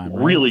is overtime,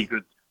 right?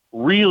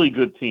 Really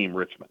good team,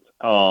 Richmond.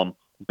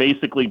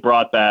 Basically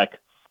brought back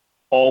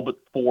all but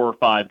 4 or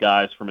 5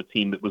 guys from a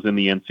team that was in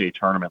the NCAA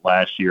tournament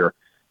last year.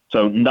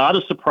 So not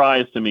a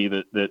surprise to me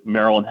that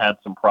Maryland had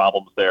some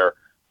problems there.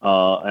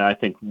 And I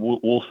think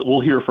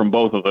we'll hear from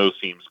both of those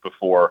teams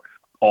before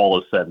all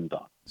is said and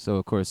done. So,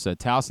 of course,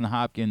 Towson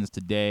Hopkins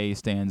today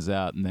stands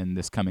out, and then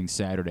this coming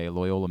Saturday,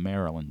 Loyola,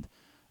 Maryland.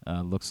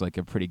 Looks like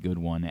a pretty good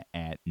one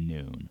at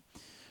noon.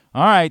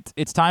 All right,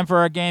 it's time for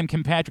our game.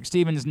 Can Patrick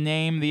Stevens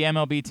name the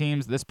MLB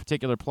teams this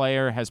particular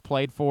player has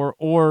played for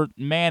or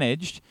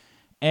managed?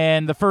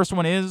 And the first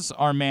one is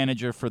our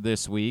manager for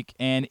this week,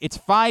 and it's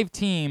 5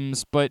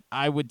 teams, but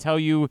I would tell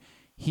you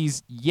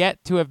he's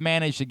yet to have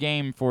managed a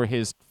game for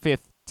his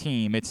 5th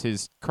team. It's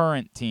his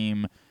current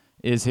team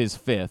is his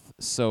 5th.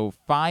 So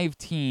 5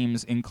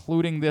 teams,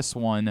 including this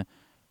one,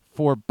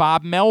 for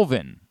Bob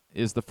Melvin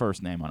is the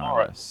first name on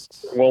our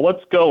list. Well,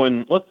 let's go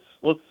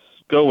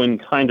in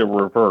kind of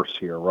reverse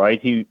here,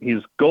 right?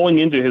 He's going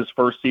into his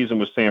first season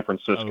with San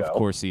Francisco. Of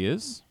course he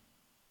is.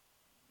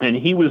 And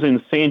he was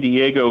in San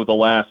Diego the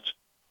last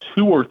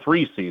 2 or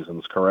 3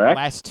 seasons, correct?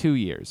 Last 2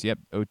 years, yep.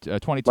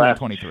 22 and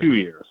 23. 2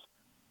 years.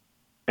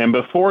 And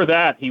before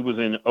that, he was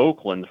in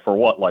Oakland for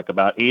what,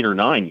 about 8 or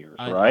 9 years,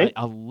 right?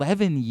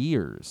 11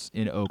 years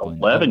in Oakland.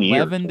 11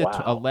 years,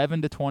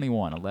 11 to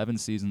 21, 11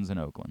 seasons in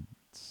Oakland.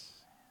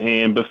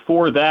 And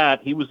before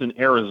that, he was in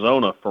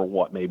Arizona for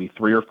what, maybe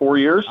 3 or 4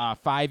 years?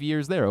 5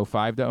 years there,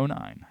 05 to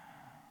 09.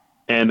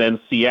 And then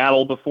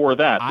Seattle before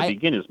that to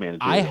begin his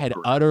managerial I had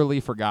career. utterly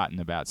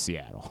forgotten about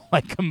Seattle,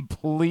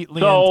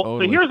 completely. So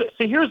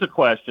here's a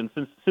question.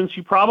 Since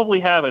you probably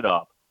have it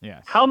up,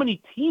 yes. How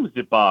many teams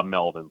did Bob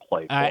Melvin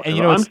play for? And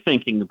I'm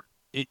thinking.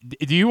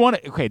 Do you want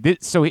to? Okay,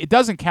 so it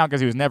doesn't count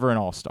because he was never an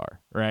All-Star,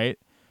 right?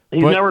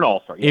 He's never an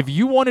All-Star. Yeah. If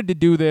you wanted to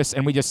do this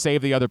and we just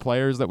save the other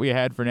players that we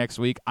had for next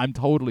week, I'm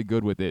totally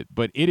good with it.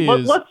 But it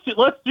is. Let's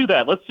do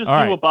that. Let's just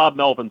do a Bob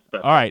Melvin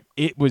special. All right.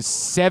 It was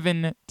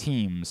 7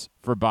 teams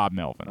for Bob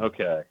Melvin.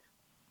 Okay.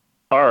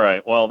 All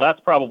right. Well, that's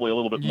probably a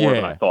little bit more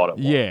than I thought it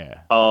was.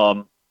 Yeah.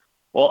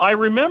 Well, I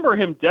remember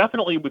him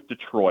definitely with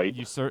Detroit.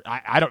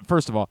 I don't.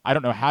 First of all, I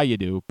don't know how you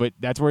do, but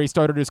that's where he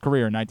started his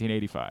career in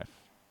 1985.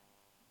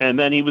 And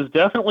then he was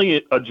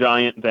definitely a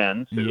Giant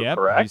then, too,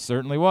 correct? He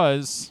certainly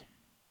was.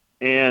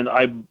 And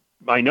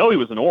I know he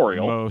was an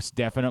Oriole. Most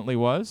definitely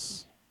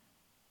was.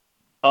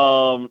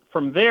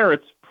 From there,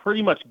 it's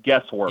pretty much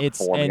guesswork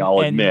for me, I'll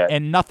admit.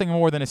 And nothing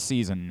more than a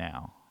season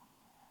now.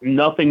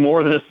 Nothing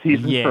more than a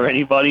season for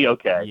anybody?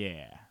 Okay.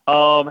 Yeah.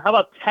 How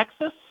about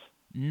Texas?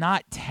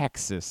 Not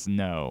Texas,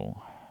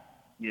 no.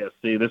 Yeah,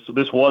 see, this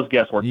was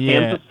guesswork. Yeah.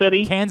 Kansas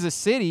City? Kansas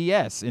City,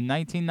 yes, in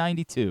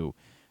 1992.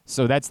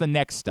 So that's the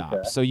next stop.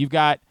 Okay. So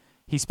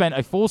he spent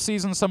a full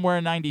season somewhere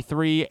in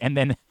 93, and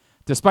then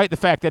despite the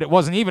fact that it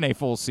wasn't even a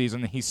full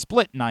season, he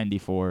split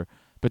 94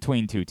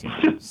 between 2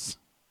 teams.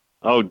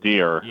 Oh,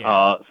 dear.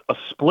 Yeah. A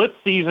split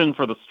season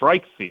for the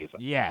strike season.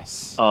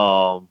 Yes.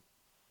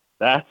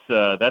 That's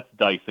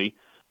dicey.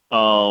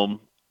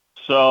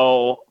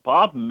 So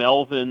Bob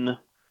Melvin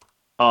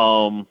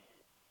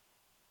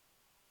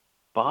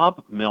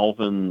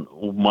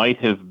might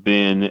have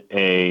been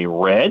a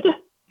Red.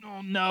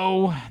 Oh,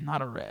 no,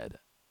 not a Red.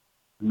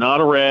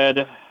 Not a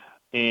Red.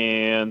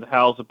 And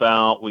how's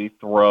about we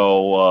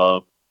throw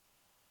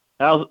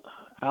the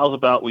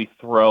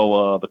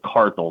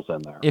Cardinals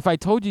in there? If I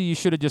told you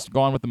should have just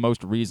gone with the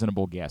most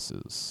reasonable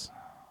guesses.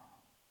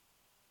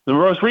 The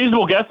most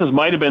reasonable guesses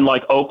might have been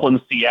like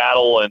Oakland,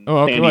 Seattle, and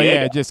San Diego. Well,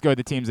 yeah, just go with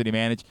the teams that he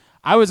managed.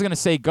 I was going to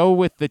say go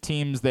with the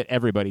teams that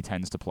everybody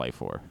tends to play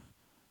for.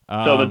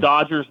 So the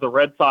Dodgers, the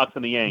Red Sox,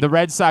 and the Yankees. The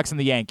Red Sox and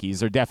the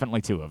Yankees are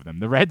definitely 2 of them.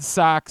 The Red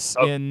Sox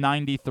in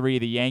 93,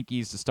 the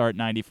Yankees to start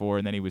 94,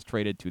 and then he was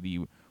traded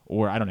to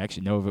or I don't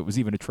actually know if it was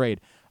even a trade.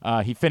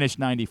 He finished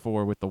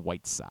 94 with the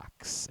White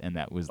Sox, and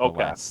that was the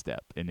last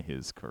step in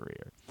his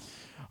career.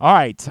 All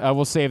right,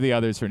 we'll save the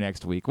others for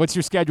next week. What's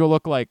your schedule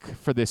look like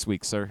for this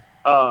week, sir?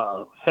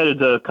 Headed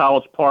to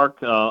College Park.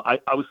 I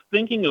was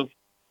thinking of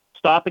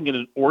stopping in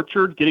an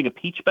orchard, getting a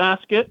peach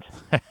basket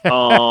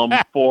for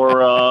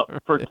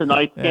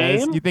tonight's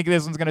game. You think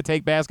this one's going to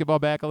take basketball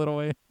back a little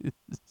way?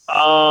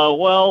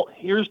 Well,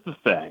 here's the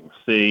thing.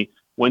 See,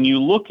 when you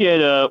look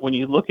at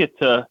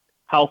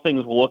how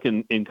things will look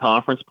in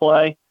conference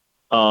play,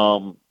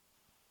 Rutgers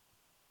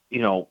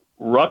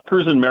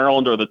and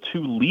Maryland are the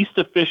 2 least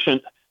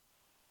efficient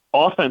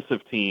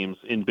offensive teams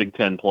in Big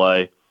Ten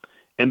play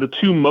and the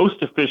 2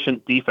 most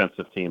efficient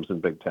defensive teams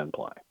in Big Ten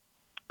play.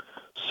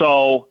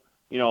 So,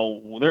 it's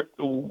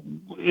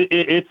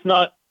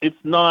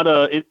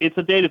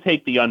a day to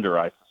take the under,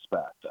 I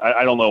suspect.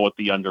 I don't know what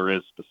the under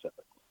is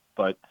specifically,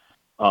 but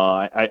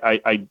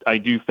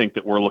I do think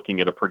that we're looking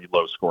at a pretty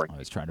low scoring. I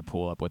was trying to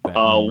pull up what that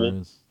number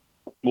is.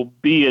 We'll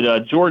be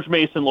at George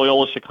Mason,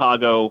 Loyola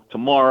Chicago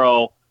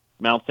tomorrow,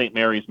 Mount St.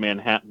 Mary's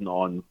Manhattan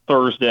on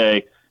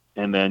Thursday,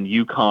 and then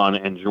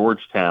UConn and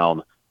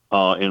Georgetown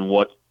in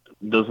what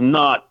does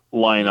not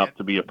line up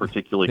to be a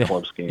particularly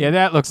close game. Yeah,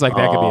 that looks like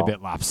that could be a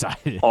bit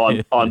lopsided.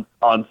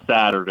 on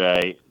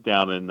Saturday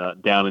down in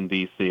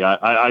DC.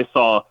 I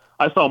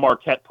saw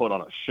Marquette put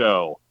on a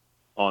show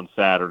on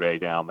Saturday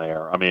down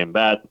there. I mean,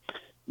 that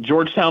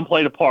Georgetown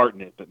played a part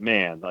in it, but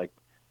man, like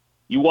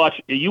you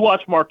watch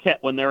Marquette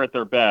when they're at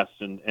their best,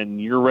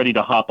 and you're ready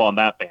to hop on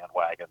that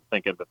bandwagon,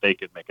 thinking that they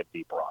could make a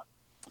deep run.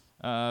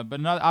 But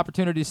another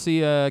opportunity to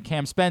see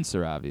Cam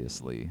Spencer,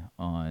 obviously,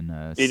 on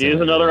It Saturday. is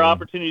another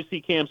opportunity to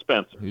see Cam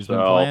Spencer. Who's been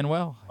playing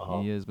well.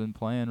 He has been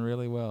playing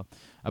really well.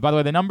 By the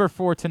way, the number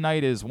for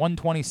tonight is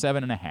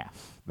 127.5.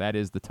 That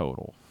is the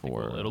total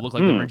for. It'll look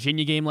like the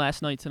Virginia game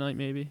last night tonight,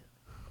 maybe.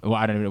 Well,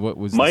 I don't even know what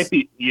was. Might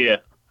be, yeah.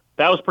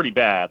 That was pretty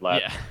bad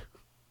last. Yeah.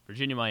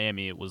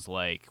 Virginia-Miami, it was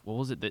like, what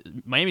was it?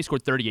 Miami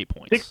scored 38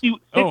 points. 60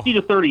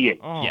 to 38.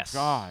 Oh, yes.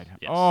 God.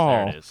 Yes, oh,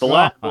 there it is.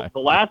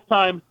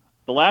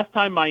 The last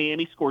time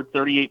Miami scored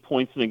 38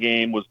 points in a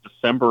game was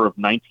December of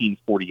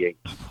 1948.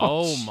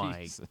 Oh my.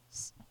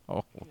 Jesus.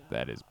 Oh,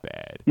 that is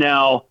bad.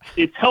 Now,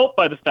 it's helped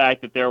by the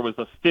fact that there was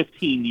a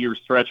 15-year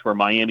stretch where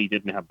Miami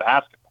didn't have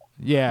basketball.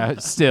 Yeah,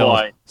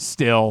 still.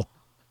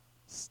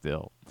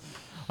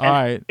 All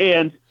right.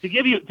 And to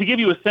give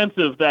you a sense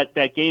of that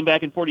game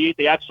back in 48,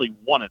 they actually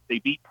won it. They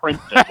beat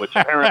Princeton, which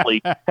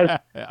apparently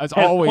has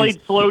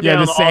played slow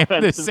down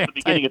offense since the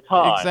beginning of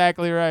time.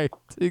 Exactly right.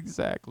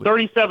 Exactly.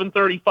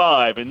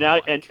 37-35, and now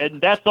and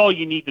that's all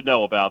you need to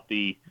know about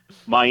the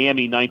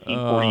Miami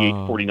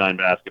 1948-49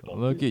 basketball.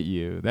 Look at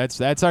you.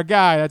 That's our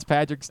guy. That's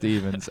Patrick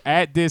Stevens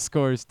at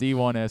Discourse,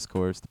 D1S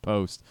Course, The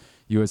Post,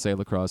 USA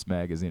Lacrosse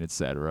Magazine,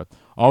 etc.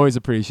 Always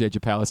appreciate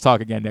you, pal. Let's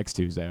talk again next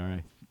Tuesday. All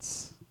right.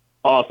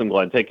 Awesome,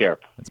 Glenn. Take care.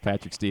 That's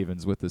Patrick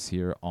Stevens with us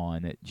here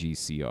on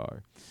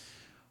GCR.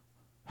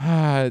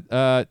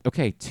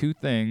 Okay, two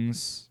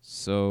things.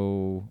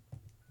 So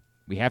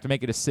we have to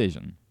make a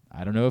decision.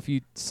 I don't know if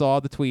you saw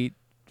the tweet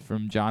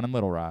from John in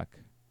Little Rock.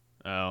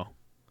 Oh,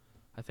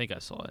 I think I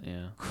saw it,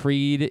 yeah.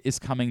 Creed is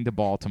coming to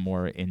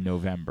Baltimore in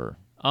November.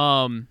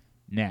 Now.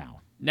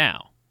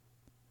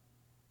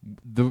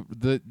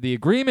 The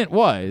agreement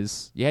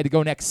was you had to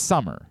go next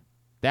summer.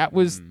 That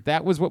was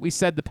what we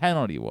said the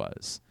penalty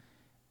was.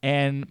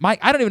 And Mike,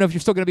 I don't even know if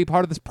you're still going to be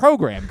part of this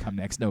program come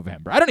next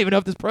November. I don't even know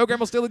if this program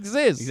will still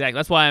exist. Exactly.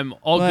 That's why I'm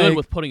all good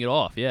with putting it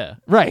off. Yeah.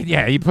 Right.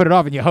 Yeah. You put it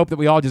off and you hope that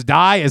we all just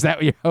die. Is that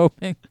what you're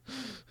hoping?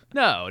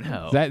 No.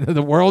 Is that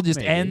the world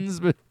just ends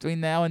between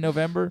now and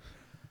November?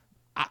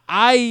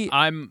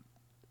 I'm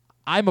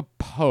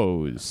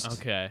opposed.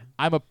 Okay.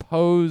 I'm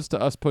opposed to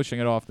us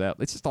pushing it off.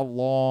 It's just a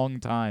long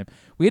time.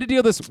 We had to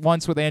deal this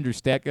once with Andrew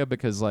Stecca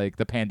because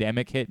the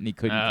pandemic hit and he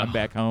couldn't come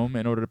back home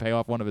in order to pay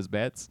off one of his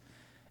bets.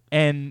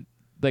 And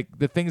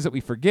the things that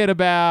we forget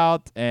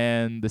about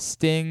and the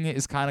sting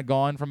is kind of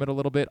gone from it a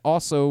little bit.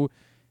 Also,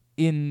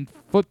 in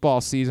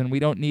football season, we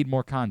don't need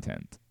more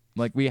content.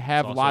 We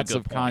have lots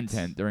of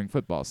content during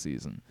football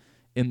season.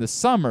 In the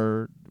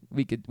summer,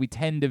 we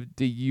tend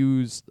to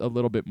use a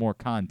little bit more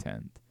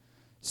content.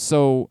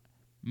 So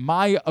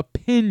my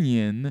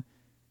opinion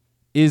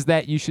is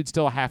that you should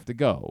still have to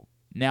go.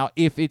 Now,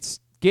 if it's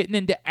getting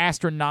into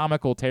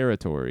astronomical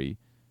territory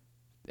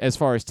as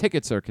far as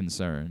tickets are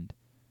concerned,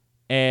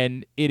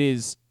 and it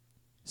is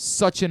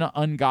such an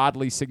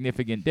ungodly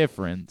significant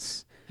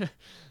difference,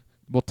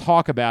 we'll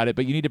talk about it,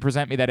 but you need to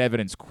present me that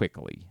evidence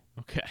quickly.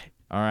 Okay.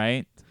 All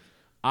right?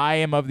 I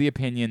am of the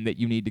opinion that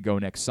you need to go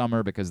next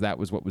summer because that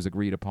was what was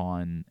agreed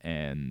upon,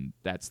 and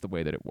that's the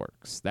way that it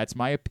works. That's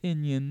my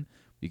opinion.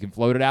 You can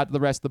float it out to the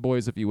rest of the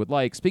boys if you would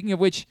like. Speaking of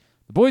which,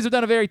 the boys have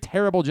done a very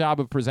terrible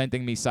job of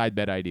presenting me side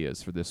bet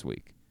ideas for this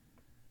week.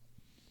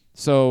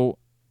 So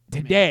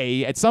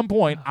today, at some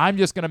point, I'm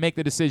just going to make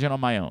the decision on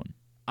my own.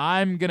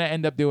 I'm going to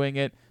end up doing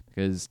it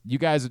because you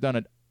guys have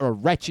done a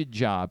wretched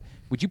job.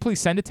 Would you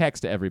please send a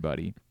text to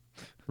everybody?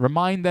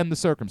 Remind them the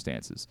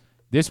circumstances.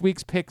 This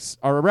week's picks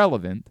are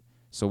irrelevant,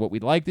 so what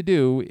we'd like to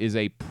do is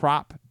a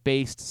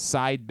prop-based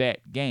side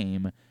bet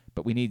game,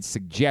 but we need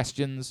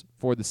suggestions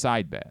for the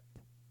side bet.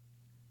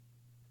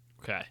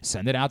 Okay.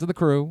 Send it out to the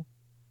crew.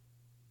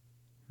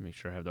 Make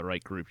sure I have the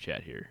right group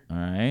chat here. All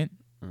right.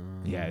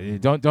 Yeah,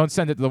 don't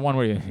send it to the one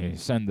where you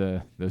send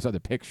those other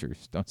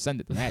pictures. Don't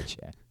send it to that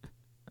chat.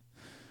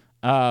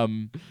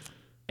 And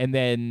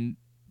then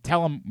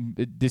tell them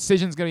the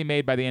decision's going to be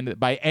made by the end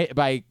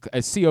by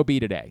a COB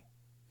today.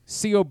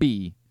 COB,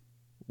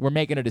 we're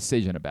making a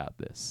decision about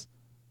this.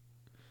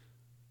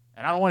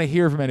 And I don't want to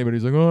hear from anybody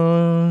who's like, oh,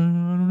 I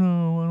don't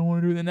know, I don't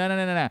want to do that.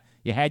 No.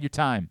 You had your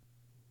time.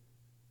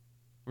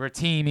 We're a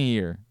team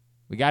here.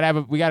 We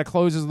gotta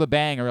close this with a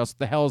bang, or else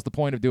the hell is the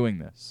point of doing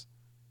this?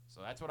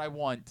 So that's what I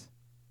want.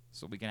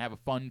 So we can have a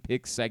fun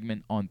pick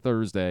segment on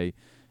Thursday.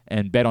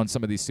 and bet on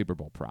some of these Super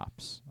Bowl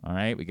props. All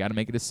right? We got to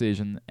make a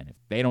decision, and if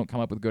they don't come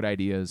up with good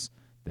ideas,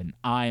 then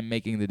I'm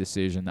making the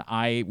decision.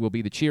 I will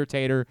be the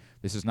cheer-tater.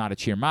 This is not a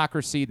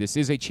cheermocracy. This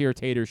is a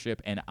cheer-tatership,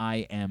 and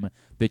I am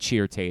the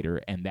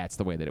cheer-tater, and that's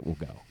the way that it will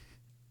go.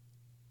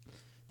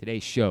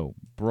 Today's show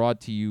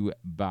brought to you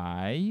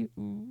by,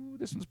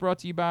 this one's brought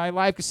to you by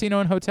Live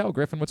Casino and Hotel.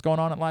 Griffin, what's going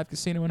on at Live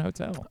Casino and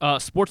Hotel?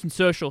 Sports and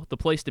Social, the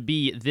place to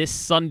be this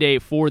Sunday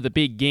for the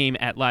big game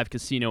at Live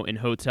Casino and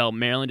Hotel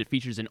Maryland. It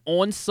features an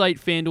on-site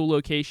FanDuel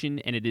location,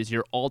 and it is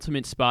your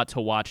ultimate spot to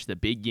watch the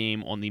big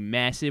game on the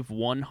massive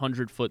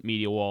 100-foot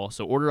media wall.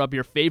 So order up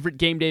your favorite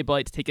game day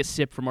bites, take a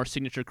sip from our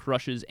signature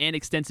crushes and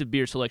extensive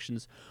beer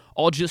selections,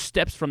 all just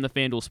steps from the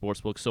FanDuel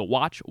Sportsbook. So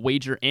watch,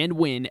 wager, and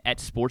win at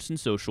Sports and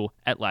Social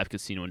at Live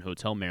Casino and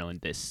Hotel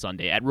Maryland this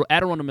Sunday. At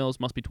Arundel Mills,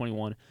 must be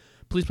 21.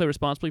 Please play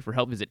responsibly. For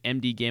help, visit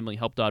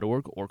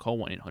mdgamblinghelp.org or call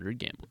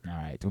 1-800-GAMBLER. All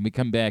right, when we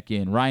come back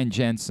in, Ryan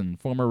Jensen,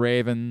 former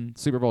Raven,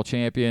 Super Bowl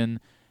champion,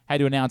 had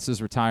to announce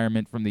his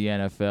retirement from the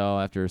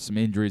NFL after some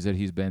injuries that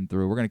he's been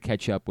through. We're going to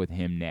catch up with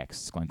him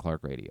next. Glenn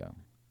Clark Radio.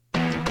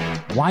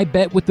 Why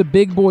bet with the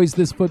big boys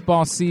this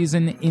football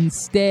season?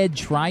 Instead,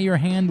 try your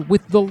hand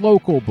with the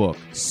local book,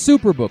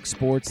 Superbook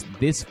Sports,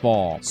 this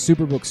fall.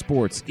 Superbook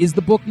Sports is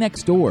the book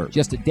next door.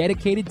 Just a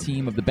dedicated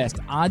team of the best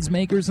odds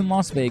makers in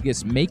Las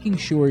Vegas, making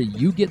sure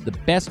you get the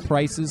best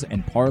prices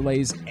and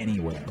parlays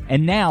anywhere.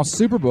 And now,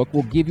 Superbook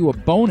will give you a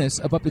bonus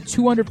of up to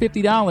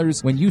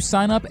 $250 when you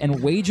sign up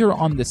and wager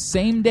on the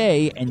same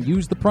day and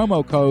use the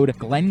promo code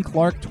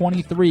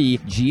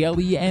GlennClark23,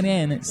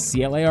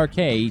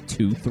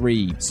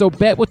 GLENNCLARK23. So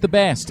bet with the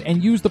best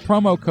and use the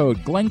promo code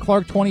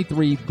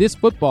GlennClark23 this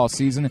football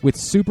season with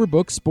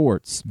Superbook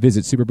Sports.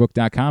 Visit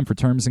superbook.com for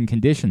terms and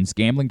conditions.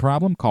 Gambling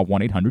problem? Call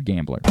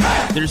 1-800-GAMBLER.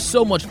 There's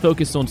so much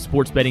focus on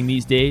sports betting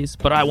these days,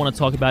 but I want to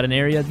talk about an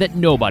area that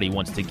nobody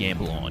wants to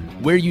gamble on,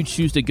 where you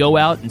choose to go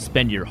out and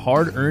spend your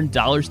hard-earned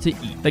dollars to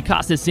eat. The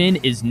Costas Inn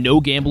is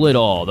no gamble at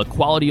all. The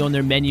quality on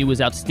their menu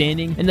is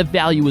outstanding, and the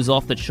value is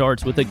off the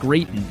charts with a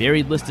great and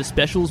varied list of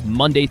specials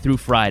Monday through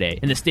Friday.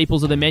 And the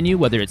staples of the menu,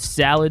 whether it's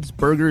salads,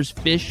 burgers,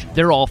 fish,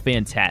 they're all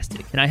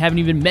fantastic. And I haven't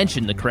even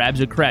mentioned the crabs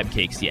or crab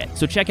cakes yet.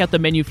 So check out the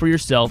menu for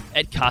yourself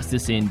at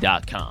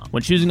CostasInn.com.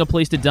 When choosing a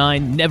place to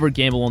dine, never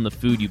gamble on the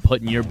food you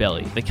put in your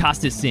belly. The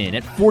Costas Inn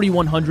at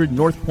 4100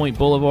 North Point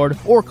Boulevard,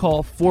 or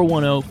call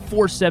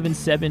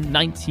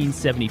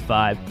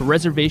 410-477-1975 for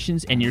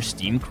reservations and your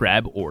steamed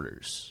crab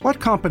orders. What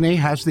company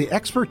has the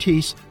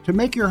expertise to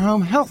make your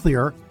home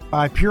healthier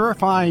by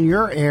purifying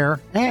your air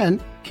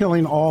and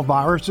killing all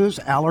viruses,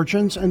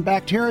 allergens, and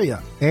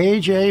bacteria?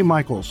 A.J.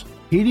 Michaels,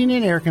 Heating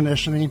and Air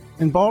Conditioning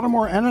in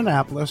Baltimore and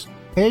Annapolis,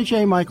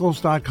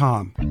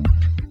 ajmichaels.com.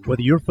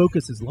 Whether your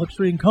focus is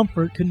luxury and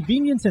comfort,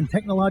 convenience and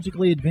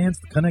technologically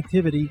advanced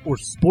connectivity, or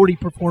sporty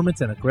performance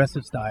and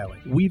aggressive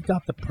styling, we've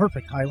got the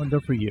perfect Highlander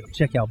for you.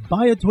 Check out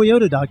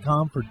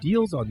buyatoyota.com for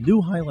deals on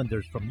new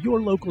Highlanders from your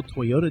local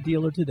Toyota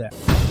dealer today.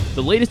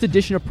 The latest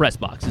edition of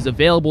Pressbox is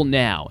available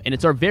now, and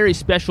it's our very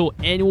special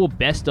annual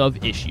Best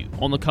Of issue.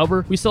 On the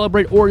cover, we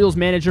celebrate Orioles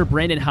manager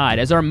Brandon Hyde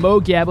as our Mo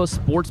Gabba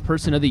Sports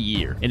Person of the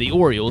Year, and the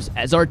Orioles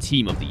as our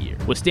Team of the Year,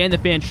 with Stan the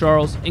Fan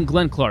Charles and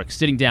Glenn Clark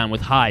sitting down with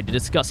Hyde to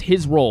discuss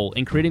his role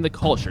in creating the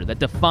culture that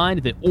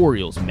defined the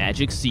Orioles'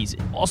 magic season.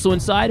 Also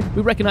inside,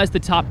 we recognize the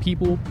top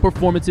people,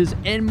 performances,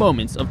 and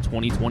moments of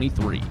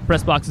 2023.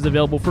 Pressbox is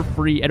available for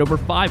free at over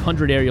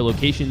 500 area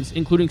locations,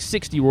 including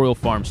 60 Royal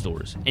Farm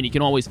stores, and you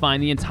can always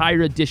find the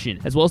entire edition,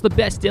 as well as the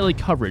best daily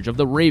coverage of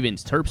the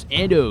Ravens, Terps,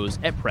 and O's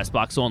at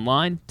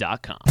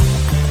PressBoxOnline.com.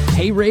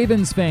 Hey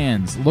Ravens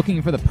fans,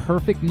 looking for the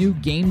perfect new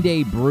game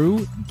day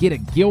brew? Get a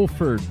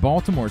Guilford,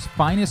 Baltimore's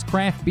finest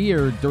craft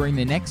beer during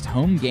the next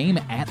home game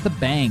at the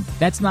Bank.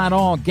 That's not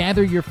all.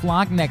 Gather your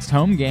flock next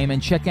home game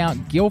and check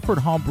out Guilford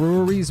Hall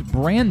Brewery's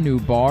brand new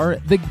bar,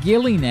 the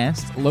Gilly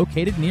Nest,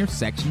 located near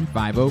Section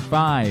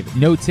 505.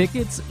 No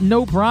tickets?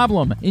 No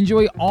problem.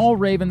 Enjoy all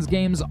Ravens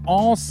games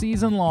all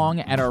season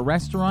long at our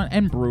restaurant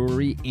and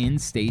brewery in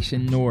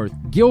Station North.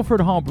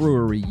 Guilford Hall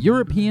Brewery,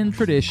 European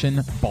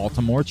tradition,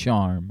 Baltimore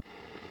charm.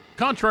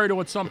 Contrary to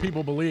what some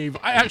people believe,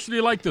 I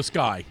actually like this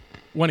guy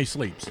when he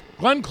sleeps.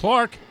 Glenn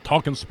Clark,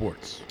 talking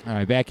sports. All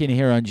right, back in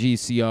here on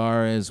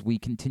GCR as we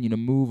continue to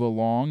move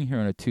along here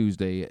on a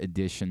Tuesday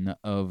edition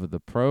of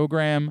the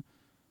program.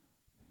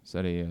 Is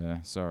that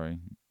sorry,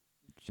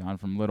 John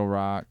from Little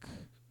Rock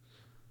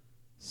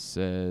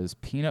says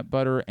peanut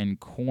butter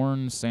and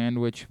corn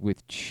sandwich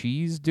with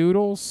cheese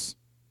doodles.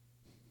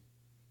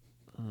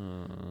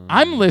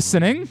 I'm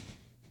listening.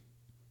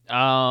 Yeah,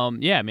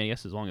 I mean, I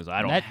guess as long as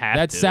I don't have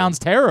that to. That sounds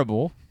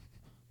terrible.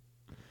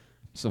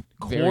 So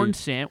corn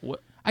sandwich.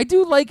 I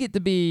do like it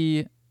to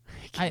be.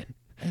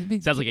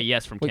 Sounds like a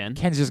yes from Ken.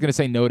 Ken's just gonna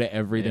say no to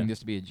everything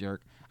just to be a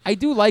jerk. I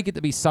do like it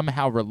to be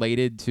somehow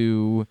related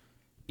to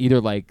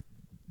either like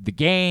the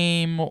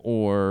game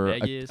or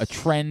a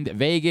trend,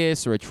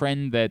 Vegas, or a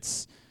trend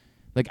that's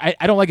like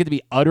I don't like it to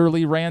be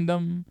utterly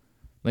random.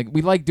 Like,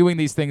 we like doing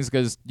these things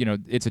because, you know,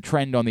 it's a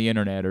trend on the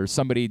internet, or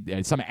some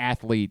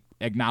athlete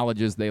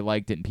acknowledges they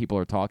liked it and people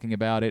are talking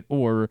about it,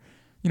 or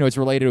it's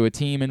related to a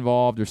team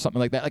involved or something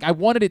like that. Like I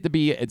wanted it to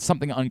be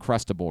something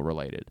Uncrustable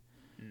related.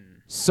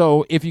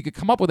 So if you could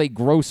come up with a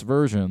gross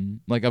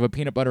version, like of a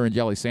peanut butter and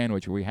jelly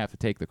sandwich where we have to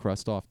take the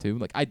crust off too,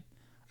 like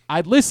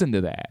I'd listen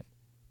to that.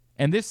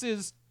 And this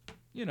is,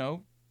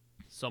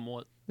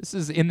 somewhat. This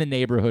is in the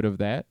neighborhood of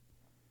that.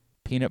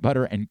 Peanut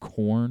butter and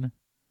corn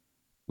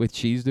with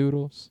cheese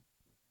doodles.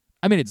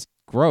 I mean, it's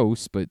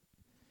gross, but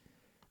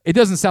it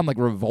doesn't sound like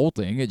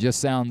revolting. It just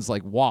sounds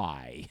like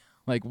why?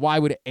 Like, why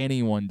would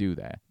anyone do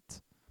that?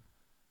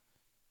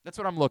 That's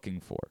what I'm looking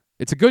for.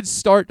 It's a good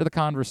start to the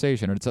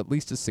conversation, or it's at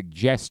least a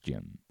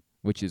suggestion,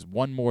 which is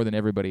one more than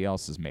everybody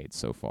else has made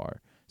so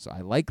far. So I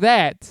like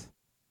that,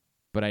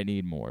 but I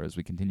need more as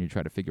we continue to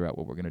try to figure out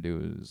what we're going to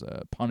do as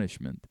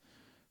punishment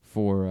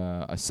for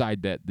a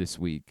side bet this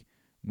week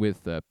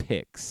with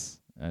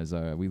picks, as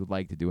we would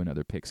like to do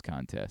another picks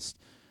contest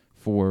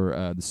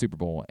for the Super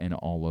Bowl and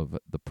all of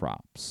the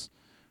props.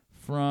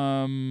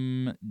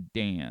 From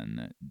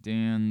Dan.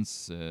 Dan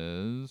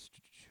says,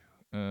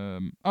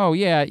 oh,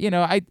 yeah,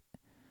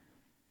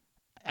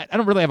 I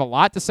don't really have a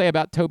lot to say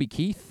about Toby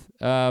Keith.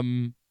 I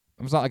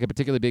was not like a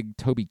particularly big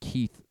Toby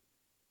Keith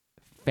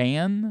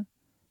fan,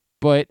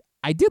 but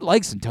I did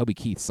like some Toby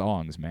Keith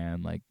songs,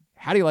 man. Like,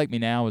 How Do You Like Me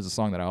Now was a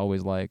song that I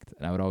always liked,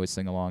 and I would always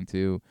sing along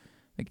to.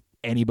 Like,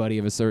 anybody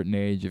of a certain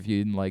age, if you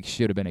didn't like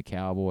Should Have Been a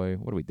Cowboy,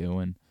 what are we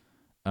doing?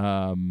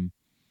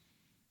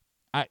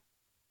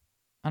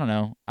 I don't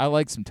know. I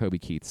like some Toby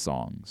Keith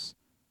songs.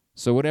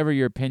 So whatever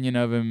your opinion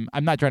of him,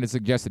 I'm not trying to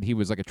suggest that he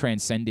was like a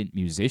transcendent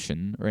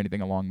musician or anything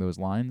along those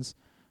lines.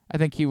 I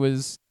think he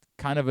was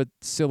kind of a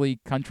silly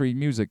country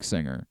music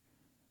singer.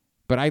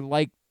 But I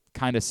like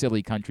kind of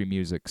silly country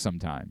music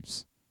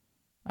sometimes.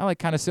 I like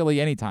kind of silly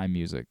anytime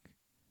music.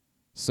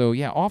 So,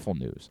 yeah, awful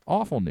news.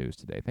 Awful news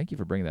today. Thank you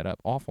for bringing that up.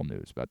 Awful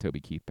news about Toby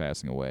Keith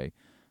passing away.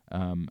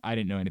 I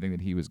didn't know anything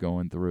that he was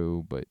going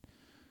through, but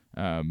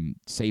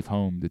safe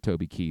home to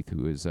Toby Keith,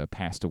 who has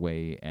passed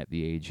away at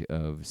the age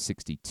of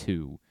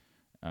 62.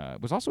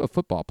 Was also a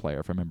football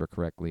player, if I remember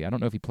correctly. I don't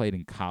know if he played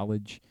in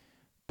college,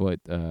 but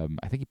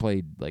I think he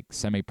played like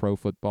semi-pro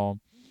football.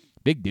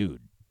 Big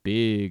dude,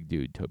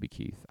 Toby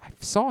Keith. I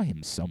saw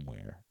him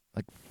somewhere,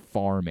 like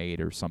Farm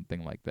Aid or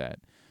something like that.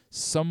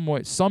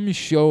 Some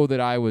show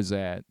that I was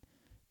at,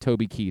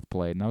 Toby Keith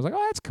played, and I was like,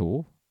 oh, that's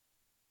cool.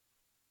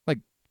 Like,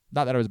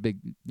 not that I was a big,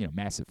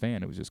 massive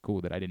fan. It was just cool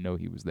that I didn't know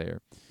he was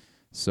there.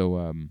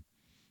 So,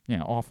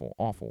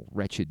 awful,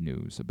 wretched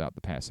news about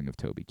the passing of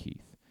Toby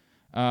Keith.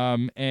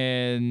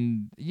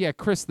 And, yeah,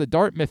 Chris, the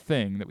Dartmouth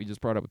thing that we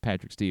just brought up with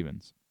Patrick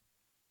Stevens.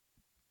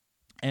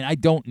 And I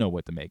don't know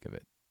what to make of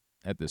it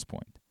at this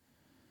point.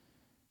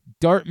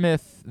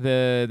 Dartmouth,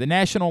 the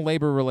National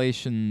Labor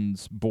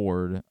Relations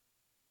Board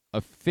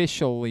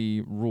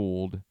officially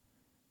ruled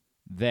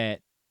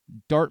that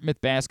Dartmouth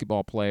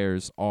basketball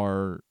players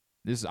are,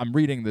 I'm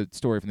reading the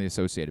story from the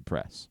Associated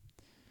Press.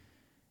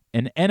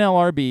 An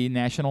NLRB,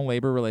 National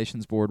Labor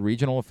Relations Board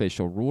regional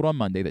official, ruled on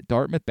Monday that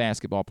Dartmouth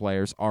basketball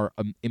players are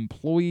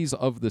employees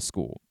of the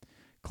school,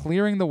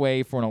 clearing the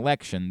way for an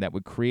election that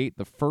would create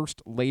the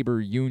first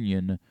labor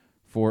union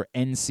for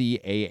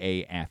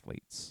NCAA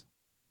athletes.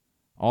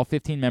 All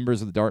 15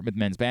 members of the Dartmouth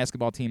men's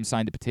basketball team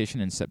signed a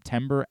petition in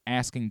September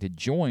asking to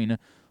join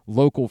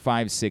Local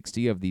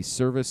 560 of the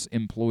Service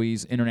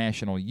Employees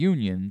International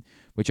Union,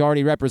 which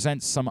already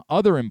represents some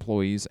other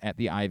employees at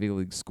the Ivy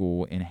League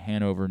school in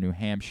Hanover, New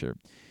Hampshire.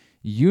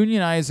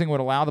 Unionizing would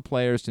allow the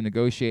players to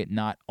negotiate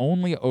not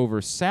only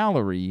over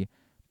salary,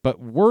 but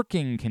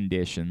working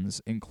conditions,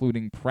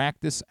 including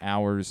practice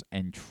hours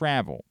and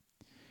travel.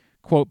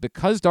 Quote,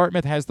 because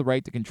Dartmouth has the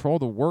right to control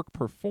the work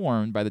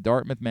performed by the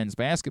Dartmouth men's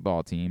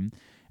basketball team,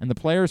 and the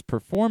players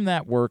perform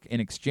that work in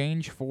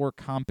exchange for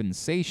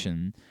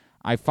compensation,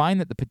 I find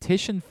that the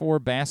petition for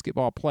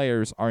basketball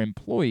players are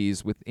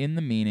employees within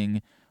the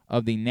meaning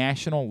of the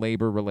National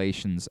Labor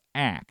Relations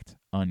Act,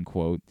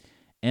 unquote,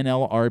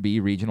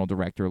 NLRB Regional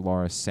Director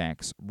Laura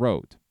Sachs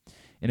wrote.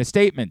 In a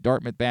statement,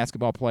 Dartmouth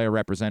basketball player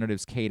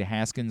representatives Cade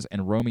Haskins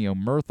and Romeo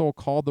Myrtle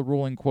called the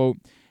ruling, quote,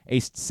 a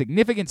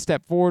significant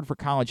step forward for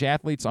college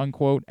athletes,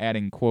 unquote,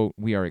 adding, quote,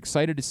 we are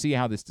excited to see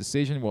how this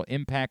decision will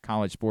impact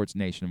college sports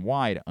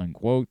nationwide,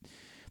 unquote.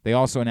 They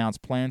also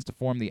announced plans to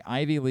form the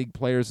Ivy League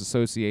Players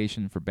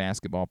Association for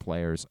basketball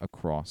players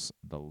across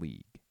the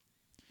league.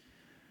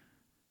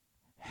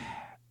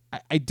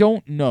 I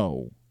don't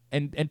know,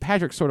 and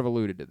Patrick sort of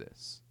alluded to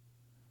this,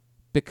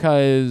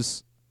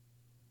 because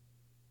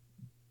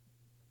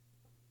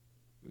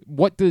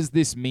what does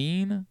this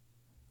mean?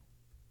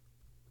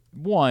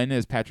 One,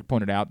 as Patrick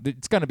pointed out,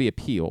 it's going to be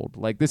appealed.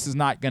 Like, this is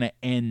not going to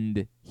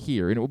end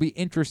here, and it will be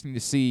interesting to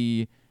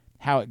see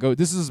how it goes.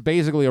 This is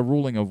basically a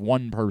ruling of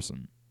one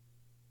person.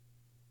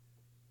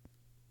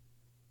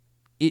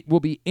 It will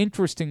be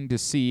interesting to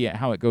see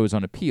how it goes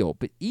on appeal,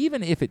 but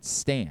even if it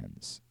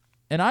stands,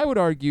 and I would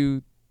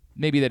argue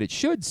maybe that it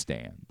should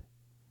stand,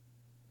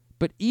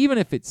 but even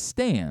if it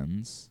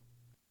stands,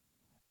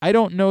 I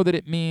don't know that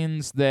it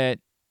means that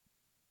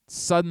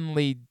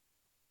suddenly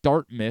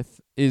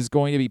Dartmouth is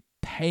going to be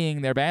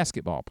paying their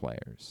basketball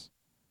players.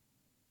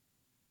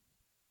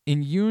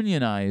 in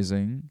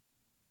unionizing,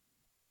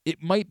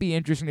 it might be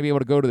interesting to be able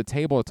to go to the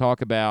table to talk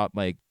about,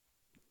 like,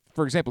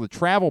 for example, the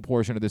travel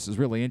portion of this is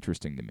really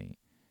interesting to me.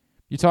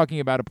 You're talking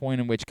about a point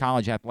in which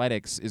college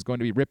athletics is going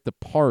to be ripped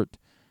apart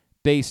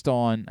based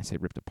on, I say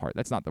ripped apart,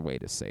 that's not the way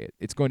to say it.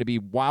 It's going to be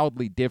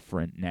wildly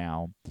different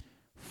now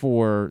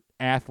for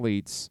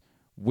athletes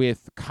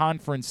with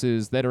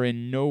conferences that are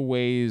in no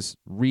ways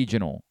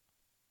regional,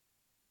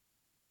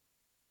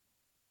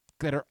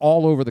 that are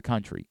all over the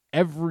country.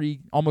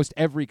 Almost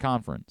every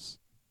conference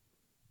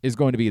is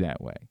going to be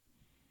that way.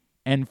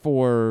 And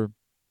for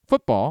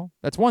football,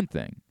 that's one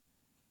thing.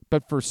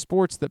 But for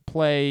sports that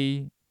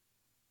play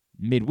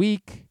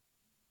midweek,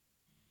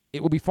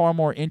 it will be far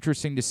more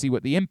interesting to see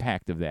what the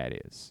impact of that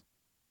is.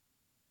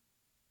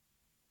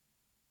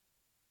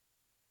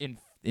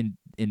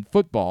 In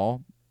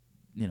football,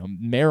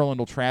 Maryland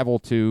will travel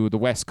to the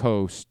West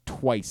Coast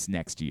twice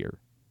next year.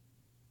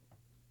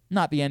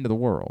 Not the end of the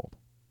world.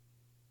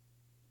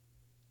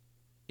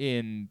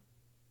 In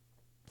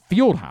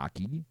field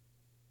hockey,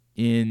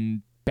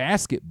 in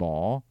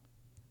basketball,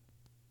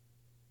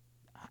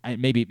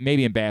 maybe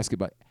in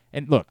basketball.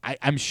 And look,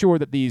 I'm sure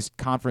that these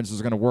conferences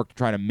are going to work to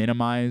try to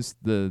minimize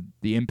the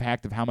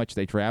impact of how much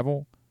they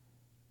travel.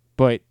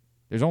 But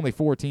there's only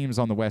 4 teams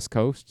on the West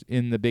Coast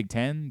in the Big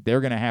Ten.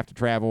 They're going to have to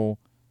travel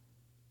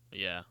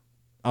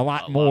a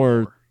lot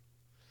more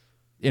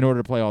in order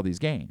to play all these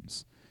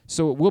games.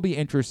 So it will be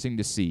interesting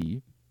to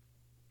see.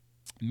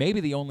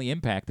 Maybe the only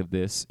impact of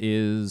this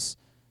is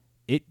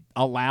it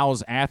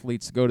allows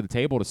athletes to go to the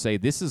table to say,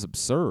 this is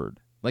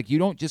absurd. Like, you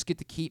don't just get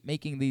to keep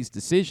making these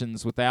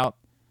decisions without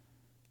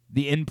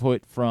the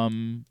input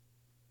from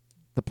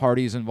the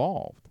parties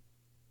involved.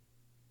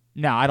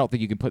 Now, I don't think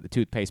you can put the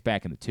toothpaste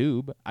back in the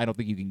tube. I don't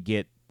think you can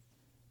get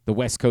the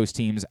West Coast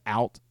teams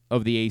out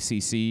of the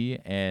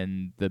ACC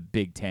and the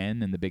Big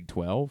Ten and the Big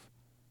 12.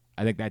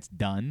 I think that's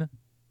done.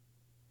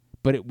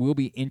 But it will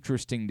be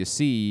interesting to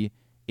see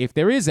if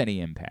there is any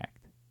impact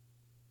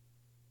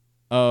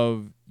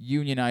of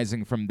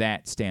unionizing from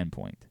that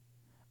standpoint.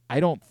 I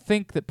don't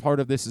think that part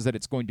of this is that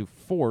it's going to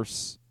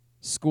force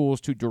schools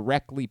to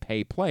directly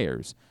pay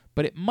players,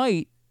 but it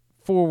might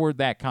forward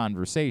that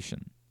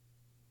conversation.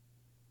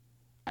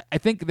 I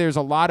think there's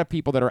a lot of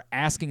people that are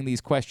asking these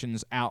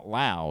questions out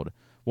loud.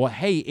 Well,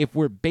 hey, if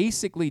we're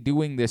basically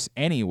doing this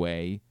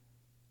anyway,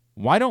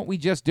 why don't we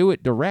just do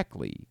it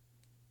directly?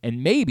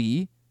 And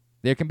maybe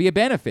there can be a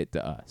benefit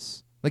to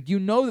us. Like,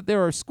 that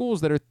there are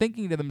schools that are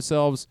thinking to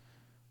themselves,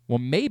 well,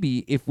 maybe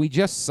if we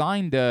just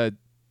signed a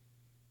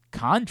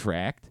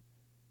contract,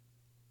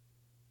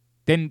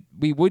 then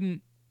we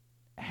wouldn't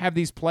have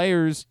these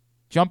players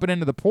jumping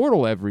into the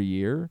portal every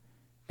year,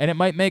 and it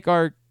might make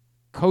our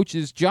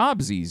coaches'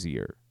 jobs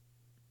easier.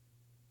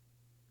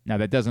 Now,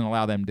 that doesn't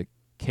allow them to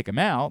kick them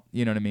out.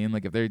 You know what I mean?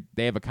 Like, if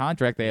they have a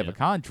contract, they have a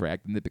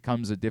contract, and it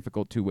becomes a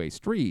difficult two-way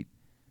street.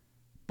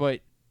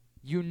 But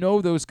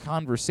those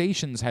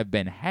conversations have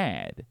been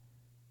had.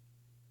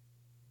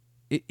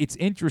 It's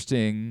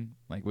interesting,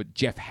 like what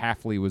Jeff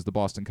Hafley was the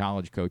Boston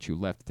College coach who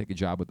left to take a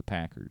job with the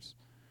Packers.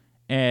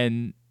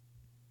 And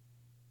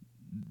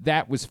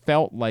that was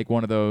felt like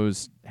one of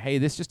those, hey,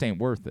 this just ain't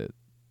worth it.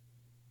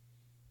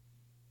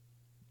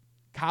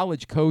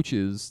 College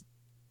coaches,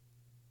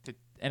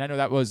 and I know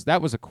that was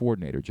a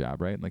coordinator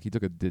job, right? Like, he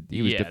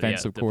was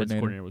defensive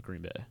coordinator with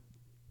Green Bay.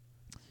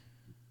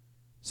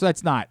 So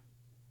that's not.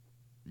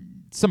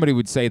 Somebody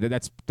would say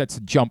that's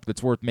a jump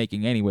that's worth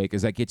making anyway,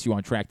 because that gets you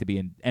on track to be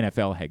an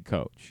NFL head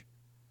coach.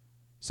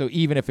 So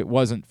even if it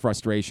wasn't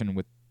frustration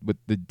with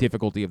the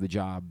difficulty of the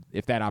job,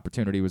 if that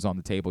opportunity was on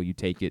the table, you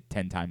take it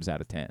 10 times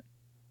out of 10.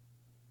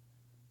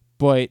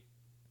 But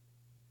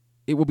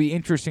it will be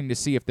interesting to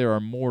see if there are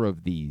more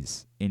of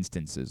these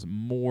instances,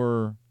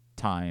 more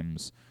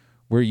times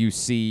where you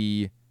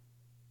see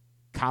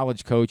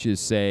college coaches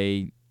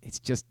say, it's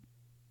just,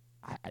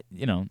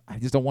 I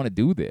just don't want to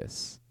do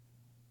this.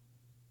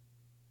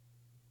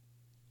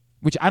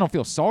 Which I don't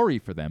feel sorry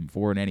for them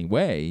for in any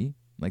way.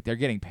 Like, they're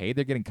getting paid,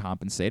 they're getting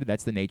compensated.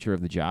 That's the nature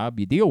of the job.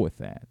 You deal with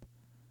that.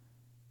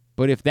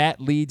 But if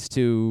that leads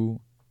to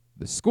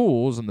the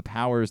schools and the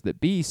powers that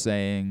be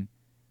saying,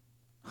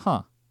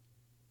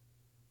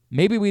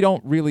 maybe we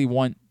don't really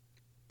want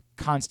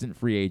constant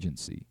free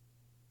agency.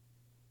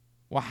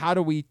 Well, how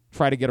do we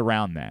try to get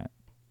around that?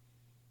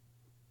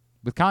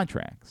 With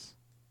contracts.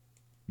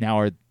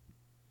 Now, is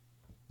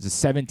a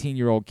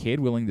 17-year-old kid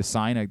willing to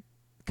sign a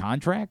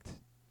contract?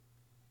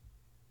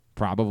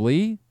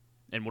 Probably.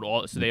 And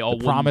the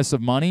promise of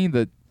money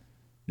that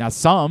now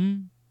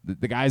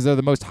the guys that are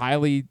the most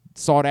highly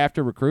sought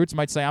after recruits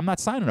might say, I'm not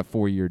signing a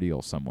 4-year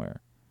deal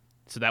somewhere.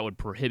 So that would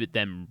prohibit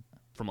them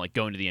from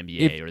going to the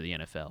NBA or the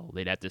NFL.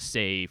 They'd have to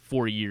stay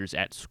 4 years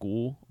at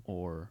school,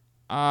 or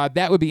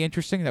that would be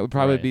interesting. That would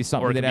probably be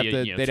something they'd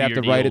have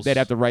to write it. They'd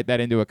have to write that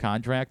into a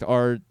contract.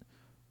 Or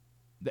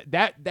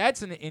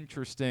that's an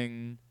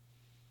interesting.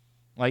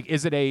 Like,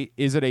 is it a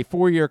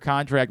 4-year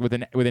contract with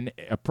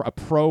a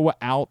pro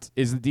out?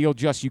 Is the deal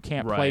just you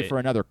can't play for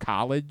another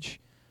college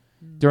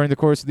during the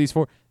course of these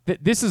 4?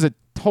 This is a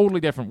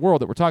totally different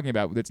world that we're talking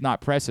about that's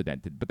not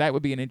precedented, but that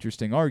would be an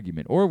interesting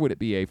argument. Or would it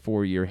be a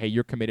 4-year, hey,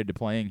 you're committed to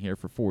playing here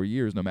for 4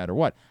 years no matter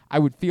what? I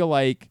would feel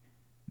like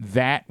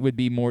that would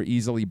be more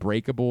easily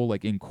breakable,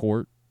 like in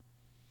court,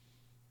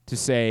 to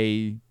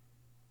say,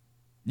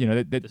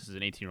 that this is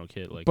an 18-year-old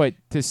kid. But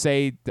to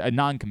say a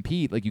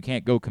non-compete, like you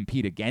can't go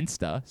compete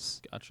against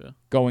us. Gotcha.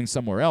 Going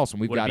somewhere else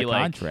when we've got a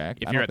contract.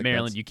 If you're at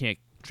Maryland, you can't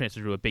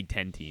transfer to a Big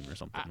Ten team or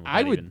something.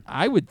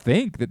 I would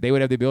think that they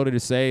would have the ability to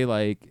say,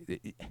 like,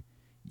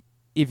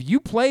 if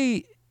you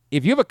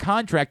have a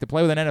contract to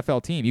play with an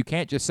NFL team, you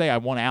can't just say I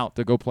want out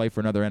to go play for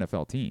another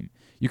NFL team.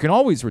 You can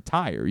always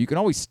retire. You can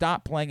always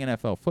stop playing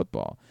NFL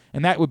football.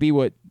 And that would be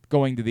what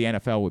going to the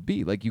NFL would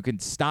be. Like, you can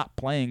stop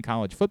playing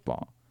college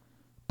football.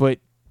 But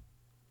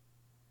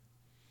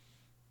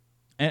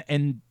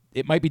and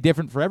it might be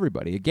different for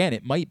everybody. Again,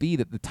 it might be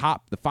that the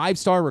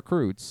 5-star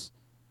recruits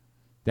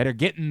that are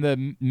getting the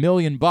 $1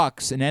 million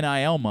in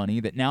NIL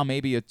money that now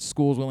maybe a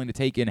school's willing to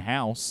take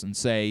in-house and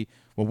say,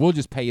 well, we'll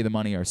just pay you the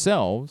money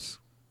ourselves,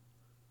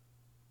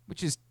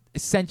 which is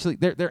essentially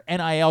their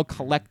NIL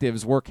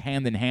collectives work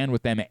hand in hand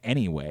with them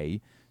anyway.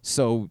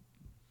 So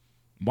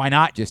why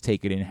not just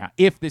take it in-house?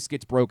 If this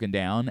gets broken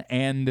down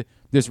and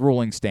this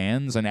ruling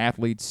stands and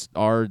athletes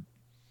are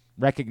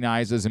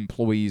recognized as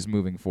employees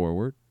moving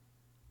forward,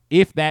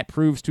 if that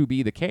proves to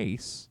be the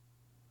case,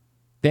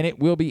 then it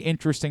will be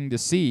interesting to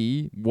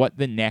see what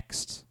the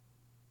next,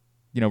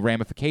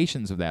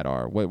 ramifications of that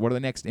are. What are the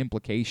next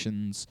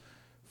implications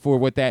for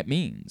what that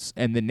means?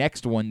 And the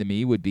next one to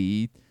me would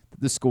be that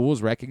the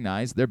schools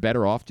recognize they're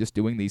better off just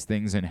doing these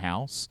things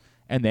in-house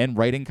and then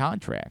writing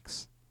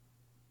contracts.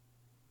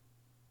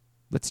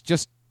 Let's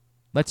just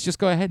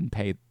go ahead and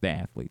pay the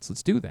athletes.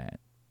 Let's do that.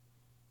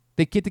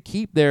 They get to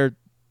keep their,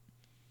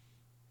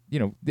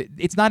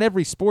 it's not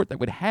every sport that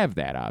would have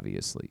that,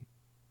 obviously.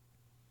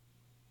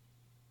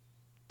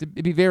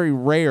 It'd be very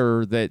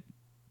rare that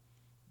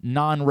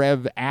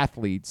non-rev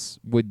athletes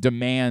would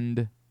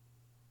demand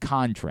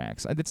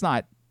contracts. It's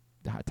not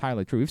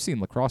entirely true. We've seen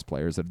lacrosse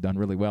players that have done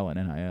really well in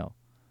NIL.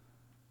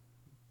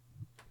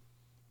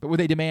 But would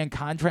they demand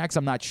contracts?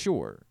 I'm not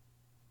sure.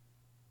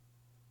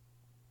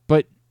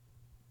 But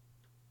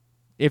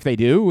if they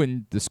do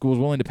and the school's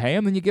willing to pay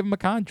them, then you give them a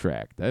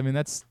contract. I mean,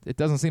 it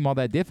doesn't seem all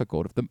that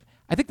difficult.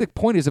 I think the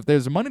point is if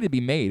there's money to be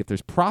made, if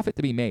there's profit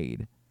to be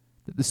made,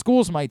 the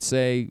schools might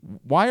say,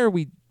 why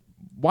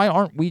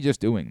aren't we just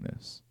doing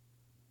this?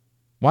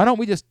 Why don't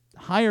we just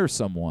hire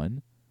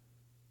someone?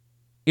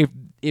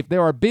 If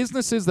there are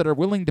businesses that are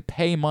willing to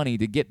pay money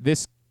to get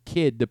this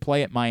kid to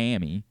play at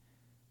Miami,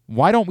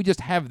 why don't we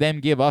just have them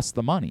give us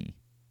the money?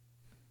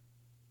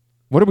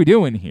 What are we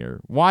doing here?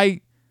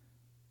 Why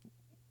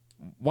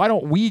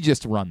don't we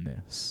just run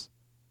this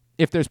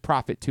if there's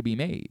profit to be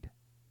made?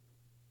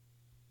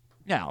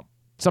 Now,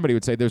 somebody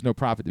would say there's no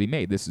profit to be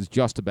made. This is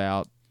just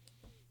about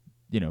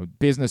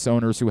business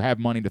owners who have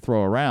money to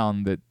throw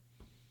around that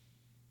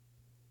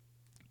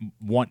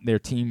want their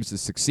teams to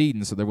succeed,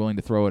 and so they're willing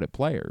to throw it at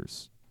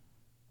players.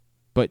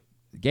 But,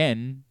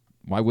 again,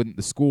 why wouldn't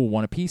the school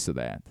want a piece of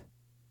that?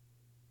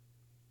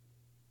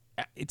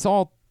 It's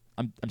all,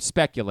 I'm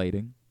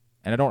speculating,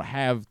 and I don't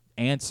have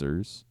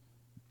answers.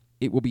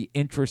 It will be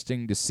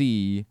interesting to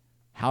see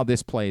how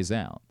this plays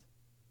out.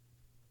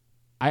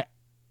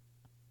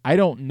 I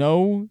don't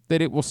know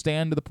that it will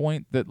stand to the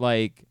point that,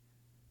 like,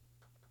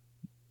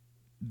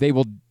 they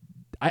will.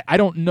 I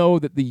don't know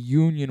that the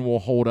union will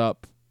hold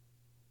up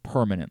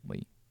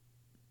permanently.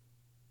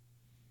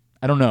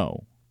 I don't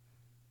know.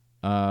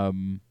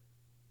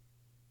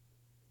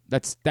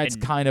 That's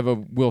kind of a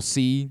we'll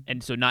see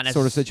and so not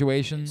sort of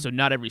situation. So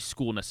not every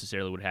school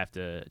necessarily would have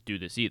to do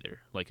this either.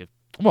 Like if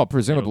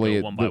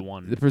presumably one by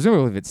one.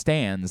 Presumably if it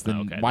stands,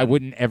 then why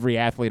wouldn't every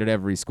athlete at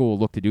every school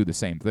look to do the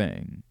same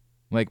thing?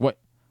 Like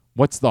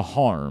what's the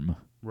harm?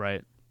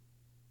 Right.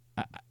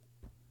 I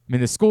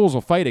mean, the schools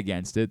will fight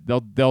against it.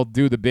 They'll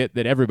do the bit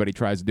that everybody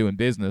tries to do in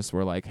business.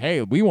 Where like,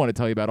 hey, we want to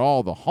tell you about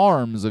all the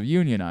harms of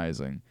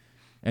unionizing,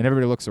 and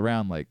everybody looks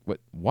around like,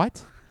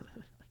 what?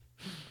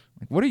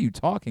 Like, what are you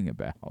talking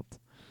about?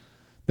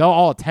 They'll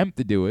all attempt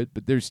to do it,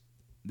 but there's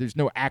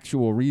no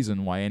actual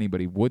reason why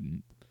anybody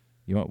wouldn't.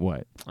 You want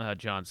what?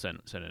 John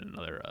sent in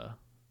another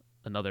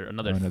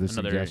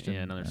suggestion.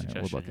 Yeah, another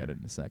suggestion. We'll look at it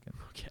in a second.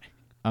 Okay.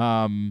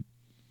 I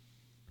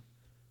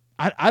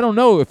don't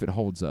know if it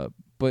holds up,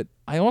 but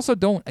I also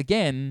don't.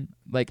 Again,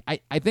 like I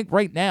think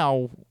right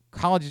now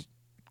college.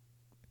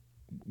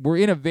 We're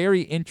in a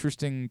very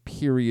interesting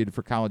period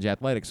for college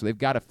athletics, so they've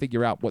got to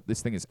figure out what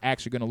this thing is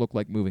actually going to look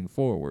like moving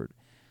forward.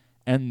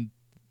 And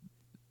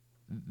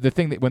the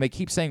thing that when they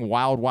keep saying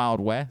Wild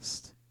Wild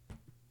West,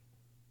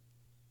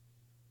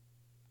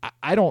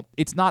 I don't.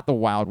 It's not the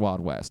Wild Wild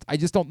West. I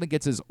just don't think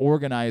it's as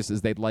organized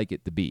as they'd like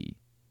it to be,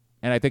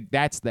 and I think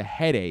that's the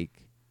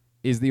headache.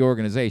 Is the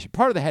organization.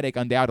 Part of the headache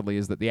undoubtedly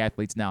is that the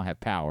athletes now have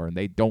power, and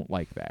they don't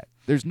like that.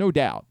 There's no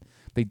doubt.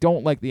 They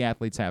don't like the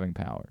athletes having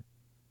power.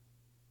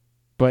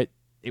 But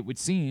it would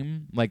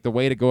seem like the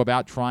way to go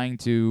about trying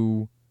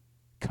to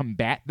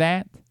combat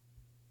that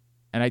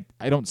and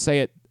I don't say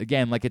it,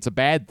 again, like it's a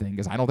bad thing,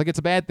 because I don't think it's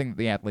a bad thing that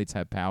the athletes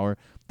have power.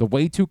 The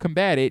way to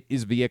combat it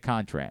is via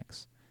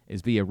contracts,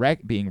 is via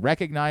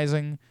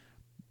recognizing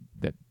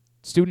that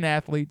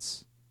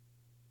student-athletes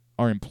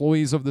are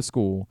employees of the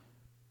school,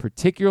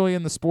 particularly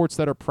in the sports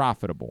that are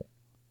profitable.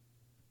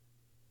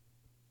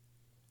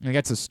 And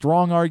that's a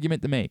strong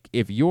argument to make.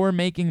 If you're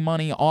making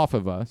money off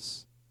of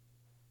us,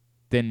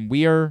 then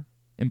we are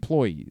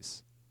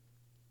employees.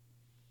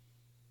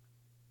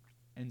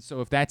 And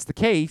so if that's the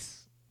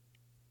case,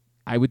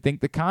 I would think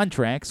the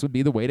contracts would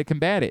be the way to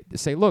combat it. To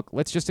say, look,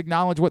 let's just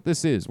acknowledge what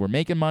this is. We're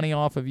making money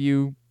off of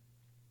you.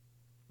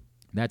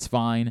 That's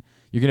fine.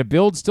 You're going to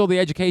build still the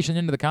education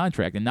into the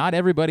contract. And not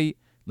everybody,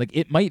 like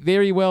it might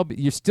very well be,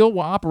 you're still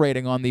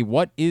operating on the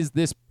what is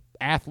this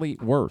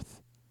athlete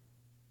worth?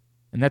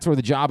 And that's where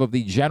the job of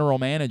the general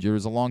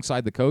managers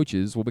alongside the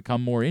coaches will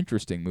become more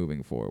interesting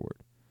moving forward.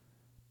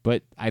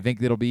 But I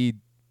think it'll be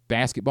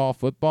basketball,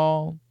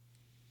 football.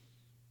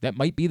 That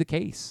might be the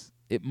case.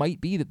 It might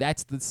be that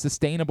that's the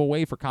sustainable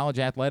way for college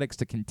athletics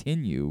to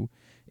continue,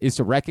 is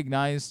to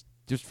recognize,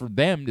 just for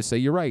them to say,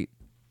 you're right.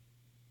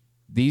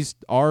 These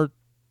are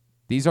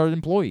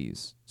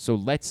employees, so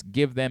let's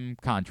give them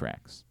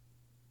contracts.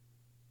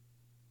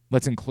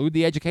 Let's include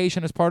the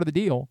education as part of the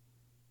deal,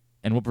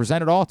 and we'll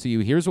present it all to you.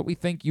 Here's what we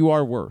think you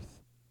are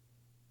worth.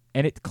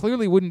 And it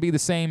clearly wouldn't be the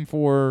same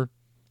for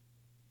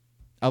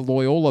a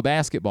Loyola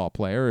basketball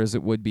player as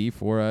it would be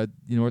for a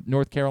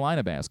North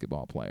Carolina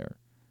basketball player.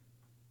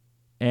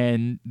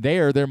 And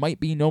there might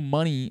be no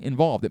money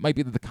involved. It might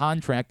be that the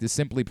contract is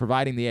simply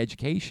providing the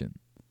education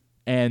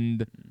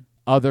and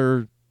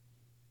other,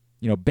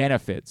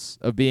 benefits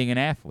of being an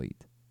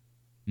athlete.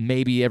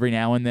 Maybe every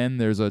now and then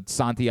there's a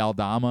Santi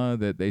Aldama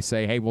that they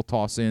say, hey, we'll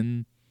toss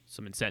in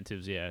some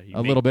incentives,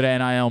 little bit of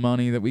NIL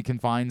money that we can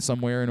find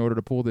somewhere in order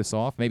to pull this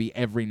off, maybe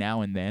every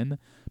now and then.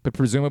 But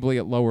presumably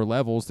at lower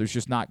levels, there's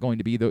just not going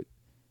to be the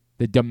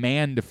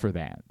demand for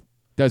that.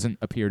 Doesn't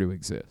appear to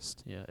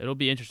exist. Yeah, it'll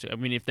be interesting. I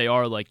mean, if they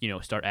are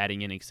start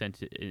adding in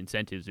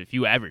incentives, if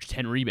you average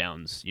 10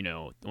 rebounds, in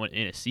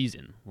a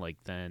season,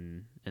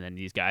 then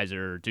these guys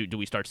are, do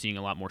we start seeing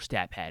a lot more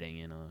stat padding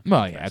in a?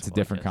 Well, yeah, it's a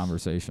different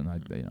conversation.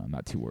 I'm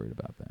not too worried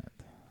about that.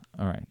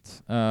 All right.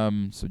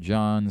 So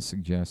John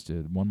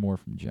suggested one more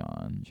from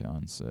John.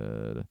 John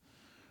said,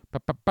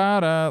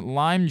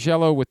 lime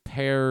jello with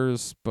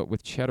pears, but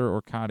with cheddar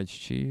or cottage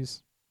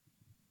cheese.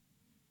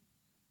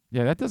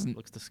 Yeah, that doesn't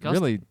looks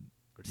disgusting. Really.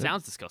 It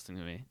sounds disgusting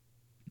to me.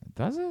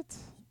 Does it?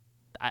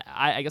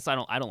 I guess I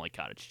don't like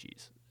cottage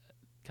cheese.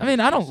 I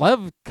don't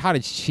love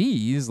cottage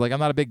cheese. Like, I'm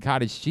not a big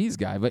cottage cheese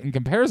guy, but in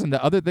comparison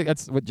to other things,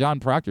 that's what John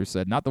Proctor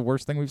said. Not the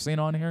worst thing we've seen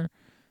on here.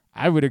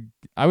 I would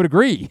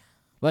agree.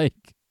 Like,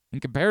 in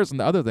comparison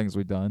to other things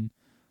we've done,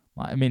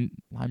 lime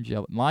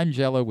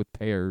jello with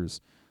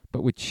pears,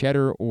 but with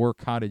cheddar or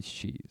cottage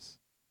cheese.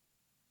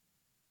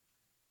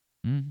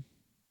 I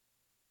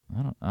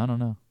don't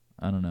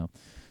know.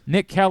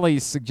 Nick Kelly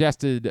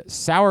suggested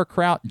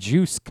sauerkraut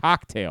juice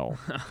cocktail.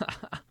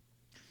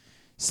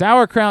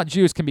 Sauerkraut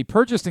juice can be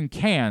purchased in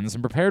cans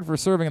and prepared for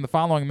serving in the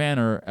following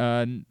manner.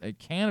 A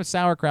can of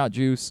sauerkraut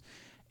juice,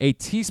 a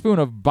teaspoon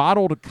of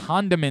bottled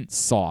condiment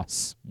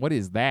sauce. What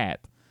is that?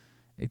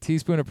 A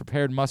teaspoon of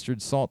prepared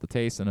mustard, salt to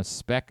taste, and a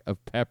speck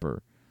of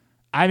pepper.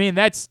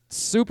 That's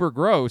super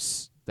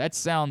gross. That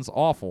sounds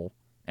awful.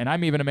 And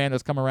I'm even a man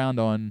that's come around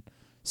on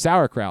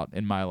sauerkraut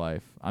in my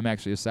life. I'm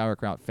actually a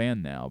sauerkraut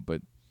fan now,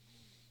 but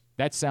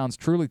that sounds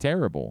truly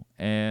terrible,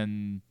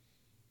 and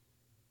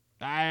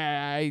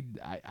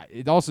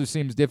it also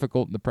seems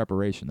difficult in the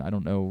preparation. I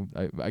don't know.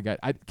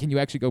 Can you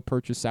actually go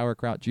purchase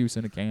sauerkraut juice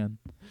in a can?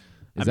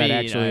 Is that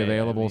actually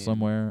available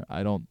somewhere?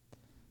 I don't.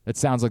 That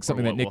sounds like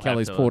something that Nick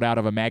Kelly's pulled out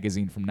of a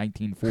magazine from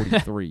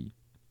 1943.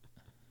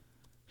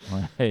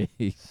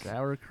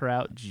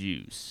 Sauerkraut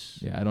juice.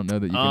 Yeah, I don't know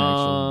that you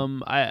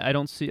can actually. I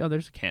don't see. Oh,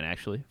 there's a can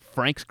actually.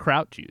 Frank's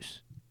kraut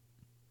juice.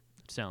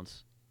 It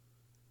sounds.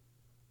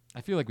 I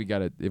feel like we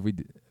got it. If we,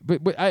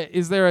 but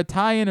is there a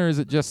tie-in or is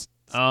it just?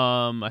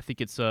 I think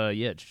it's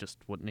it's just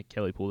what Nick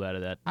Kelly pulled out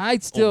of that.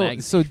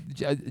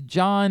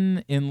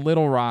 John in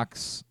Little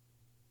Rock's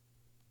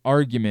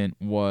argument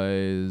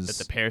was that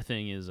the pear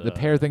thing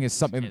is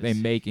something that they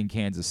make in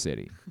Kansas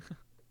City.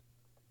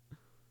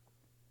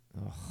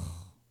 Ugh.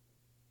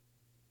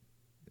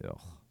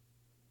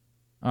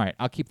 All right,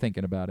 I'll keep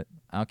thinking about it.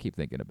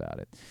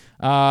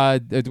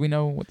 Do we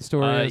know what the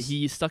story is?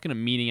 He's stuck in a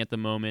meeting at the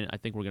moment. I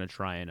think we're gonna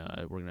try and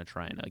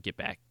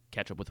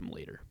catch up with him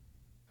later.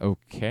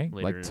 Okay,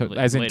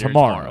 as in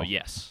tomorrow.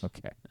 Yes.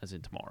 Okay, as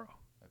in tomorrow.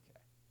 Okay.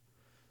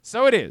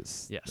 So it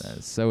is.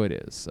 Yes. So it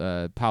is.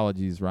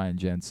 Apologies, Ryan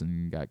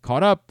Jensen got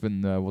caught up,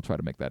 and we'll try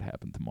to make that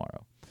happen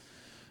tomorrow.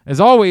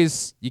 As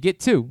always, you get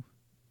two.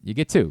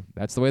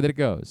 That's the way that it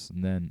goes.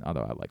 And then,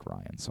 although I like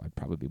Ryan, so I'd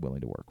probably be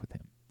willing to work with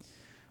him.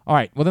 All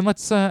right. Well, then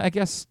let's, I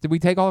guess, did we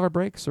take all of our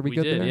breaks? Are we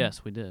good there?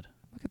 Yes, we did.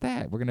 Look at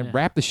that. We're going to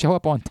wrap the show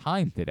up on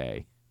time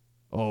today.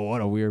 Oh,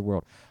 what a weird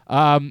world.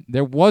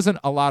 There wasn't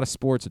a lot of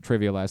sports at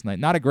trivia last night.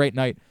 Not a great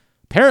night.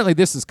 Apparently,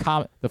 this is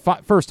common.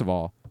 First of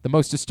all, the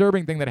most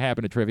disturbing thing that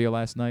happened at trivia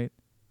last night,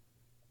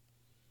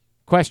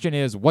 Question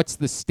is, what's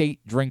the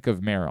state drink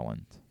of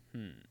Maryland?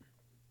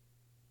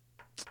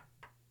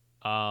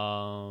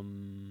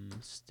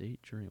 State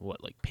drink.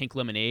 What, like pink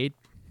lemonade?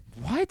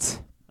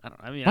 What?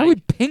 Why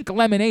would pink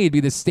lemonade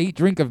be the state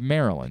drink of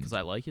Maryland? Because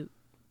I like it.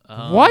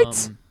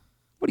 What?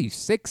 What are you,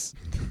 6?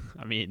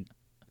 I mean,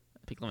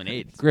 pink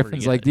lemonade.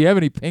 Griffin's like, do you have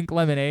any pink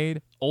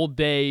lemonade? Old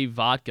Bay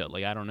vodka.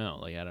 Like, I don't know.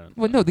 Like, I don't.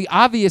 Well, no, the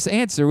obvious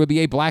answer would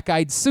be a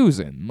Black-Eyed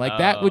Susan. Like,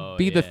 that would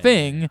be the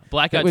thing.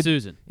 Black-Eyed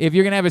Susan. If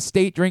you're going to have a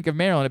state drink of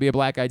Maryland, it'd be a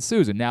Black-Eyed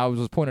Susan. Now, it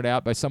was pointed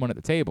out by someone at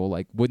the table,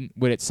 like,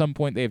 would at some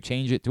point they have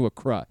changed it to a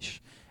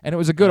Crush? And it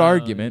was a good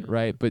argument,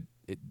 right? But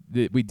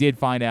we did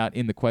find out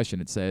in the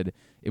question it said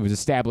it was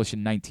established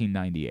in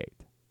 1998.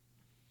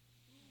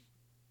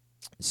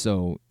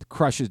 So the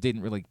Crushes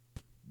didn't really,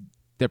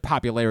 their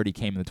popularity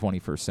came in the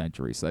 21st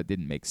century, so that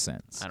didn't make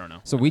sense. I don't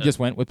know. So we just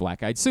went with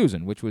Black-Eyed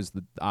Susan, which was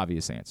the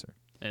obvious answer.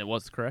 And it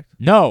was correct?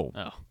 No.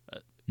 Oh.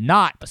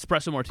 Not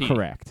espresso martini.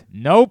 Correct.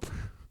 Nope.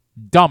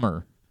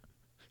 Dumber.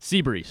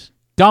 Seabreeze.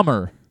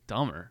 Dumber.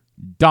 Dumber.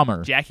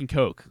 Jack and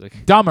Coke.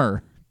 Like,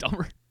 Dumber.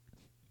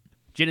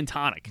 Gin and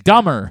tonic.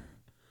 Dumber.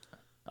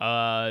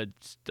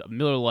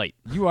 Miller Lite.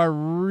 You are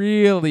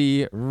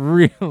really,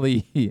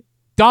 really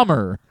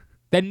dumber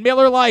than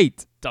Miller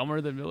Lite.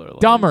 Dumber than Miller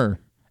Lite. Dumber.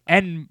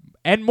 And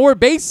more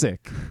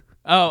basic.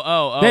 Than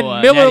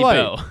Miller Natty Lite.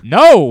 Bo.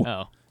 No.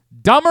 Oh.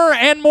 Dumber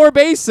and more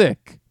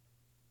basic.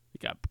 You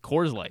got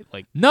Coors Light.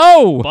 Like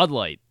no. Bud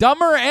Light.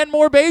 Dumber and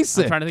more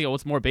basic. I'm trying to think of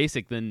what's more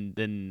basic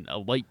than a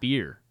light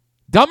beer.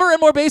 Dumber and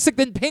more basic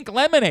than pink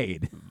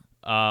lemonade.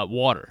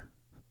 Water.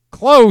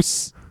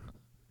 Close.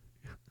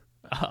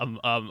 Do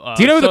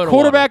you know who the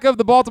quarterback of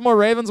the Baltimore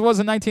Ravens was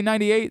in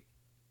 1998?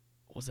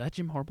 Was that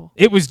Jim Harbaugh?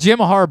 It was Jim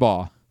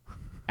Harbaugh.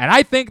 And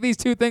I think these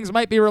two things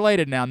might be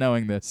related now,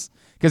 knowing this.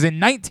 Because in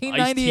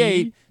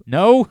 1998,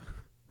 no.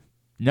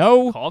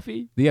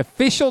 Coffee? The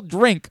official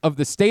drink of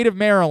the state of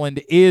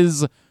Maryland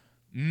is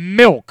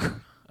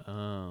milk.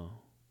 Oh.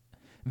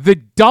 The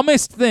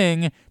dumbest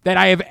thing that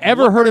I have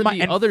ever heard in my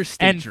other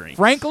state drinks?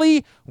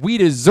 Frankly, we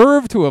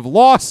deserve to have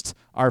lost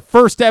our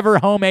first ever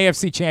home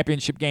AFC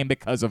championship game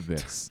because of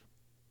this.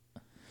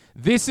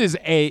 This is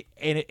a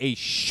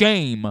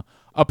shame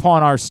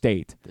upon our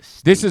state.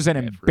 This is an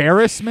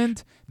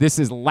embarrassment. This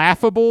is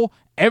laughable.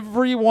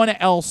 Everyone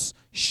else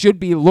should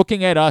be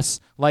looking at us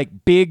like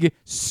big,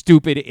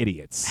 stupid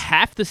idiots.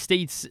 Half the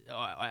state's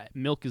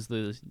milk is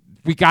the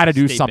We got to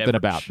do state something beverage.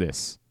 about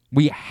this.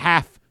 We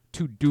have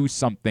to do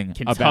something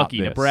about Kentucky,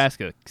 this.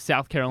 Nebraska,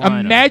 South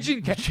Carolina.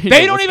 Imagine Virginia,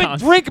 they don't Wisconsin.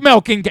 even drink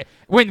milk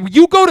when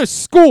you go to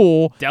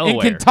school Delaware.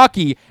 in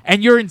Kentucky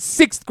and you're in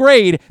 6th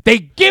grade, they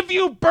give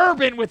you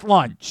bourbon with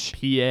lunch.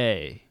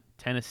 PA,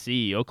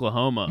 Tennessee,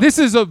 Oklahoma. This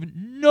is of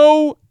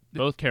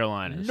both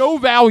Carolinas. no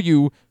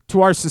value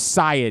to our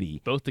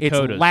society. Both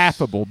Dakotas. It's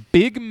laughable.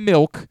 Big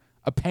Milk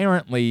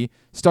apparently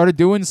started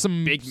doing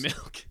some Big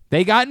Milk.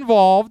 They got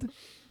involved.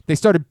 They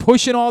started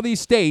pushing all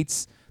these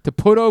states to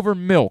put over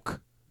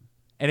milk.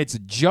 And it's a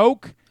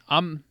joke,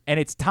 and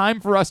it's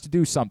time for us to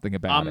do something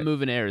about it. I'm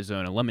moving to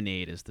Arizona.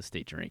 Lemonade is the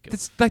state drink.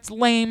 That's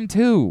lame,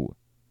 too.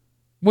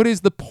 What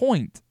is the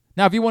point?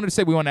 Now, if you wanted to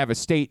say we want to have a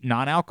state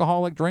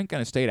non-alcoholic drink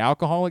and a state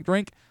alcoholic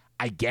drink,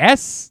 I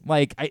guess.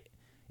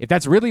 If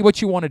that's really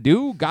what you want to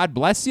do, God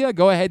bless you.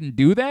 Go ahead and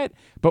do that.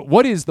 But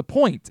what is the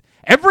point?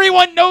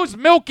 Everyone knows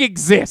milk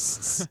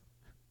exists.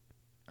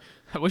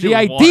 The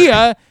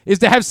idea is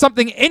to have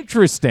something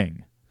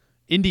interesting.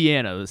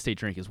 Indiana, the state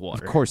drink is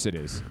water. Of course it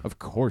is.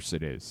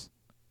 It's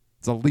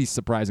the least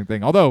surprising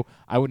thing. Although,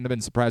 I wouldn't have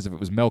been surprised if it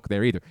was milk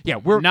there either. Yeah,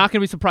 we're not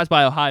going to be surprised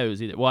by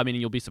Ohio's either. Well, I mean,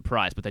 you'll be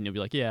surprised, but then you'll be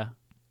like, yeah.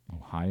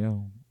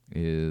 Ohio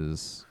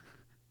is...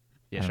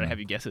 Yeah, should I have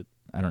you guess it?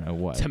 I don't know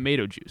what.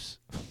 Tomato juice.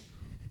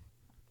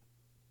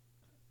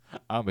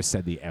 I almost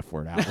said the F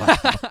word out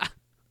loud.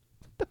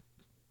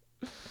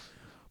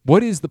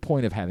 What is the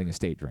point of having a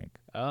state drink?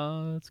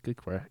 That's a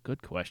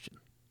good question.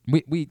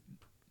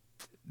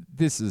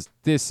 This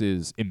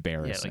is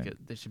embarrassing. Yeah,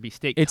 there should be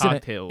state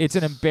cocktails. It's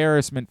an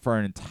embarrassment for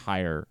an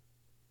entire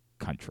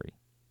country.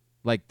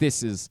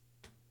 This is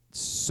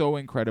so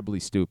incredibly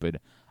stupid.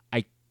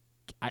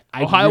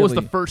 Ohio was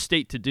the first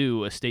state to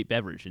do a state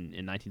beverage in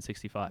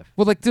 1965.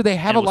 Well, do they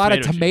have a lot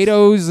of tomato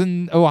tomatoes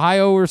in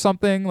Ohio or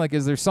something?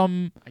 Is there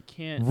some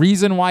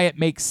reason why it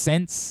makes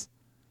sense?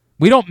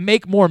 We don't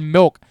make more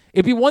milk.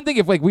 It'd be one thing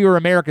if we were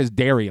America's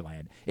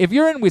Dairyland. If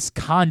you're in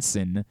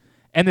Wisconsin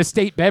and the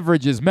state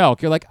beverage is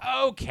milk, you're like,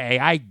 okay,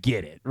 I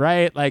get it,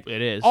 right?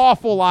 It is.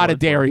 Awful lot of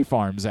dairy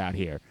farms out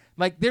here.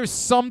 There's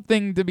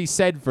something to be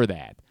said for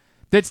that.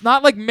 That's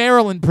not like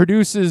Maryland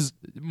produces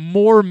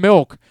more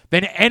milk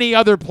than any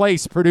other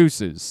place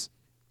produces.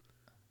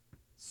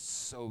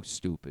 So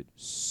stupid.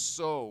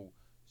 So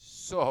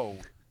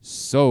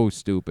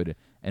stupid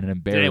and an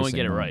embarrassing Did anyone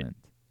get moment.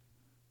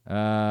 it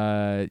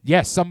right?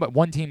 Yes,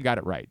 one team got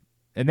it right.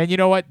 And then you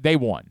know what? They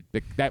won.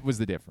 That was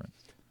the difference.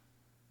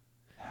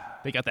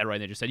 They got that right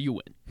and they just said, you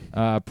win.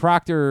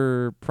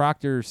 Proctor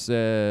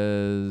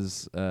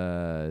says,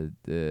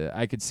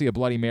 I could see a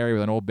Bloody Mary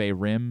with an Old Bay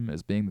rim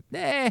as being,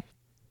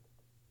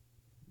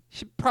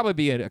 should probably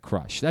be a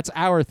crush. That's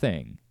our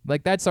thing.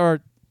 Like that's our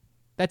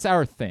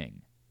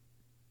thing.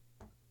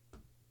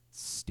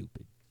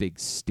 Stupid, big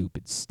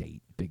stupid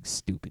state, big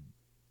stupid.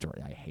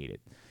 I hate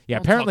it. Yeah,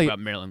 Don't apparently talk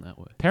about Maryland that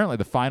way. Apparently,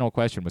 the final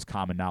question was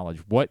common knowledge.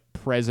 What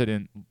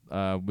president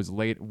was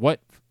late?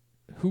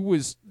 Who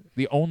was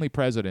the only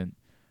president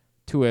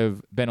to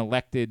have been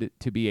elected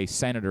to be a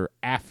senator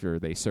after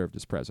they served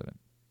as president?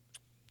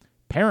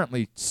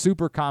 Apparently,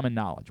 super common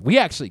knowledge. We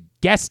actually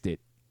guessed it,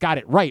 got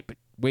it right, but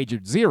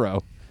wagered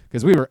 0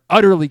 because we were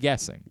utterly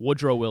guessing.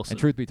 Woodrow Wilson. And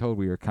truth be told,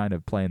 we were kind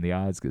of playing the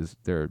odds because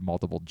there are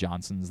multiple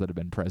Johnsons that have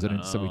been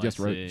presidents, so we just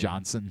wrote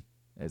Johnson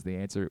as the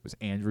answer. It was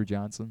Andrew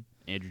Johnson.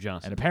 Andrew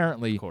Johnson. And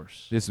apparently, of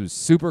course, this was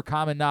super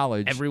common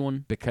knowledge.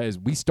 Everyone. Because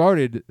we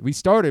went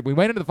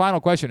into the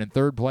final question in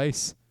 3rd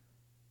place.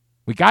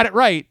 We got it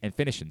right and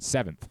finished in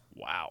 7th.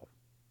 Wow.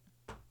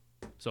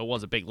 So it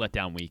was a big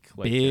letdown week.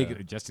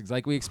 Just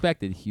like we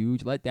expected.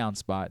 Huge letdown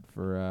spot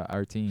for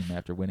our team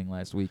after winning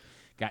last week.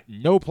 Got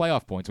no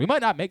playoff points. We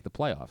might not make the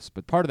playoffs,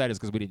 but part of that is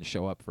because we didn't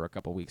show up for a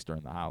couple weeks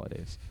during the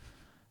holidays.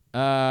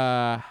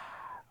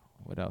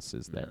 What else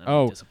is there?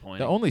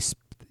 The only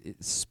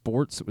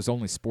sports. It was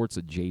only sports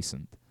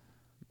adjacent.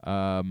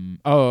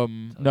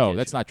 No,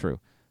 that's not true.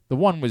 The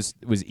one was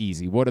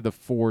easy. What are the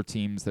 4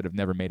 teams that have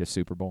never made a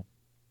Super Bowl?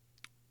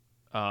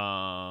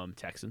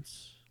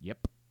 Texans.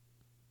 Yep.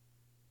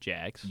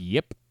 Jags.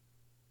 Yep.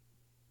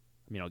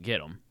 I mean, I'll get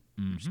them.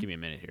 Mm-hmm. Just give me a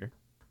minute here.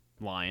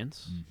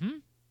 Lions. Mm-hmm.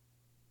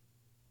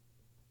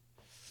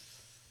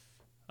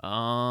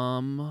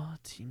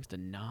 Teams to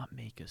not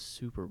make a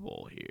Super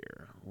Bowl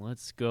here.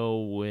 Let's go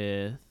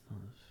with.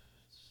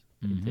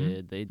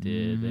 They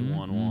did. They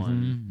won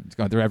one. It's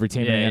going through every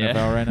team in the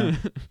NFL right now.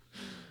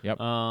 Yep.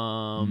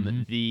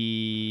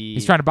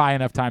 He's trying to buy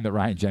enough time that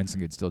Ryan Jensen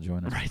could still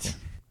join us. Right.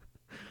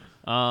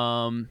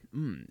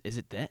 Is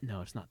it that?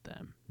 No, it's not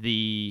them.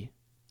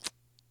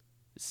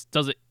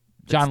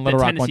 John Little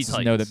Rock wants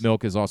to know that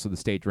milk is also the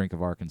state drink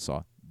of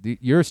Arkansas.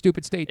 You're a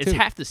stupid state, too. It's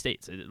half the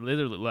states.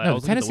 Literally,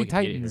 no, the Tennessee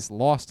Titans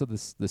lost to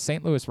the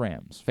St. Louis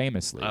Rams,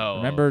 famously.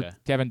 Remember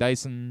Kevin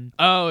Dyson?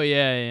 Oh,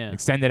 yeah.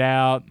 Extended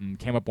out and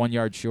came up 1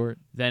 yard short.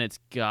 Then it's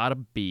got to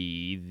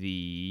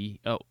be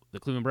the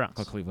Cleveland Browns.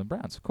 The Cleveland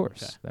Browns, of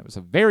course. Okay. That was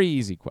a very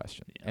easy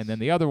question. Yes. And then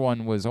the other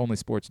one was only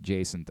sports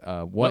adjacent.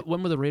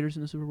 When were the Raiders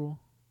in the Super Bowl?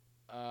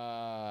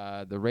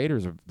 The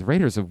Raiders have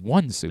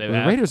won Super Bowls.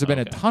 The Raiders have been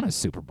in a ton of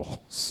Super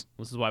Bowls.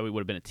 This is why we would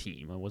have been a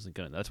team. I wasn't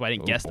gonna. That's why I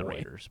didn't guess the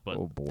Raiders, but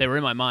they were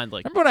in my mind.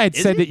 Like, remember when I had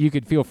said that you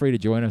could feel free to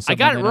join us? I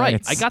got it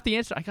right. I got the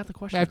answer. I got the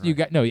question. After you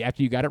got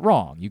it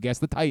wrong. You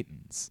guessed the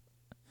Titans,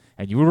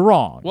 and you were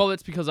wrong. Well,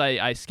 it's because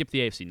I skipped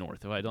the AFC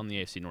North. If I had done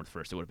the AFC North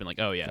first, it would have been like,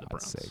 oh yeah, the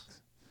Browns.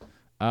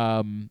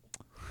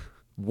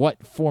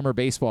 What former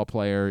baseball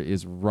player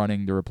is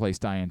running to replace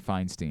Dianne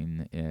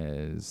Feinstein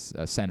as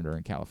a senator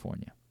in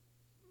California?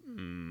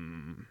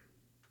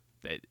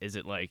 Is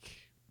it like?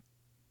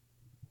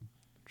 I'm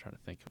trying to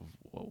think of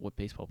what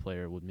baseball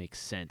player would make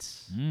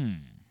sense.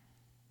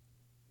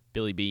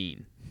 Billy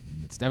Beane.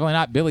 It's definitely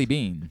not Billy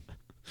Beane.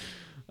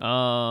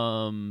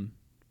 Like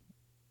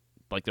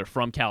they're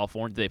from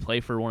California. Did they play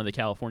for one of the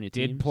California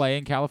teams? Did play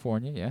in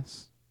California,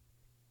 yes.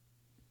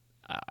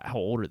 How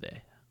old are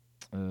they?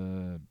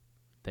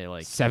 They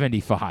like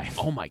 75.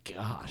 Oh my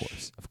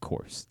gosh! Of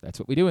course. That's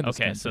what we do in this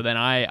country. So then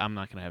I'm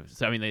not gonna have.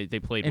 So, I mean, they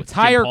played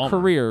entire with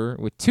career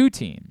with 2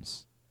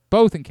 teams,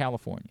 both in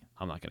California.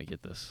 I'm not gonna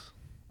get this.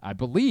 I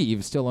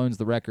believe still owns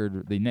the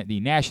record, the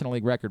National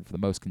League record for the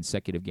most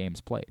consecutive games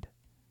played.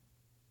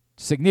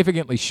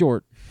 Significantly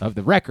short of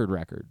the record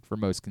for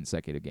most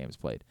consecutive games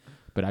played,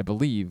 but I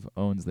believe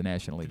owns the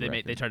National League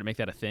record. They try to make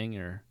that a thing,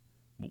 or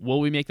will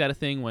we make that a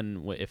thing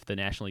if the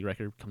National League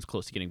record comes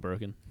close to getting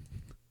broken?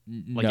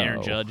 Like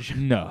Aaron Judge?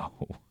 No.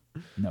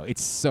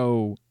 It's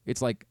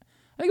like,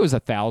 I think it was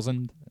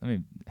 1,000.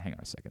 Hang on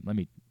a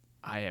second.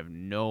 I have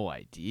no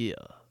idea.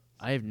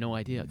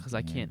 Because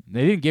I can't.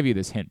 They didn't give you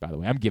this hint, by the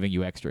way. I'm giving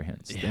you extra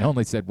hints. Yeah. They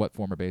only said what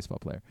former baseball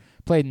player.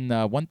 Played in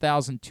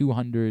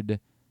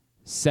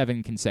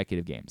 1,207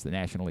 consecutive games, the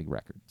National League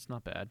record. It's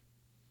not bad.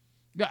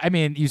 I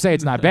mean, you say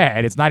it's not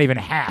bad. It's not even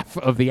half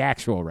of the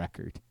actual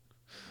record.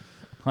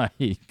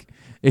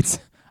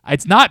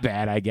 It's not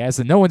bad, I guess,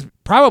 and no one's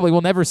probably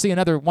will never see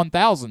another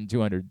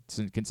 1,200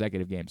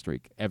 consecutive game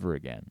streak ever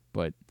again.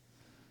 But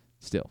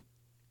still,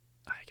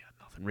 I got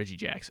nothing. Reggie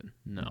Jackson,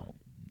 no,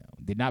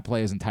 did not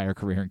play his entire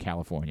career in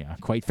California.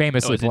 Quite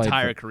famously, his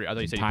entire career. I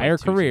thought you said entire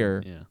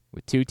career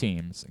with 2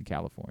 teams in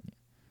California.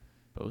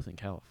 Both in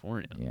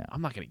California. Yeah,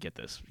 I'm not gonna get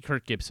this.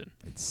 Kirk Gibson.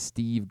 It's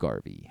Steve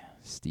Garvey,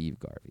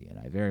 and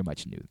I very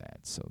much knew that.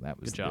 So that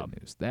was good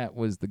news. That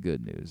was the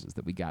good news, is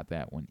that we got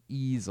that one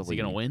easily. Is he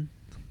gonna win?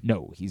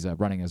 No, he's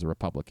running as a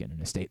Republican in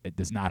a state that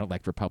does not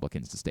elect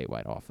Republicans to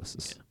statewide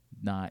offices. Yeah.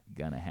 Not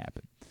gonna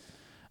happen.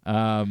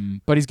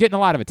 But he's getting a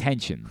lot of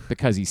attention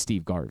because he's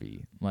Steve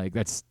Garvey. Like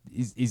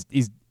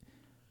he's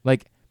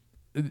like.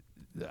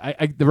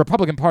 The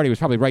Republican Party was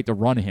probably right to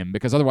run him,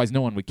 because otherwise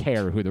no one would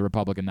care who the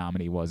Republican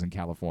nominee was in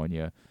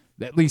California.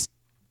 At least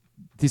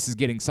this is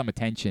getting some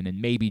attention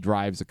and maybe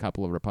drives a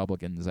couple of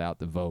Republicans out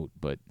to vote,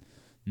 but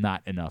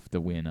not enough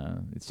to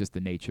win. It's just the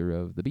nature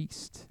of the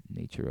beast,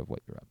 nature of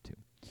what you're up to.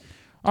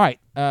 All right.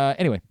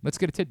 Anyway, let's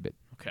get a tidbit.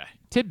 Okay.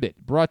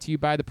 Tidbit brought to you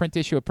by the print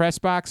issue of Press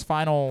Box.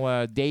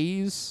 Final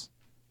days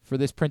for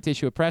this print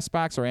issue of Press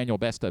Box, our annual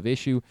best of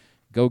issue.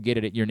 Go get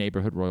it at your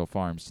neighborhood Royal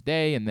Farms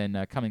today. And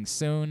then coming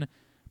soon,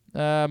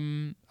 a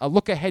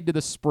look ahead to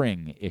the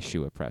spring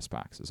issue of Press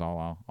Box is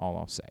all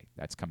I'll say.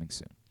 That's coming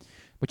soon.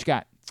 What you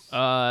got?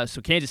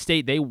 So Kansas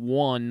State, they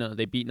won.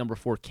 They beat number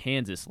 4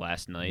 Kansas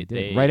last night.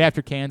 Right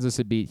after Kansas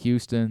had beat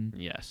Houston.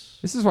 Yes.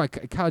 This is why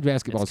college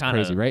basketball is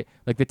crazy, right?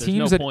 Like the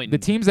teams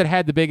that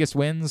had the biggest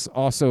wins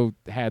also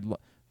had,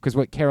 because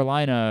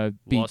Carolina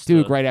beat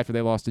Duke right after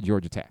they lost to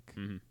Georgia Tech.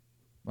 Mm-hmm.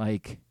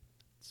 Like,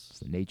 it's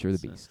the nature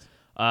of the beast.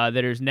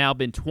 There's now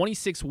been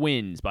 26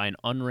 wins by an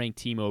unranked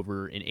team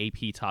over an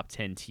AP top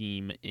 10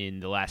 team in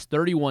the last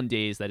 31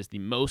 days. That is the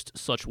most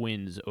such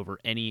wins over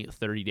any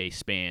 30-day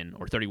span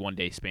or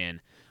 31-day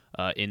span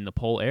in the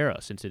poll era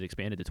since it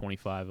expanded to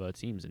 25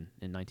 teams in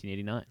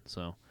 1989.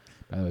 So,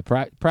 by the way,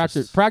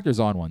 Proctor's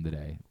on one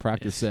today.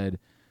 Proctor said,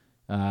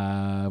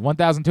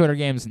 1,200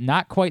 games,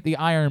 not quite the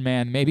Iron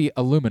Man, maybe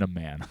Aluminum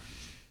Man.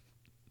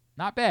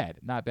 Not bad.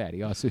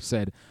 He also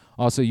said,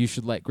 you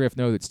should let Griff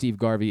know that Steve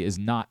Garvey is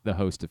not the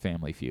host of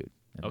Family Feud.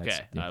 And okay,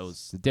 I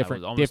was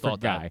different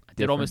guy. I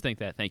did almost think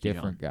that. Thank you, John.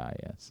 Different guy,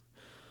 yes.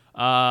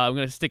 I'm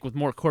going to stick with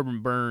more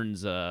Corbin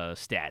Burnes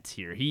stats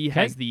here. He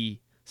has the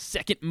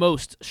second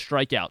most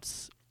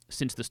strikeouts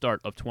since the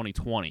start of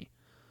 2020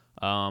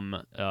 in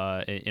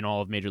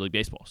all of Major League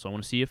Baseball. So I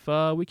want to see if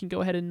we can go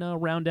ahead and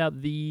round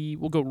out the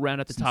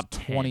top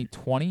 10.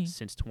 2020?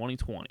 Since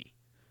 2020.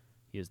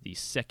 He has the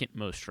second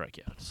most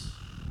strikeouts.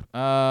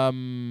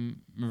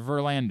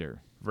 Verlander.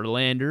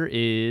 Verlander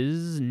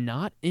is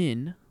not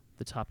in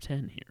the top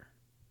 10 here.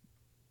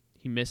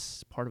 He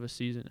missed part of a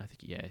season. I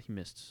think, he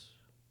missed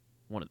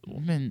one of the.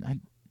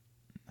 I'm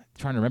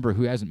trying to remember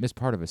who hasn't missed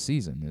part of a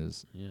season.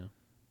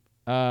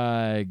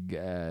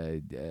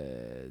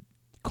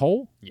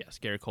 Cole? Yes,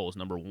 Garrett Cole is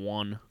number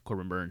 1.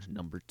 Corbin Burnes,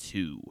 number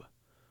 2.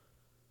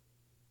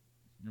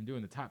 I'm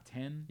doing the top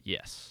 10?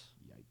 Yes.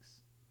 Yikes.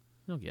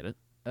 You'll get it.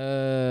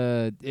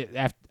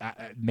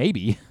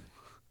 Maybe.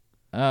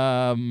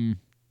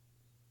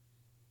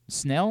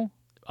 Snell?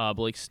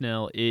 Blake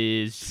Snell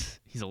he's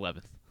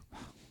 11th.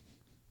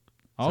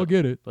 I'll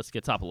get it. Let's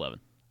get top 11.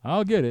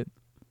 I'll get it.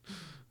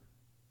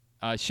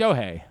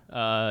 Shohei?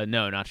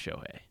 No, not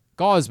Shohei.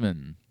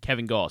 Gausman?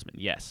 Kevin Gausman,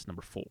 yes,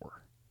 number 4.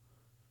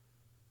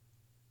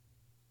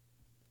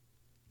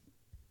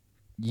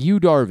 Yu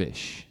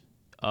Darvish?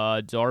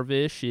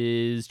 Darvish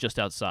is just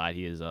outside.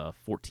 He is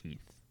 14th.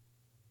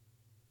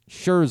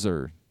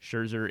 Scherzer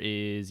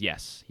is,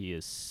 yes, he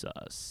is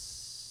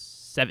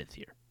 7th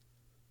here.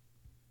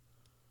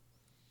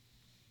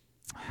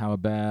 How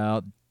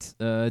about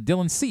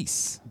Dylan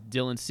Cease?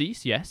 Dylan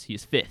Cease, yes, he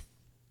is 5th,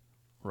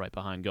 right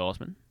behind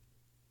Gausman,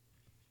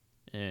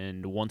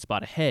 and one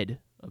spot ahead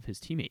of his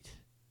teammate,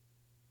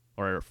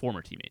 or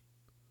former teammate.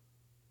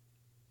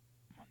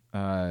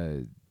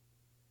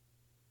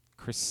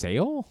 Chris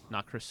Sale?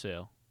 Not Chris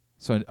Sale.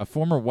 So a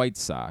former White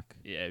Sox.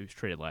 Yeah, he was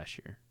traded last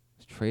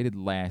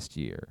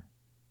year.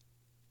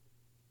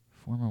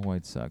 Former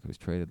White Sox was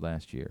traded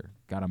last year.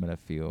 God, I'm going to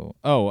feel...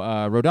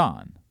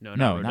 Rodon. No,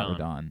 not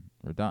Rodon.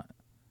 Rodon.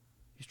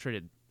 He's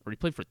traded... Or he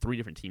played for 3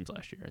 different teams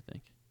last year, I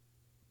think.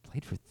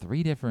 Played for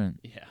 3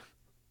 different... Yeah.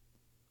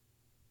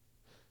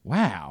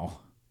 Wow.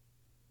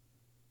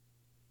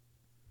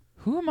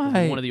 Who am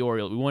I... We wanted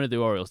the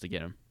Orioles to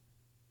get him.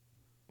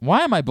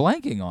 Why am I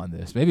blanking on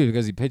this? Maybe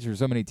because he pitched for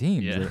so many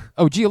teams. Yeah.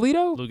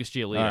 Giolito? Lucas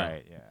Giolito. All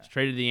right, yeah. He's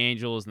traded to the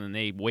Angels, and then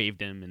they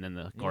waived him, and then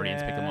the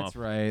Guardians picked him up.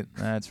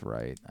 That's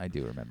right. I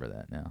do remember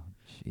that now.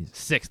 Jeez.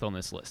 6th on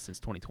this list since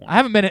 2020. I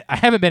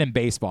haven't been in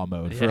baseball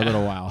mode for a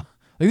little while.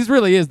 Like, this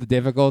really is the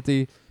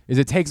difficulty. Is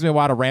it takes me a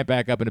while to ramp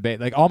back up into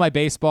like all my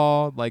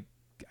baseball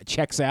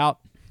checks out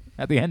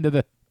at the end of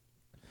the,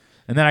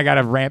 and then I got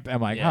to ramp. I'm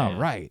like,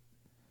 right.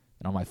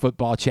 And all my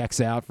football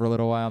checks out for a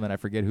little while, and then I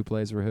forget who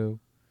plays for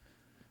who.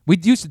 We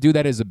used to do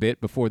that as a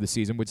bit before the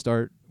season would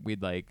start.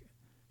 We'd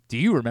do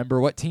you remember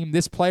what team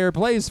this player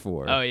plays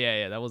for? Oh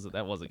yeah, that was a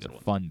good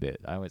one. Fun bit.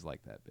 I always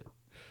liked that bit.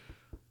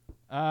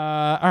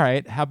 All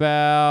right, how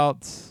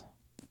about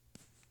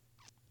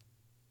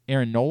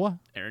Aaron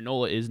Nola? Aaron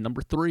Nola is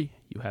number 3.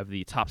 You have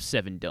the top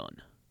 7 done.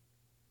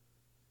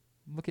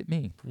 Look at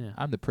me. Yeah,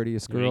 I'm the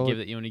prettiest girl.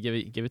 You want to give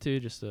it to you?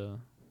 Just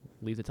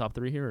leave the top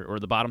 3 here or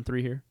the bottom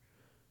 3 here.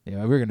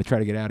 Yeah, we're gonna try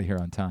to get out of here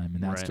on time,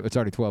 and now it's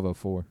already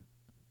 12:04.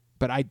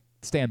 But I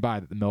stand by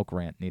that the milk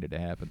rant needed to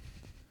happen.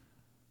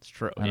 It's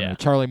true. Yeah.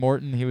 Charlie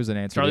Morton, he was an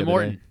answer. Charlie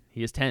Morton,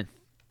 he is 10th.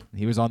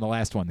 He was on the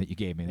last one that you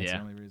gave me. That's the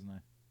only reason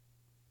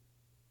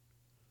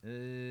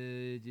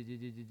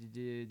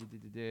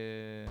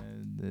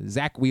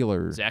Zach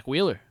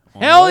Wheeler.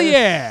 Hell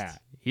yeah!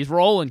 He's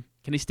rolling.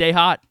 Can he stay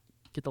hot?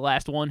 Get the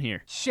last one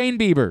here. Shane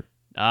Bieber.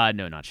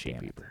 No, not Shane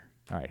Bieber.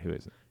 All right, who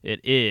is it?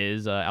 It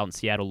is out in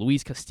Seattle,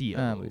 Luis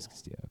Castillo. Luis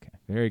Castillo. Okay,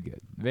 very good,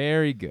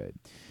 very good.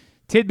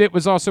 Tidbit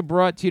was also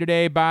brought to you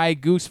today by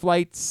Goose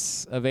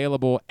Flights,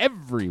 available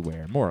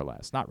everywhere, more or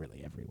less. Not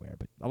really everywhere,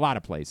 but a lot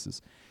of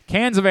places.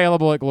 Cans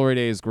available at Glory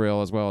Days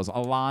Grill, as well as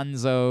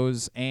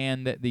Alonzo's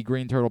and the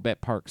Green Turtle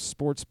Bet Park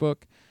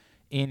Sportsbook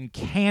in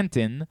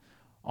Canton.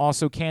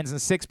 Also, cans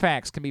and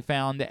six-packs can be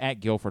found at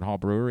Guilford Hall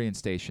Brewery in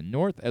Station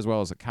North, as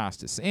well as at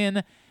Costas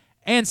Inn.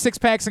 And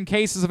six-packs and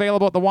cases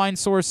available at the Wine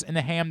Source in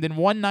the Hamden.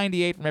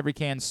 $1.98 from every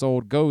can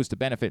sold goes to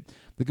benefit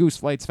the Goose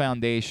Flights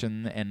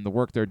Foundation and the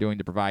work they're doing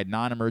to provide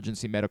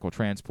non-emergency medical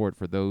transport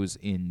for those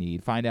in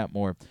need. Find out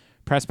more,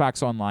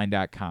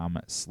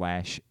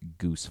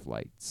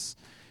 PressBoxOnline.com/gooseflights.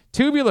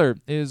 Tubular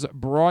is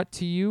brought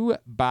to you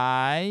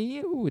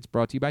by,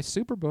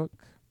 Superbook.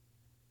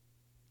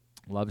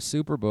 Love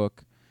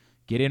Superbook.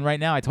 Get in right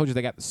now. I told you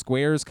they got the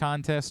Squares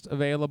contest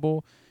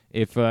available.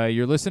 If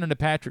you're listening to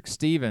Patrick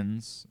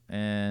Stevens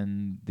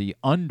and the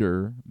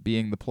under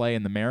being the play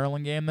in the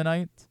Maryland game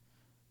tonight,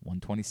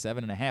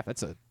 127.5.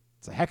 That's a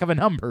heck of a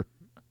number.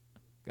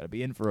 Got to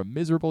be in for a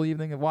miserable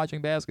evening of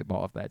watching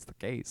basketball if that's the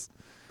case.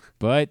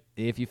 But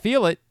if you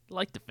feel it, I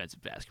like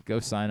defensive basketball.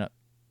 Go sign up.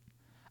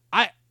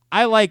 I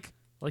like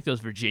those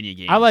Virginia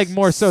games. I like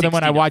more so than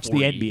when I 60 to watch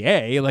 40. the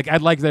NBA. Like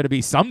I'd like there to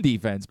be some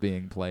defense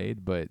being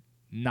played, but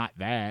not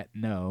that.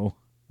 No,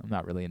 I'm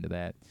not really into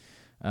that.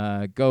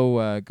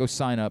 Go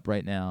sign up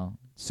right now.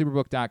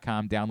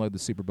 Superbook.com. Download the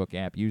Superbook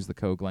app. Use the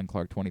code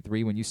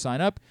GlennClark23. When you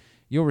sign up,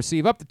 you'll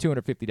receive up to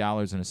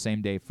 $250 in a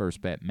same-day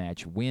first bet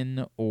match,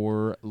 win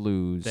or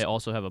lose. They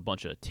also have a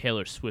bunch of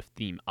Taylor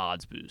Swift-themed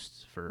odds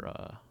boosts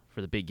for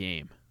the big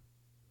game.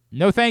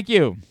 No, thank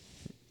you.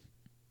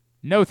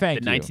 No, thank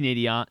the you.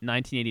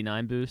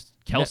 1989 boost.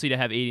 Kelsey to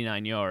have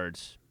 89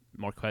 yards.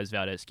 Marquez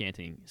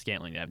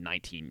Valdez-Scantling to have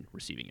 19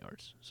 receiving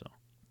yards. So,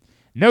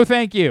 no,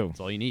 thank you.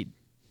 That's all you need.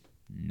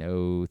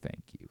 No,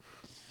 thank you.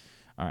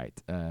 All right,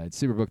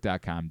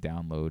 Superbook.com.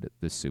 Download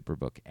the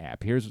Superbook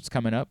app. Here's what's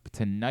coming up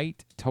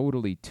tonight.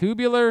 Totally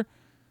Tubular.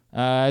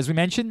 As we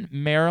mentioned,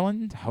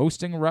 Maryland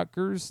hosting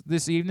Rutgers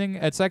this evening.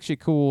 It's actually a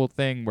cool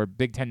thing where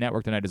Big Ten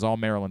Network tonight is all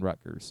Maryland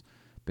Rutgers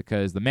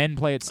because the men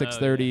play at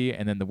 6:30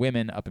 and then the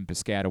women up in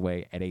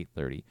Piscataway at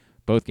 8:30.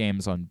 Both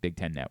games on Big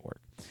Ten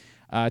Network.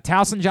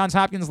 Towson Johns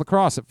Hopkins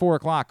lacrosse at 4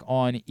 o'clock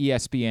on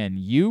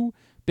ESPNU.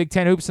 Big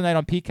Ten hoops tonight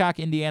on Peacock.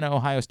 Indiana,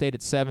 Ohio State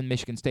at 7.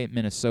 Michigan State,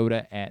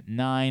 Minnesota at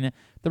 9.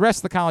 The rest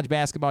of the college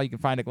basketball you can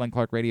find at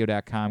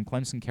GlennClarkRadio.com.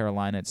 Clemson,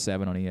 Carolina at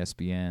 7 on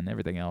ESPN.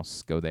 Everything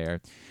else, go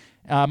there.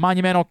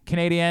 Monumental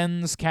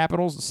Canadiens,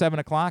 Capitals at 7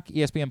 o'clock.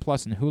 ESPN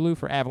Plus and Hulu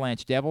for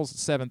Avalanche Devils at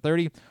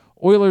 7:30.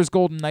 Oilers,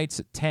 Golden Knights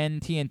at 10.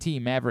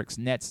 TNT, Mavericks,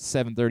 Nets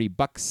at 7:30.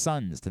 Bucks,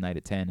 Suns tonight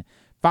at 10.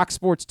 Fox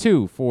Sports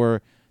 2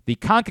 for the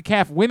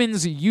CONCACAF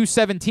Women's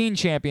U17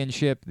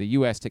 Championship. The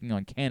U.S. taking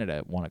on Canada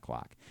at 1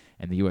 o'clock.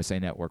 And the USA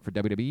Network for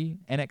WWE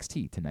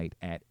NXT tonight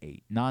at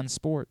 8.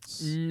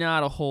 Non-sports.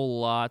 Not a whole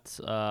lot.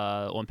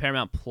 On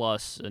Paramount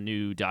Plus, a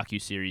new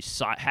docuseries,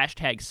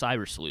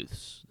 #Cyber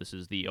Sleuths. This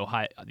is the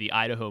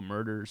Idaho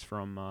murders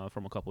from a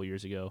couple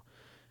years ago,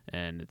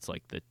 and it's a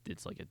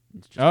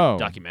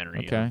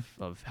documentary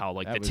of how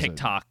the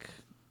TikTok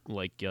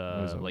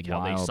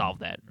how they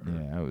solved that.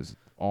 Yeah, it was an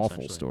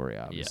awful story,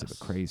 obviously, but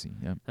crazy.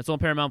 Yep. That's on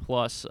Paramount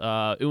Plus.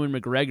 Ewan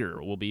McGregor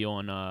will be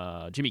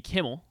on Jimmy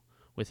Kimmel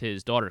with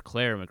his daughter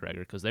Claire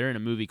McGregor because they're in a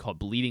movie called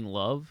Bleeding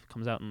Love.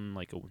 Comes out in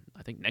I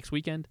think next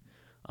weekend.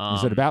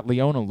 Is it about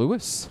Leona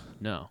Lewis?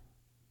 No.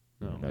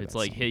 It's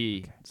like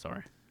sorry.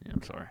 Yeah,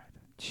 I'm sorry.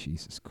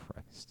 Jesus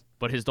Christ.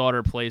 But his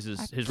daughter plays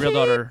his real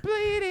daughter.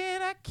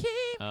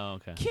 Keep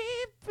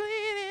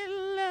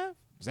bleeding love.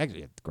 It's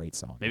actually a great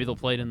song. Maybe they'll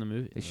play it in the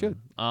movie. They should.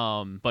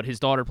 But his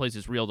daughter plays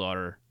his real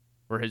daughter,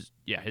 or his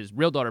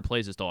real daughter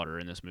plays his daughter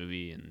in this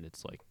movie, and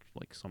it's like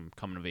some not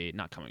coming of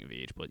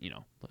age, but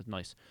a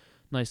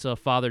nice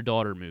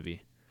father-daughter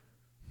movie.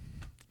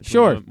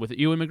 Sure. With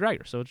Ewan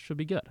McGregor, so it should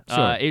be good.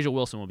 Sure. Asia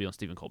Wilson will be on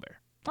Stephen Colbert.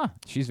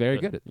 She's very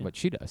good at what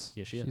she does.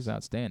 Yeah, she is. She's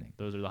outstanding.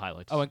 Those are the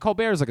highlights. Oh, and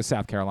Colbert's like a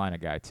South Carolina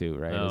guy too,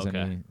 right? Oh, Isn't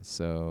okay. he?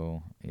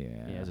 So,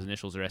 yeah. Yeah, his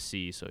initials are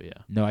SC, so yeah.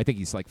 No, I think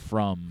he's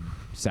from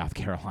South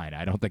Carolina.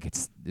 I don't think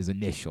it's his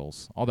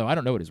initials. Although I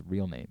don't know what his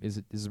real name is.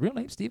 Is his real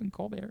name Stephen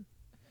Colbert?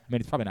 I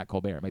mean, it's probably not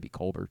Colbert. It might be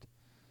Colbert.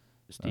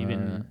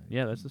 Stephen.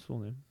 Yeah, that's his full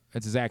name.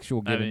 It's his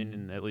actual given. I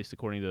mean, at least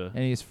according to.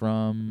 And he's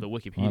from the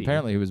Wikipedia. Well,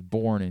 apparently, he was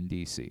born in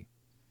D.C.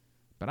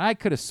 But I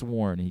could have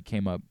sworn he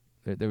came up.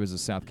 There was a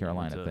South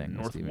Carolina thing.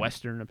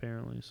 Northwestern,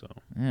 apparently. So.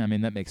 Yeah, I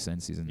mean that makes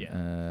sense. He's in.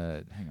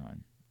 Hang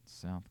on,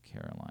 South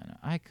Carolina.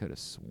 I could have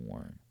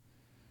sworn.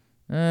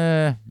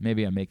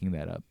 Maybe I'm making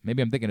that up.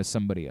 Maybe I'm thinking of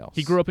somebody else.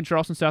 He grew up in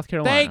Charleston, South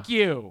Carolina. Thank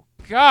you,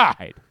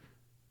 God.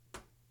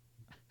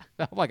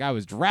 Felt like I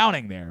was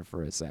drowning there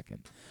for a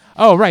second.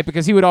 Oh, right,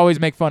 because he would always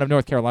make fun of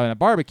North Carolina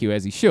barbecue,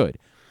 as he should.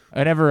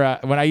 Whenever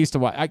when I used to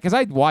watch, because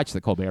I'd watch the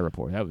Colbert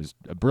Report. That was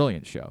a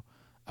brilliant show.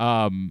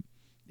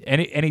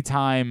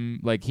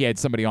 Anytime he had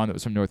somebody on that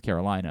was from North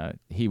Carolina,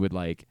 he would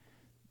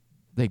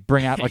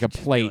bring out a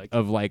plate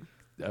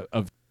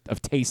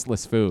of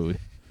tasteless food.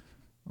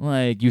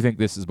 You think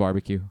this is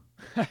barbecue?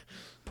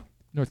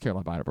 North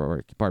Carolina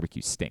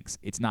barbecue stinks.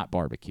 It's not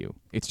barbecue.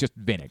 It's just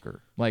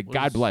vinegar.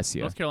 God bless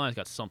you. North Carolina's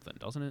got something,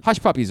 doesn't it? Hush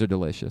puppies are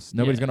delicious.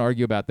 Nobody's going to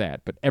argue about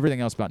that. But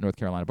everything else about North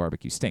Carolina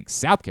barbecue stinks.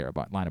 South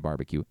Carolina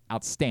barbecue,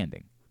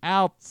 outstanding.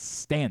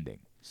 Outstanding.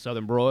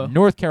 Southern broil.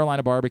 North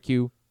Carolina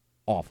barbecue,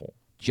 awful.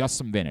 Just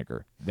some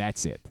vinegar.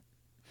 That's it.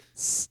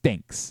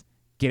 Stinks.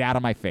 Get out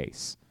of my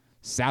face.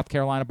 South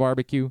Carolina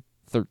barbecue,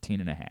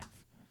 13.5.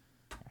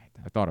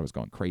 I thought I was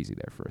going crazy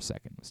there for a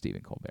second with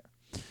Stephen Colbert.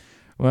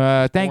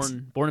 Thanks.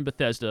 Born in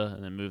Bethesda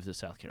and then moved to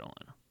South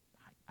Carolina.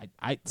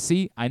 I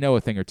see. I know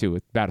a thing or two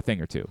about a thing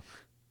or two.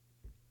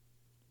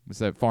 Was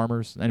that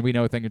farmers? And we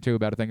know a thing or two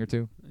about a thing or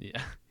two.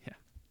 Yeah.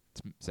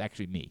 It's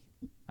actually me.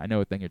 I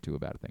know a thing or two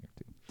about a thing or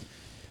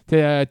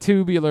two.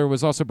 Tubular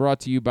was also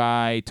brought to you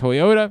by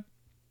Toyota.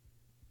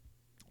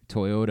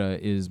 Toyota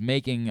is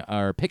making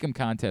our Pick'em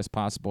contest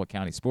possible at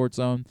County Sports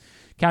Zone.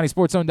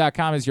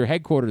 CountySportsZone.com is your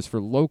headquarters for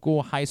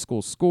local high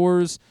school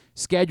scores,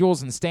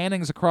 schedules, and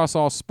standings across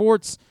all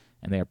sports,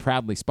 and they are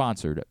proudly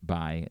sponsored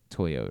by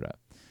Toyota.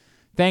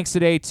 Thanks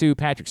today to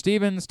Patrick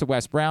Stevens, to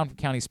Wes Brown from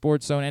County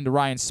Sports Zone, and to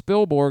Ryan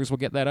Spilborghs. We'll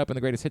get that up in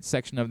the greatest hits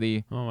section of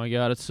the Oh, my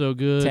God, it's so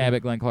good. tab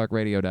at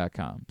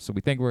GlennClarkRadio.com. So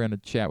we think we're going to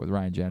chat with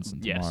Ryan Jensen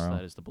tomorrow. Yes,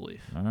 that is the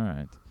belief.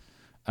 All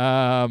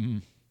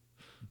right.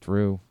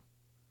 Drew.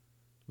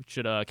 We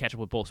should catch up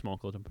with Bo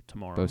Smolka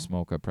tomorrow. Bo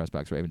Smolka, Press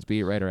Box Ravens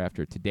beat writer.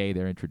 After today,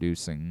 they're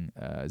introducing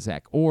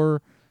Zach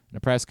Orr in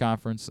a press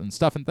conference and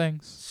Stuff and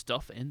Things.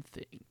 Stuff and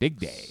Things. Big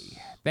day.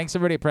 Thanks,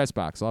 everybody at Press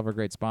Box, all of our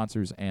great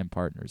sponsors and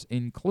partners,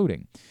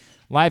 including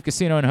Live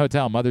Casino and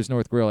Hotel, Mother's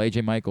North Grill,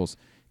 AJ Michaels,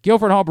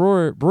 Guilford Hall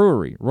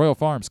Brewery, Royal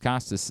Farms,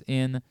 Costas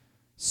Inn,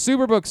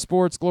 Superbook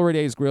Sports, Glory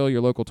Days Grill,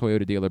 your local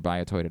Toyota dealer,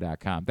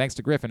 buyatoyota.com. Thanks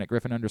to Griffin at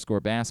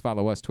Griffin_Bass.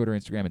 Follow us, Twitter,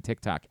 Instagram, and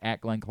TikTok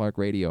at Glenn Clark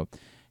Radio.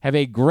 Have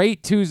a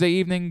great Tuesday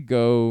evening.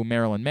 Go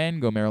Maryland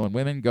men, go Maryland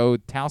women, go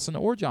Towson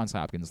or Johns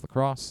Hopkins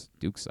lacrosse.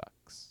 Dukes up.